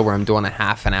with Joe where I'm doing a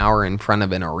half an hour in front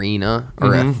of an arena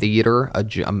or a theater,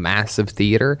 a massive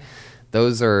theater,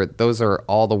 those are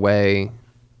all the way,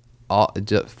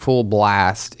 full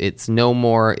blast. It's no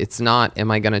more, it's not,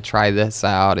 am I going to try this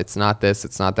out? It's not this,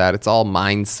 it's not that. It's all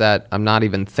mindset. I'm not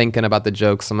even thinking about the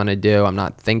jokes I'm going to do. I'm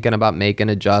not thinking about making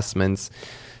adjustments.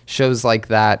 Shows like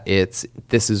that,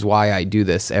 this is why I do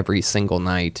this every single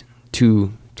night,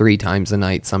 2-3 times a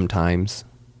night sometimes.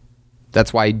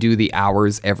 That's why I do the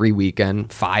hours every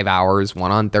weekend, 5 hours,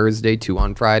 1 on Thursday, 2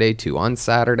 on Friday, 2 on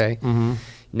Saturday.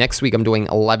 Next week, I'm doing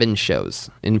 11 shows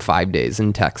in 5 days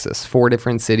in Texas, 4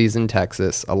 different cities in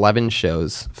Texas, 11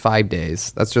 shows, 5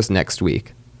 days. That's just next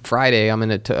week. Friday, I'm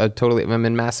in I'm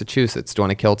in Massachusetts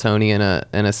doing a Kill Tony and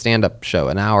a stand-up show,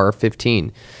 an hour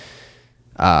 15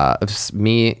 of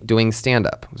me doing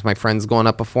stand-up. It was my friends going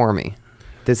up before me.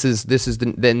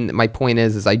 Then my point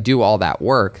is I do all that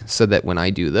work so that when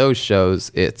I do those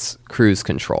shows, it's cruise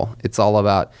control. It's all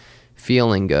about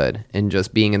feeling good and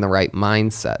just being in the right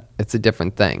mindset. It's a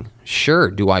different thing.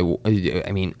 Sure,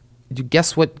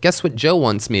 guess what Joe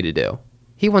wants me to do?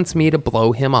 He wants me to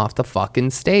blow him off the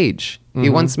fucking stage. He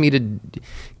wants me to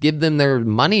give them their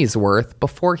money's worth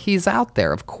before he's out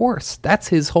there. Of course, that's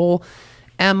his whole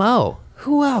MO.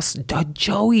 Who else?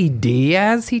 Joey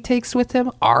Diaz he takes with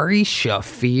him? Ari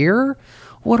Shaffir?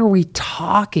 What are we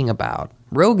talking about?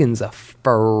 Rogan's a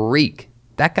freak.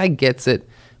 That guy gets it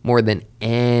more than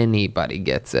anybody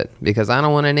gets it. Because I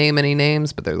don't want to name any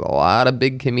names, but there's a lot of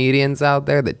big comedians out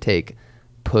there that take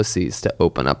pussies to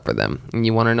open up for them. And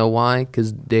you want to know why?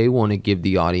 Because they want to give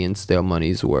the audience their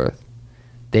money's worth.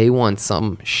 They want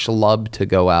some schlub to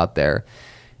go out there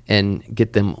and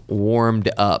get them warmed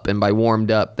up. And by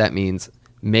warmed up, that means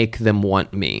make them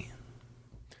want me.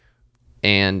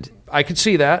 And I could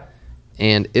see that.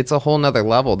 And it's a whole nother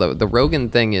level. The Rogan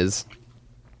thing is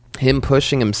him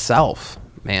pushing himself,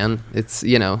 man. It's,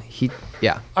 yeah.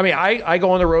 I mean, I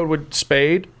go on the road with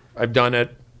Spade. I've done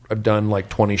it. I've done like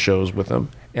 20 shows with him.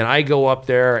 And I go up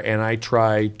there and I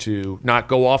try to not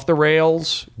go off the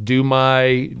rails,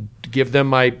 give them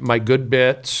my good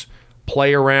bits,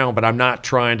 play around, but I'm not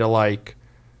trying to like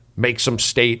make some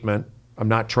statement. I'm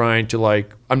not trying to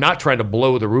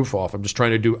blow the roof off. I'm just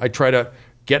trying to I try to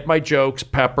get my jokes,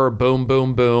 pepper, boom,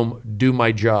 boom, boom, do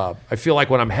my job. I feel like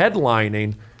when I'm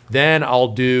headlining, then I'll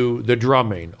do the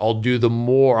drumming. I'll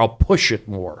push it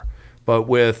more. But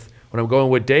when I'm going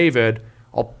with David,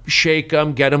 I'll shake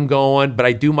them, get them going, but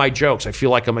I do my jokes. I feel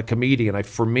like I'm a comedian.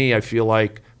 For me, I feel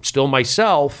like I'm still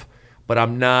myself, but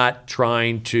I'm not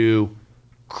trying to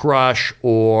crush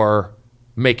or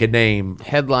make a name.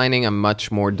 Headlining, I'm much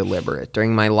more deliberate.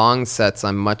 During my long sets,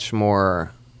 I'm much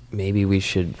more, maybe we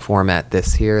should format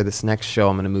this here. This next show,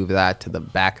 I'm going to move that to the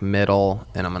back middle,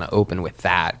 and I'm going to open with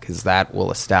that because that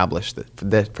will establish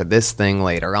for this thing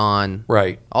later on.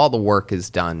 Right. All the work is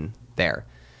done there.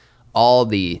 All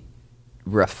the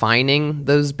refining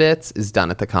those bits is done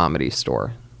at the Comedy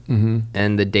Store. Mm-hmm.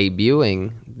 And the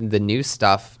debuting, the new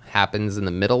stuff happens in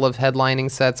the middle of headlining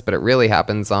sets, but it really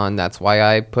happens that's why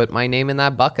I put my name in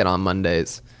that bucket on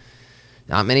Mondays.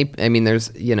 Not many, I mean,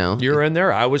 there's, You're in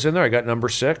there. I was in there. I got number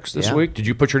 6 this week. Did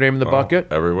you put your name in the bucket?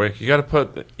 Every week. You got to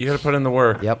put in the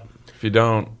work. Yep. If you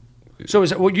don't. So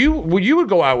is it, you would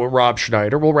go out with Rob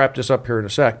Schneider. We'll wrap this up here in a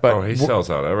sec. But he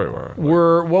sells out everywhere.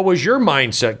 What was your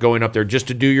mindset going up there? Just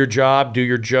to do your job, do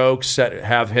your jokes,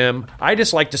 have him. I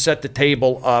just like to set the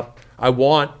table up. I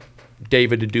want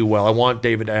David to do well. I want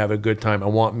David to have a good time. I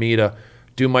want me to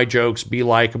do my jokes, be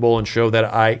likable, and show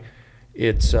that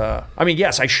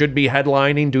yes, I should be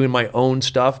headlining, doing my own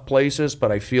stuff places,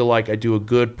 but I feel like I do a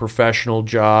good professional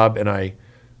job, and I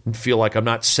feel like I'm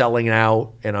not selling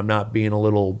out and I'm not being a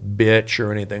little bitch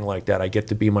or anything like that. I get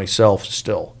to be myself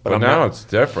still. But now it's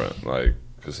different, like,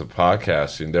 because of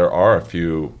podcasting, there are a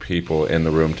few people in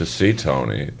the room to see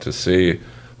Tony, to see,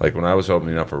 like when I was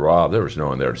opening up for Rob, there was no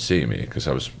one there to see me because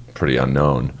I was pretty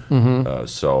unknown. Mm-hmm.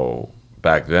 So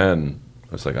back then,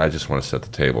 I was like, I just want to set the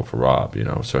table for Rob,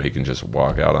 so he can just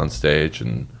walk out on stage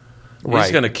and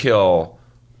he's going to kill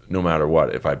no matter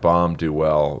what. If I bomb, do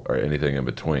well, or anything in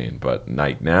between. But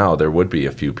now, there would be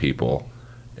a few people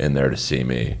in there to see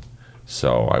me.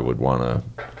 So I would want to...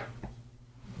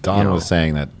 Don was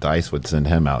saying that Dice would send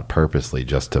him out purposely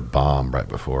just to bomb right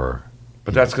before.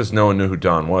 But that's because no one knew who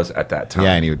Don was at that time.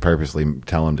 Yeah, and he would purposely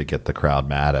tell him to get the crowd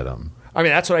mad at him. I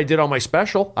mean, that's what I did on my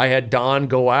special. I had Don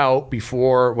go out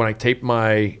before, when I taped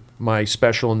my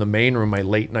special in the main room, my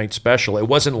late night special. It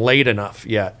wasn't late enough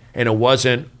yet, and it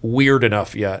wasn't weird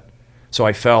enough yet. So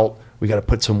I felt we got to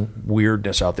put some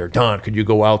weirdness out there. Don, could you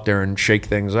go out there and shake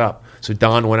things up? So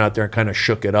Don went out there and kind of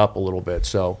shook it up a little bit.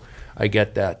 So I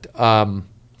get that. I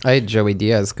had Joey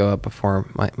Diaz go up before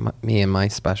me and my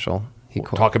special.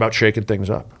 Talk about shaking things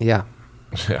up. Yeah.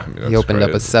 Yeah, I mean, he opened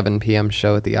up a 7 p.m.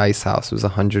 show at the Ice House. It was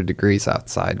 100 degrees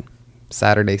outside.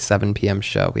 Saturday, 7 p.m.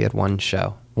 show. We had one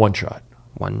show. One shot.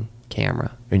 One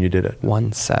camera. And you did it.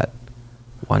 One set.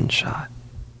 One shot.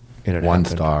 And it One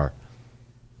happened. star.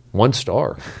 1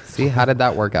 star. See, how did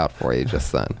that work out for you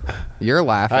just then? You're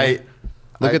laughing.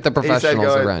 Look at the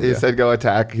professionals around you. He said go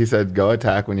attack. He said go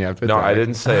attack when you have to attack. No, I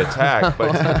didn't say attack.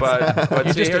 But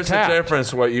see, just here's attacked. the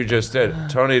difference what you just did.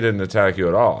 Tony didn't attack you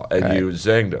at all, and you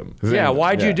zinged him. Yeah,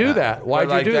 why'd you do that?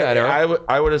 Why'd you do that, Eric?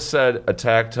 I would have said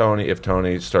attack Tony if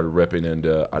Tony started ripping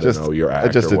into, I don't know, your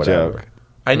act just or a whatever. joke.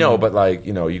 I know, but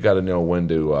you got to know when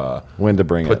to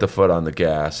bring put the foot on the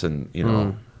gas, and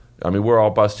I mean, we're all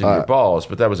busting your balls,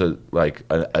 but that was a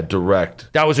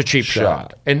direct. That was a cheap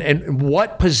shot. And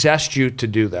what possessed you to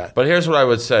do that? But here's what I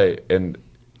would say, and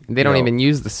they don't even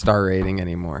use the star rating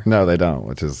anymore. No, they don't,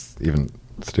 which is even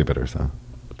stupider. So,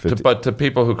 but to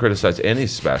people who criticize any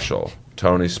special,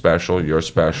 Tony's special, your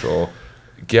special,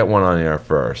 get one on air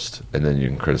first, and then you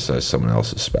can criticize someone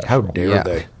else's special. How dare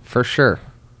they? For sure.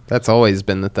 That's always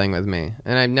been the thing with me.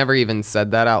 And I've never even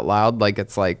said that out loud. Like,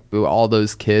 it's like all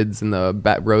those kids in the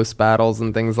roast battles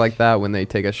and things like that when they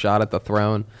take a shot at the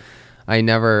throne. I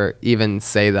never even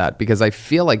say that because I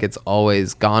feel like it's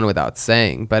always gone without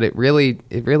saying, but it really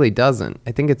doesn't.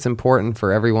 I think it's important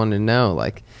for everyone to know,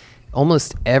 like,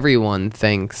 almost everyone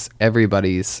thinks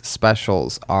everybody's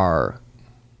specials are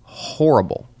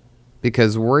horrible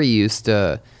because we're used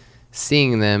to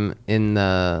seeing them in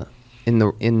the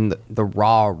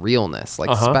raw realness.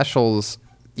 Like specials,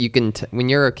 you can when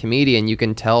you're a comedian, you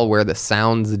can tell where the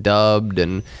sound's dubbed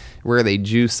and where they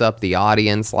juice up the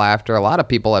audience laughter. A lot of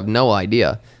people have no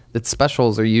idea that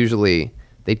specials are usually,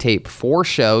 they tape 4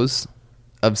 shows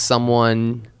of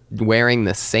someone wearing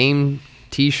the same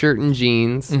t-shirt and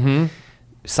jeans,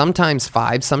 sometimes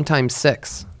 5, sometimes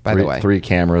 6, by the way. 3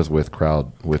 cameras with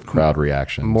crowd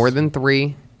reactions. More than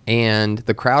 3, and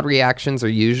the crowd reactions are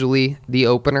usually the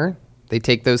opener. They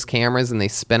take those cameras and they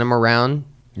spin them around.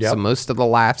 Yep. So most of the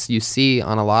laughs you see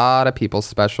on a lot of people's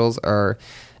specials are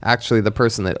actually the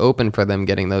person that opened for them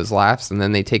getting those laughs, and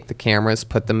then they take the cameras,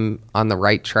 put them on the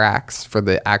right tracks for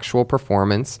the actual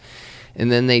performance,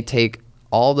 and then they take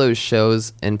all those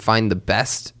shows and find the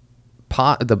best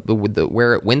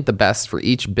where it went the best for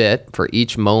each bit, for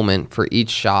each moment, for each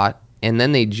shot, and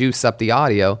then they juice up the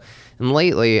audio. And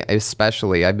lately,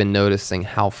 especially, I've been noticing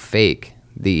how fake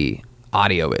the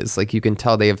audio is. Like, you can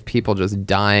tell they have people just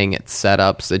dying at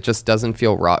setups. It just doesn't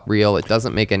feel real. It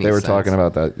doesn't make any sense. They were talking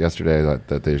about that yesterday,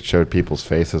 that they showed people's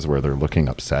faces where they're looking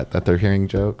upset that they're hearing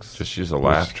jokes. Just use a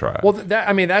laugh track. Well,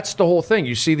 that's the whole thing.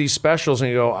 You see these specials and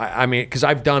you go, I mean, because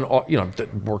I've done,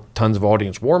 tons of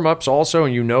audience warm-ups also,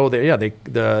 and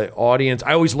the audience,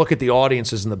 I always look at the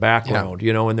audiences in the background,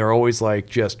 and they're always like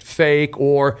just fake,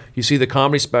 or you see the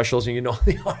comedy specials and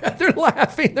they're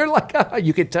laughing. They're like,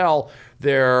 you could tell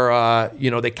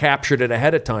they captured it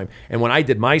ahead of time. And when I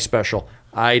did my special,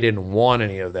 I didn't want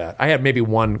any of that. I had maybe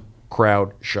one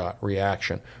crowd shot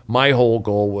reaction. My whole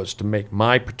goal was to make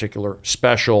my particular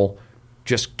special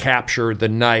just capture the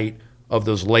night of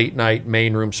those late night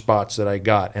main room spots that I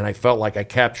got. And I felt like I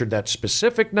captured that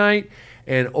specific night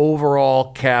and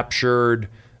overall captured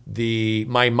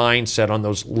my mindset on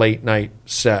those late night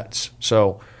sets.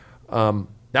 So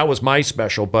that was my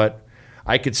special, but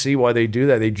I could see why they do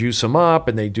that. They juice them up,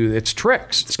 and it's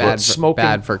tricks. It's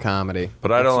bad for comedy.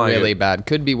 But I don't like really it. bad.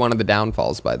 Could be one of the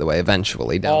downfalls, by the way,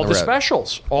 eventually down all the the road.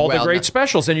 specials, all the great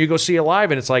specials, and you go see it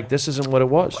live, and it's like, this isn't what it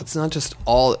was. It's not just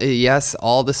all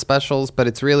the specials, but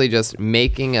it's really just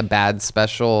making a bad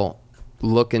special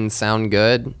look and sound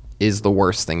good is the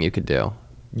worst thing you could do.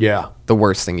 Yeah. The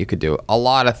worst thing you could do. A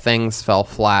lot of things fell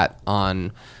flat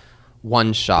on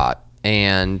one shot,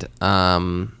 and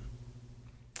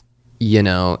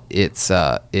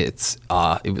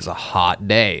it was a hot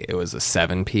day. It was a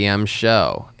 7 p.m.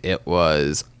 show. It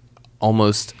was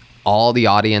almost all the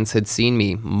audience had seen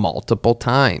me multiple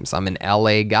times. I'm an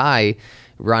LA guy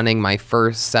running my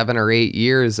first 7 or 8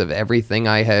 years of everything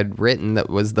I had written that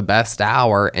was the best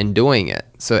hour and doing it.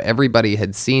 So everybody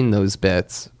had seen those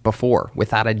bits before,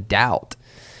 without a doubt.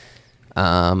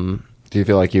 Do you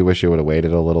feel like you wish you would have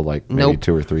waited a little, like maybe Nope.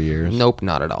 2 or 3 years? Nope,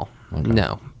 not at all. Okay.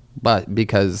 No. But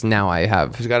because now I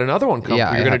have... He's got another one coming.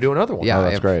 You're going to do another one. Yeah, Oh,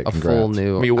 that's I have great. a Congrats. full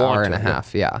new hour and a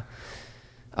half. Yeah.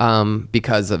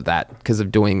 Because of that, because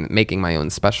of making my own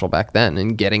special back then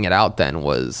and getting it out then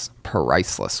was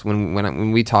priceless.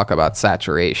 When we talk about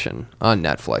saturation on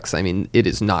Netflix, I mean, it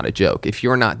is not a joke. If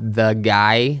you're not the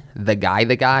guy,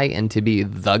 and to be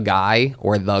the guy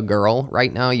or the girl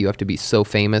right now, you have to be so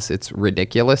famous. It's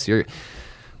ridiculous.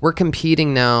 We're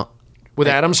competing now with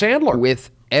Adam Sandler. With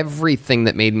everything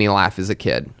that made me laugh as a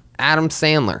kid. Adam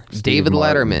Sandler, David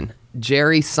Letterman,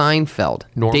 Jerry Seinfeld,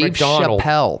 Norm Dave Macdonald.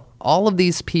 Chappelle. All of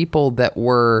these people that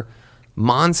were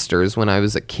monsters when I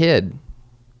was a kid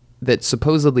that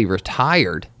supposedly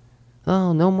retired.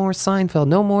 Oh, no more Seinfeld,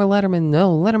 no more Letterman,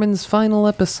 no, Letterman's final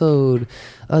episode.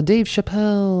 Dave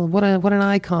Chappelle, what an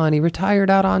icon. He retired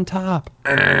out on top.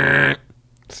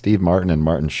 Steve Martin and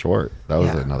Martin Short. That was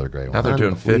another great Now one. they're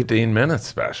doing 15-minute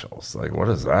specials. Like, what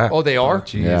is that? Oh, they are?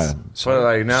 Yeah. So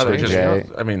like now they're just, Jay.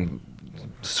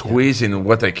 squeezing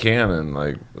what they can, and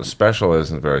like the special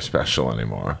isn't very special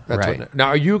anymore. That's Right. what, now,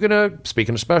 are you going to,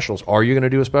 speaking of specials, are you going to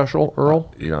do a special,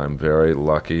 Earl? I'm very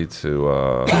lucky to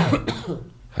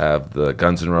have the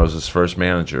Guns N' Roses first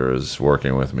manager is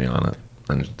working with me on it,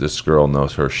 and this girl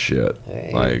knows her shit.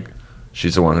 Hey. Like,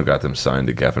 she's the one who got them signed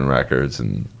to Geffen Records,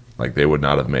 and like they would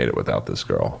not have made it without this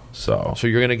girl. So So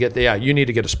you're going to get, you need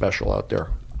to get a special out there.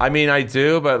 I mean, I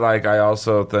do, but like I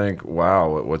also think,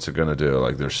 wow, what's it going to do?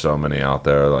 Like, there's so many out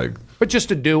there. Like, But just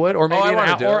to do it, or maybe I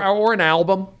wanna do it. or an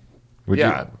album. Would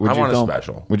Yeah, you, would I you want a film,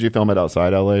 special. Would you film it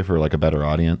outside LA for like a better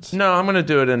audience? no, I'm going to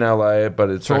do it in LA, but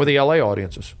it's So with the LA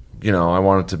audiences. I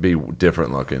want it to be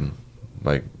different looking.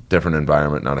 Like, different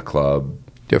environment, not a club.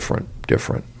 Different.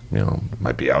 You know,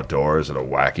 might be outdoors at a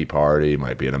wacky party,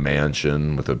 might be in a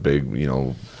mansion with a big, you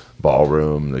know,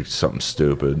 ballroom, like something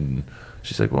stupid. And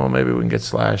she's like, well, maybe we can get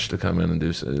Slash to come in and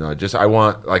do something. You know, I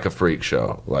want like a freak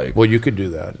show. Like, Well, you could do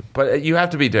that. but you have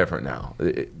to be different now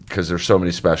because there's so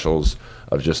many specials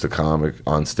of just a comic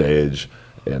on stage.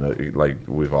 And like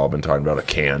we've all been talking about, a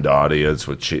canned audience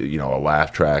with, you know, a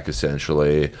laugh track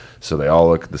essentially. So they all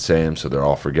look the same, so they're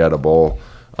all forgettable.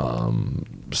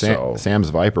 Sam's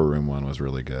Viper Room one was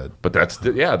really good. But that's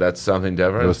something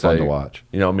different. It was It's fun to like, watch.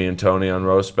 You know, me and Tony on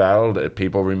Roast Battle,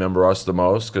 people remember us the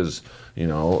most because, you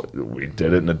know, we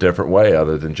did it in a different way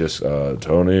other than just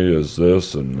Tony is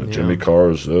this and Jimmy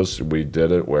Carr is this. We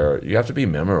did it where you have to be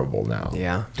memorable now.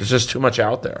 Yeah. There's just too much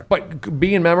out there. But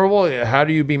being memorable, how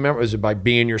do you be memorable? Is it by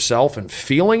being yourself and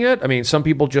feeling it? I mean, some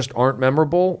people just aren't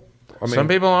memorable. I mean, Some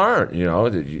people aren't, you know.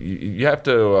 You have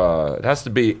to, it has to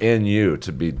be in you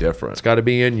to be different. it's got to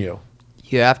be in you.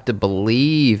 You have to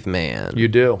believe, man. You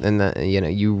do. And you know,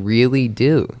 you really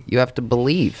do. You have to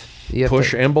believe. You have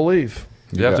Push to, and believe.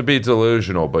 You have to be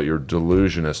delusional, but your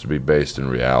delusion has to be based in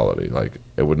reality. Like,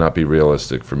 it would not be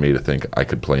realistic for me to think I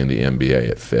could play in the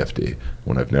NBA at 50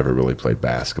 when I've never really played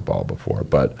basketball before.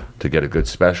 But to get a good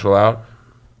special out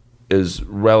is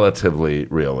relatively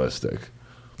realistic.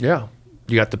 Yeah.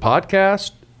 You got the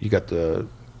podcast. You got the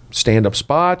stand-up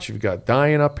spots. You've got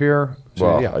Diane up here. So,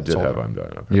 Well, yeah, I it's did all have there. I'm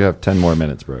done. You have 10 more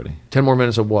minutes, Brody, 10 more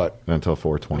minutes of what? until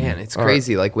 4:20. Man, it's All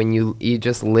crazy. Like when you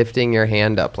just lifting your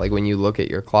hand up, like when you look at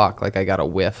your clock, like I got a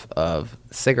whiff of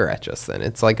cigarette just then.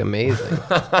 It's like amazing.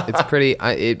 It's pretty.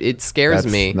 It scares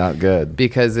That's me not good.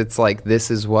 because it's like this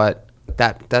is what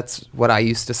that's what I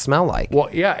used to smell like. Well,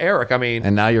 yeah, Eric. I mean,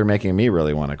 And now you're making me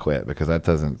really want to quit because that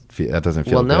doesn't feel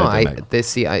Well, no, good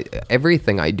to me.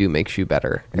 everything I do makes you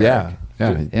better. Yeah,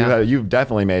 yeah. Yeah. You've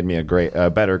definitely made me a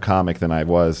better comic than I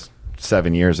was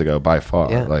 7 years ago by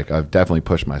far. Yeah. Like I've definitely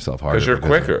pushed myself harder. Because you're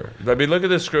quicker. I mean, look at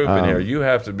this group in here. You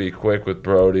have to be quick with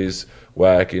Brody's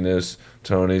wackiness,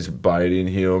 Tony's biting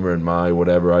humor, and my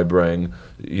whatever I bring.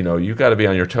 You know, you got to be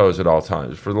on your toes at all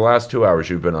times. For the last 2 hours,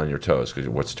 you've been on your toes because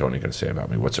what's Tony going to say about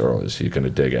me? What's Earl? Is he going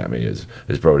to dig at me? Is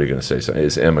Brody going to say something?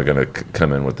 Is Emma going to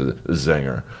come in with the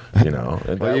zinger? You know,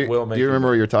 and Well, that will make do you remember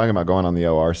what you're talking about going on the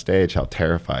OR stage? How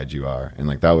terrified you are, and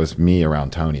like that was me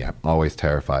around Tony. I'm always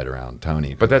terrified around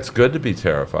Tony. But that's good to be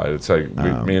terrified. It's like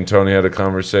me and Tony had a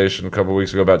conversation a couple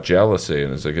weeks ago about jealousy,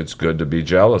 and it's like it's good to be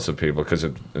jealous of people because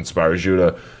it inspires you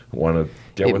to want to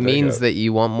get It what means they that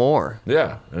you want more. get.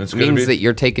 Yeah, and it's It good to means be, that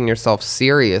you're taking yourself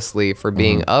seriously for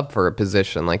being up for a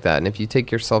position like that. And if you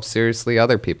take yourself seriously,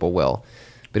 other people will.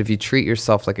 But if you treat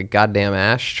yourself like a goddamn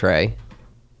ashtray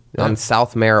on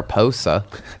South Mariposa,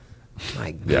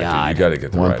 my yeah, God. dude, you got to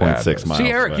get the right 1.6 address. miles. see,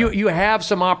 Eric, away. you have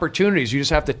some opportunities. You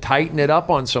just have to tighten it up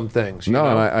on some things. You No, know?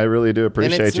 and I really do and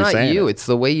appreciate it's you not saying you. it. It's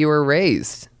the way you were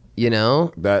raised. You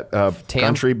know,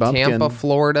 Country bumpkin. Tampa,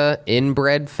 Florida,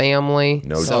 inbred family.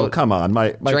 No Oh, come on. My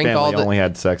Drink family all the- only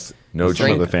had sex No with some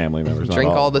drink- of the family members. not Drink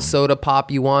all of the them. soda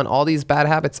pop you want. All these bad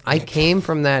habits. I came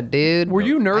from that, dude. Were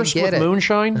you nursed I with get it.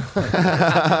 moonshine?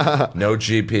 No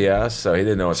GPS, so he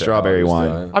didn't know what the Strawberry hell he was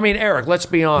wine. doing. I mean, Eric, let's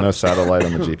be No honest. satellite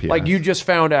on the GPS. Like you just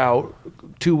found out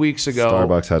 2 weeks ago.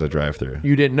 Starbucks had a drive-through.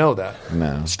 You didn't know that.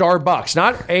 No. Starbucks,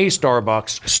 not a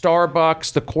Starbucks.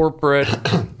 Starbucks, the corporate.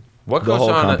 What The goes whole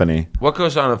on? company. What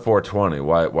goes on at 420?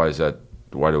 Why is that?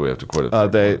 Why do we have to quit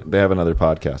it? They have another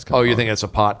podcast. Oh, coming you on. think it's a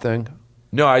pot thing?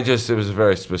 No, it was a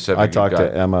very specific. I talked guy.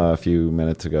 to Emma a few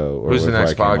minutes ago. or Who's the before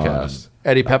next I came podcast?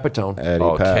 Eddie Pepitone. on. Eddie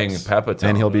Oh, Peps. King Pepitone.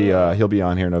 And he'll be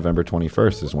on here November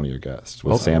 21st as one of your guests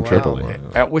with Sam wow. Tripoli.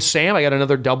 With Sam, I got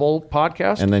another double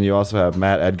podcast. And then you also have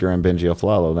Matt Edgar and Benji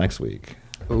Aflalo next week.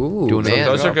 Ooh, Doing man.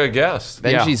 Those are good guests.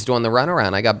 Benji's doing the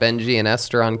runaround. I got Benji and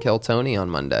Esther on Kill Tony on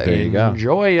Monday. There you go.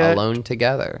 Enjoy it. Alone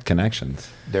together. Connections.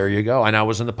 There you go. And I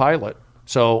was in the pilot.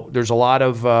 So there's a lot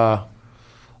of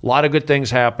good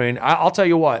things happening. I'll tell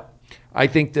you what. I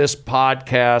think this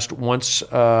podcast, once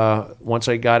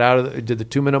I got out of did the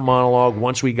 2-minute monologue,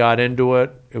 once we got into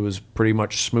it, it was pretty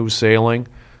much smooth sailing.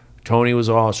 Tony was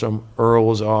awesome. Earl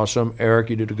was awesome. Eric,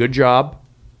 you did a good job.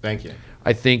 Thank you.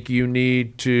 I think you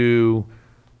need to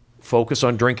focus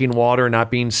on drinking water and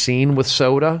not being seen with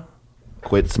soda.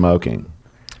 Quit smoking.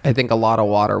 I think a lot of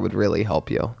water would really help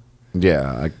you.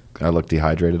 Yeah, I look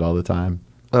dehydrated all the time.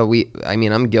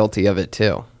 I'm guilty of it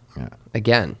too. Yeah.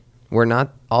 Again, we're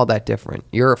not all that different.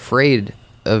 You're afraid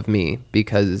of me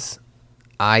because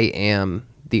I am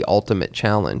the ultimate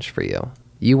challenge for you.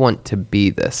 You want to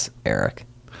be this, Eric.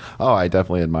 Oh, I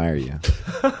definitely admire you.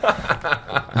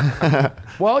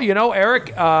 Well,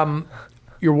 Eric,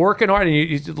 You're working hard, and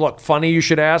you look. Funny you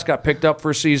should ask. Got picked up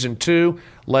for season 2.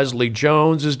 Leslie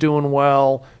Jones is doing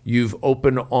well. You've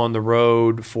opened on the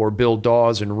road for Bill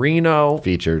Dawes in Reno.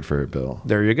 Featured for Bill.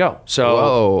 There you go. So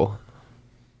Whoa.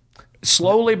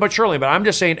 slowly but surely. But I'm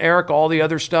just saying, Eric, all the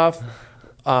other stuff,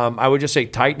 I would just say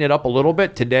tighten it up a little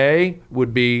bit. Today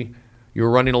would be you're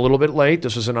running a little bit late.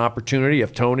 This is an opportunity. You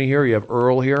have Tony here. You have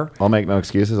Earl here. I'll make no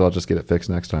excuses. I'll just get it fixed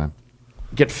next time.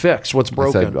 Get fixed. What's I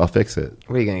broken? said I'll fix it.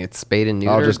 What are you going to get spayed and neutered?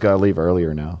 I'll just gotta leave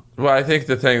earlier now. Well, I think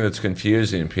the thing that's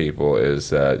confusing people is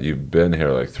that you've been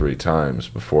here like 3 times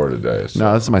before today. So.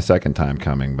 No, this is my second time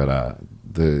coming, but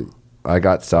I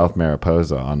got South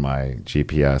Mariposa on my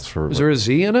GPS for Is there a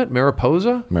Z in it?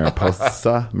 Mariposa? Mariposa.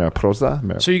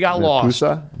 So you got lost.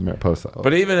 Mariposa.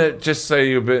 But even just say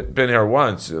you've been here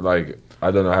once, like I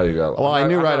don't know how you got. Well, I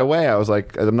knew right away. I was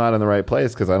like, I'm not in the right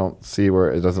place because I don't see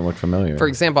where it doesn't look familiar. For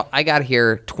example, I got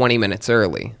here 20 minutes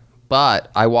early, but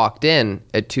I walked in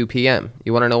at 2 p.m.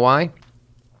 You want to know why?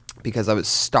 Because I was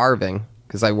starving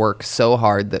because I work so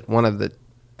hard that one of the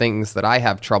things that I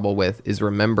have trouble with is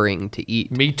remembering to eat.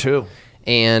 Me too.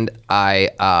 And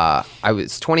I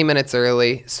was 20 minutes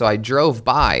early, so I drove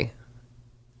by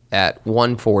at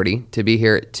 1:40 to be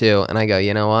here at 2, and I go,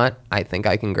 you know what? I think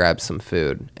I can grab some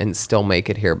food and still make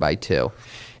it here by 2.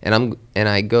 And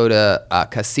I go to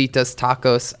Casitas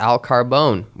Tacos Al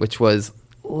Carbone, which was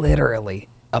literally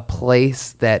a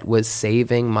place that was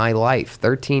saving my life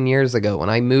 13 years ago when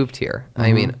I moved here.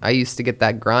 I mean, I used to get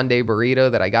that grande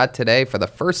burrito that I got today for the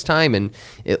first time in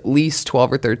at least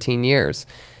 12 or 13 years.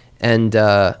 And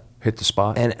Hit the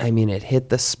spot. and I mean, it hit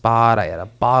the spot. I had a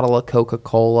bottle of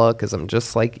Coca-Cola because I'm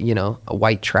just like, you know, a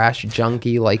white trash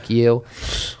junkie like you.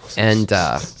 And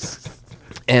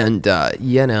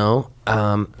you know,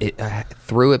 I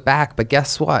threw it back. But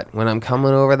guess what? When I'm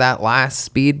coming over that last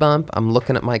speed bump, I'm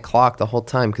looking at my clock the whole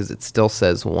time because it still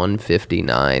says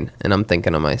 1:59. And I'm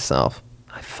thinking to myself,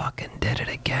 I fucking did it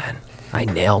again. I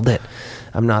nailed it.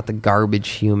 I'm not the garbage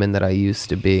human that I used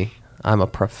to be. I'm a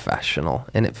professional,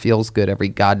 and it feels good every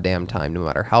goddamn time, no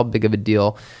matter how big of a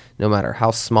deal, no matter how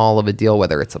small of a deal,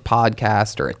 whether it's a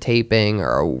podcast or a taping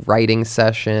or a writing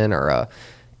session or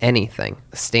anything,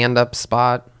 a stand-up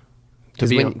spot.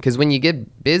 Because when you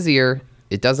get busier,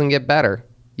 it doesn't get better.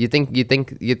 You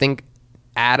think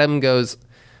Adam goes,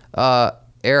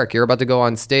 Eric, you're about to go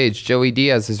on stage. Joey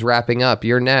Diaz is wrapping up.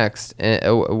 You're next.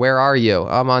 Where are you?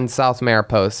 I'm on South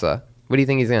Mariposa. What do you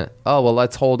think he's going to? Oh, well,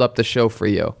 let's hold up the show for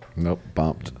you. Nope,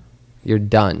 bumped. You're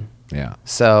done. Yeah.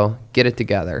 So get it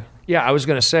together. Yeah, I was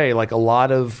going to say, like, a lot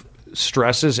of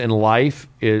stresses in life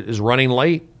is running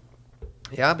late.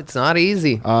 Yeah, but it's not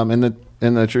easy.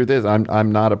 And the truth is,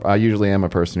 I usually am a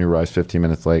person who arrives 15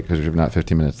 minutes late because you're not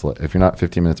 15 minutes late. If you're not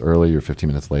 15 minutes early, you're 15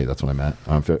 minutes late. That's what I meant.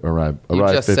 You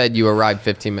just said you arrived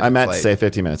 15 minutes late. I meant to say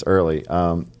 15 minutes early.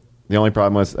 The only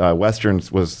problem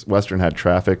was Western had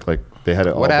traffic. Like they had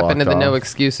it all What happened to blocked the no off.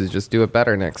 excuses? Just do it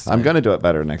better next time. I'm going to do it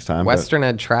better next time. but- Western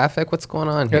had traffic? What's going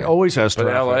on here? It always has But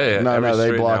traffic. LA, every they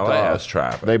street in blocked LA off. has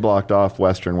traffic. They blocked off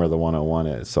Western where the 101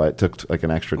 is, so it took like an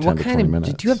extra 10 to 20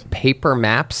 minutes. Do you have paper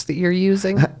maps that you're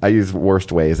using? I use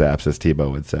worst ways apps, as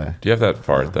Tebow would say. Do you have that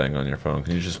fart thing on your phone?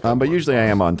 Can you just? But usually I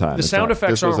am on time. The sound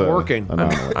effects aren't working.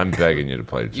 I'm begging you to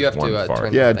play just You have to, one fart.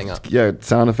 turn- Yeah, thing up. yeah.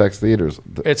 Sound effects theaters.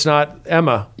 It's not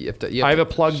Emma. You have I have it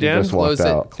plugged She in. just walked Close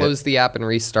out. Close the app and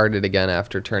restart it again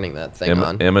after turning that thing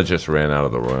on. Emma just ran out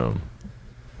of the room.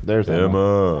 There's Emma.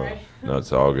 Emma. No,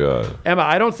 it's all good. Emma,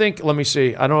 I don't think. Let me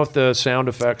see. I don't know if the sound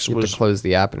effects You have was. to close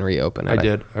the app and reopen it. I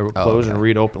did. I would close and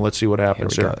read open. Let's see what Here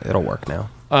happens we here. go. It'll work now.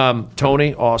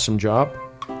 Tony, awesome job.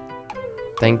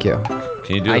 Thank you.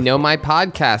 Can you do? I know my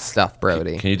podcast stuff,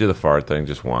 Brody. Can you do the fart thing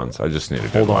just once? I just need a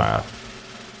good Hold on.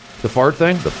 laugh. The fart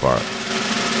thing? The fart.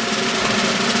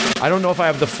 I don't know if I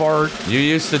have the fart. You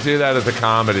used to do that at the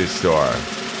Comedy Store.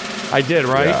 I did,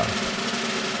 right? Yeah.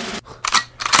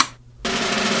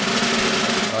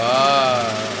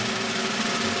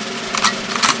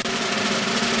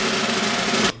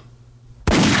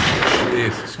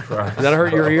 Jesus Christ. Did that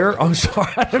hurt your ear? I'm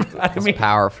sorry. I didn't mean,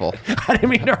 Powerful. I didn't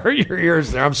mean to hurt your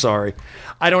ears there. I'm sorry.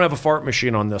 I don't have a fart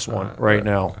machine on this one right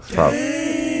now.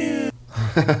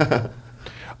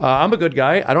 I'm a good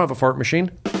guy. I don't have a fart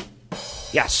machine.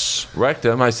 Yes. Wrecked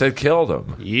him. I said killed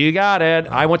him. You got it.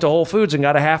 I went to Whole Foods and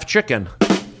got a half chicken.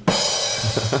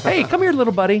 Hey, come here,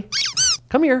 little buddy.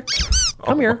 Come here.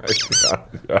 Come here.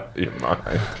 Out of your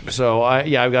mind. So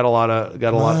I've got a lot.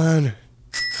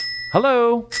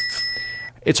 Hello.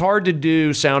 It's hard to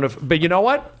do but you know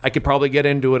what? I could probably get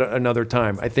into it another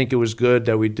time. I think it was good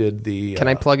that we did the... Can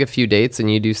I plug a few dates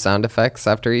and you do sound effects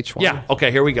after each one? Yeah, okay,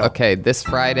 here we go. Okay, this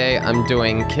Friday I'm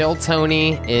doing Kill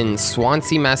Tony in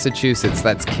Swansea, Massachusetts.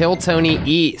 That's Kill Tony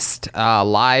East,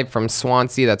 live from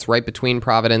Swansea. That's right between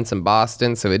Providence and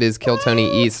Boston. So it is Kill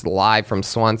Tony East live from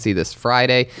Swansea this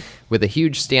Friday, with a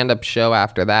huge stand-up show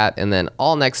after that. And then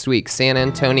all next week, San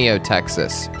Antonio,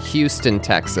 Texas, Houston,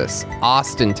 Texas,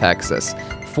 Austin, Texas,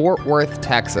 Fort Worth,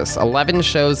 Texas. 11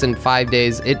 shows in 5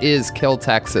 days. It is Kill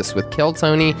Texas with Kill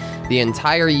Tony, the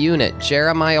entire unit,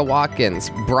 Jeremiah Watkins,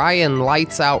 Brian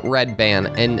Lights Out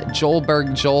Redband, and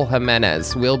Joelberg Joel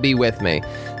Jimenez will be with me.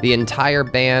 The entire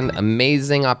band,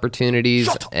 amazing opportunities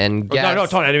and guests. No,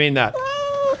 Tony, I didn't mean that.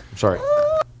 Sorry.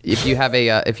 If you have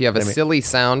a silly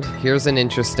sound, here's an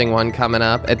interesting one coming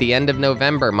up. At the end of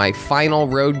November, my final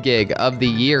road gig of the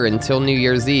year until New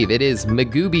Year's Eve. It is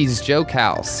Magooby's Joke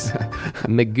House.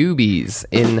 Magooby's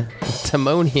in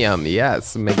Timonium.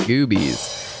 Yes,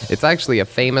 Magooby's. It's actually a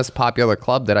famous, popular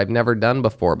club that I've never done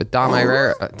before, but Dom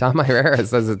Irera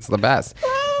says it's the best.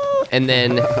 And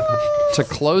then to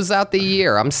close out the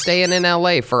year, I'm staying in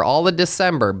LA for all of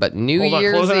December, but New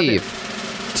Year's Eve.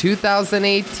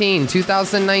 2018,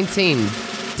 2019,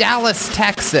 Dallas,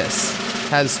 Texas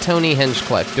has Tony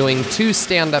Hinchcliffe doing 2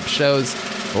 stand-up shows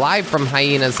live from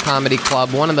Hyenas Comedy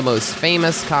Club, one of the most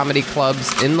famous comedy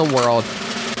clubs in the world,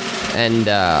 and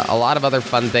a lot of other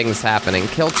fun things happening.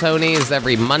 Kill Tony is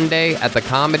every Monday at the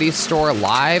Comedy Store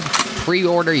live.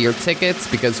 Pre-order your tickets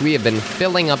because we have been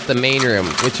filling up the main room,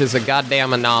 which is a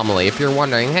goddamn anomaly. If you're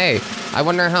wondering, hey, I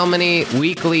wonder how many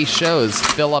weekly shows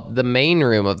fill up the main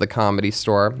room of the Comedy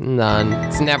Store. None.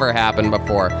 It's never happened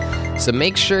before. So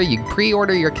make sure you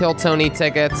pre-order your Kill Tony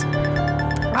tickets.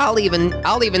 I'll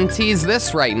even tease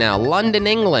this right now. London,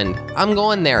 England. I'm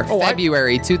going there.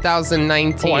 February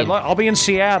 2019. I'll be in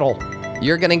Seattle.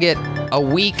 You're going to get a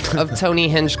week of Tony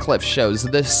Hinchcliffe shows.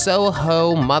 The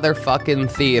Soho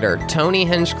motherfucking Theater. Tony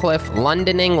Hinchcliffe,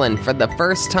 London, England, for the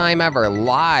first time ever,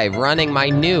 live, running my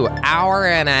new hour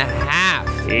and a half.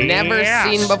 Never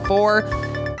seen before.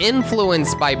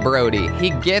 Influenced by Brody. He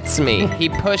gets me. He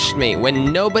pushed me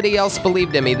when nobody else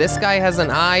believed in me. This guy has an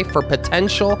eye for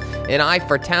potential, an eye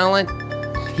for talent.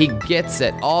 He gets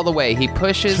it all the way. He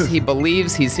pushes, he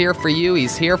believes, he's here for you,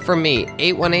 he's here for me.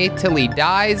 818 till he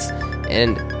dies,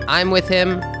 and I'm with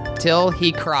him till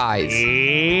he cries.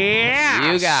 Yes.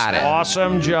 You got it.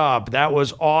 Awesome job. That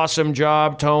was awesome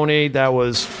job, Tony. That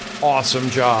was awesome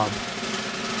job.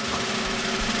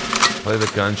 Play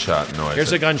the gunshot noise.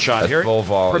 Here's a gunshot. At Here, full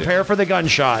volume. prepare for the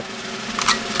gunshot.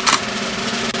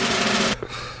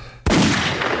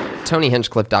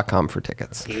 TonyHinchcliffe.com for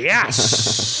tickets.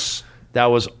 Yes. That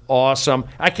was awesome.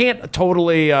 I can't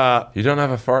totally... You don't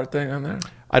have a fart thing on there?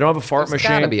 I don't have a fart There's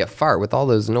machine. gotta be a fart with all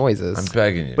those noises. I'm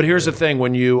begging you. But here's the thing.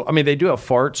 They do have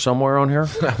fart somewhere on here.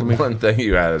 One thing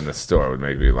you had in the store would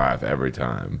make me laugh every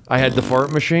time. I had the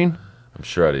fart machine. I'm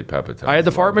sure Eddie Pepitone. I had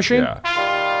the fart machine? Yeah.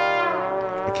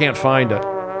 I can't find it.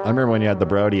 I remember when you had the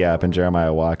Brody app and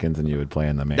Jeremiah Watkins and you would play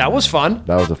in the main. That was fun.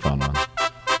 That was a fun one.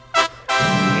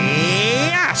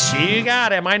 Yes, you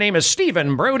got it. My name is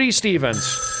Stephen Brody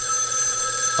Stevens.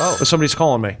 Oh. Somebody's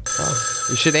calling me.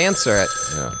 You should answer it.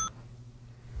 Yeah.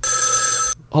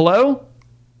 Hello?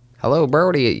 Hello,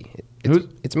 Brody.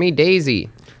 It's me, Daisy.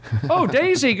 Oh,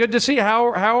 Daisy, good to see you.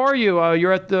 How are you?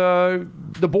 You're at the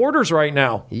borders right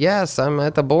now. Yes, I'm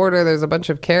at the border. There's a bunch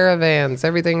of caravans.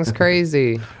 Everything's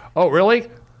crazy. Oh, really?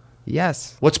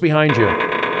 Yes. What's behind you?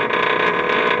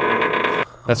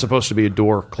 That's supposed to be a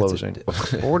door closing.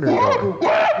 Border door.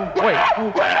 Wait.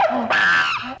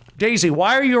 Daisy,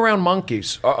 why are you around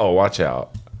monkeys? Uh-oh, watch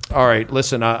out. All right,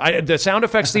 listen. The sound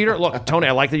effects theater. Look, Tony,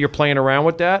 I like that you're playing around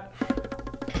with that.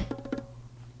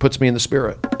 Puts me in the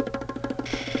spirit.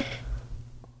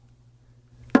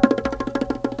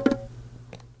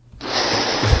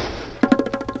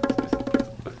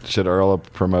 Should Earl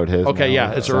promote his? Okay, now?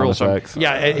 yeah, it's Sound Earl's. effects?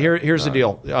 Yeah, here's the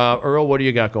deal. Earl, what do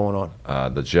you got going on?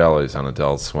 The jellies on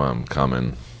Adult Swim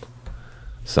coming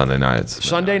Sunday nights.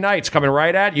 Sunday nights coming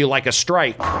right at you like a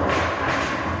strike.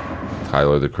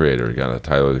 Tyler, the Creator. You got a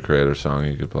Tyler, the Creator song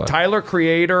you could play? Tyler,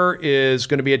 Creator is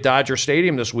going to be at Dodger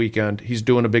Stadium this weekend. He's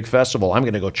doing a big festival. I'm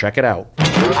going to go check it out.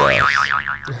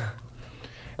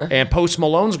 And Post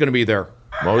Malone's going to be there.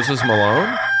 Moses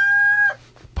Malone?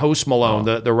 Post Malone,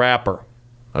 the rapper.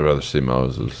 I'd rather see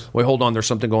Moses. Wait, hold on. There's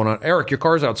something going on. Eric, your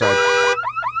car's outside.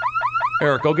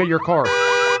 Eric, go get your car.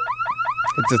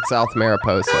 It's at South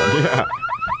Mariposa. Yeah.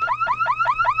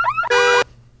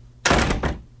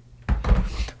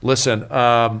 Listen,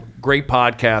 great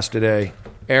podcast today.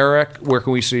 Eric, where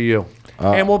can we see you?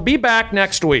 And we'll be back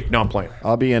next week. No, I'm playing.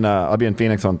 I'll be in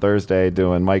Phoenix on Thursday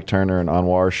doing Mike Turner and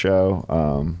Anwar's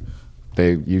show.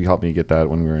 You helped me get that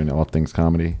when we were in All Things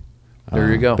Comedy. There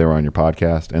you go. They were on your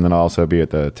podcast. And then I'll also be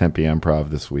at the Tempe Improv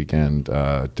this weekend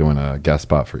doing a guest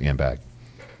spot for Ian Bag.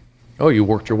 Oh, you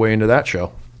worked your way into that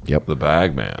show. Yep. The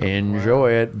Bag Man.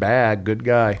 Enjoy it. Bag, good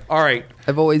guy. All right.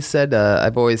 I've always said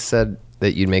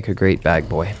that you'd make a great bag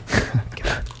boy.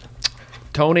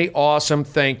 Tony, awesome.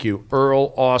 Thank you.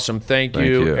 Earl, awesome. Thank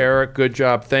you. Eric, good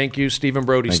job. Thank you. Stephen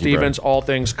Brody Stevens, All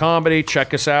Things Comedy.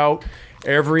 Check us out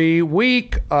every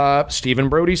week. Stephen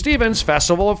Brody Stevens,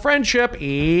 Festival of Friendship.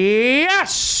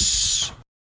 Yes.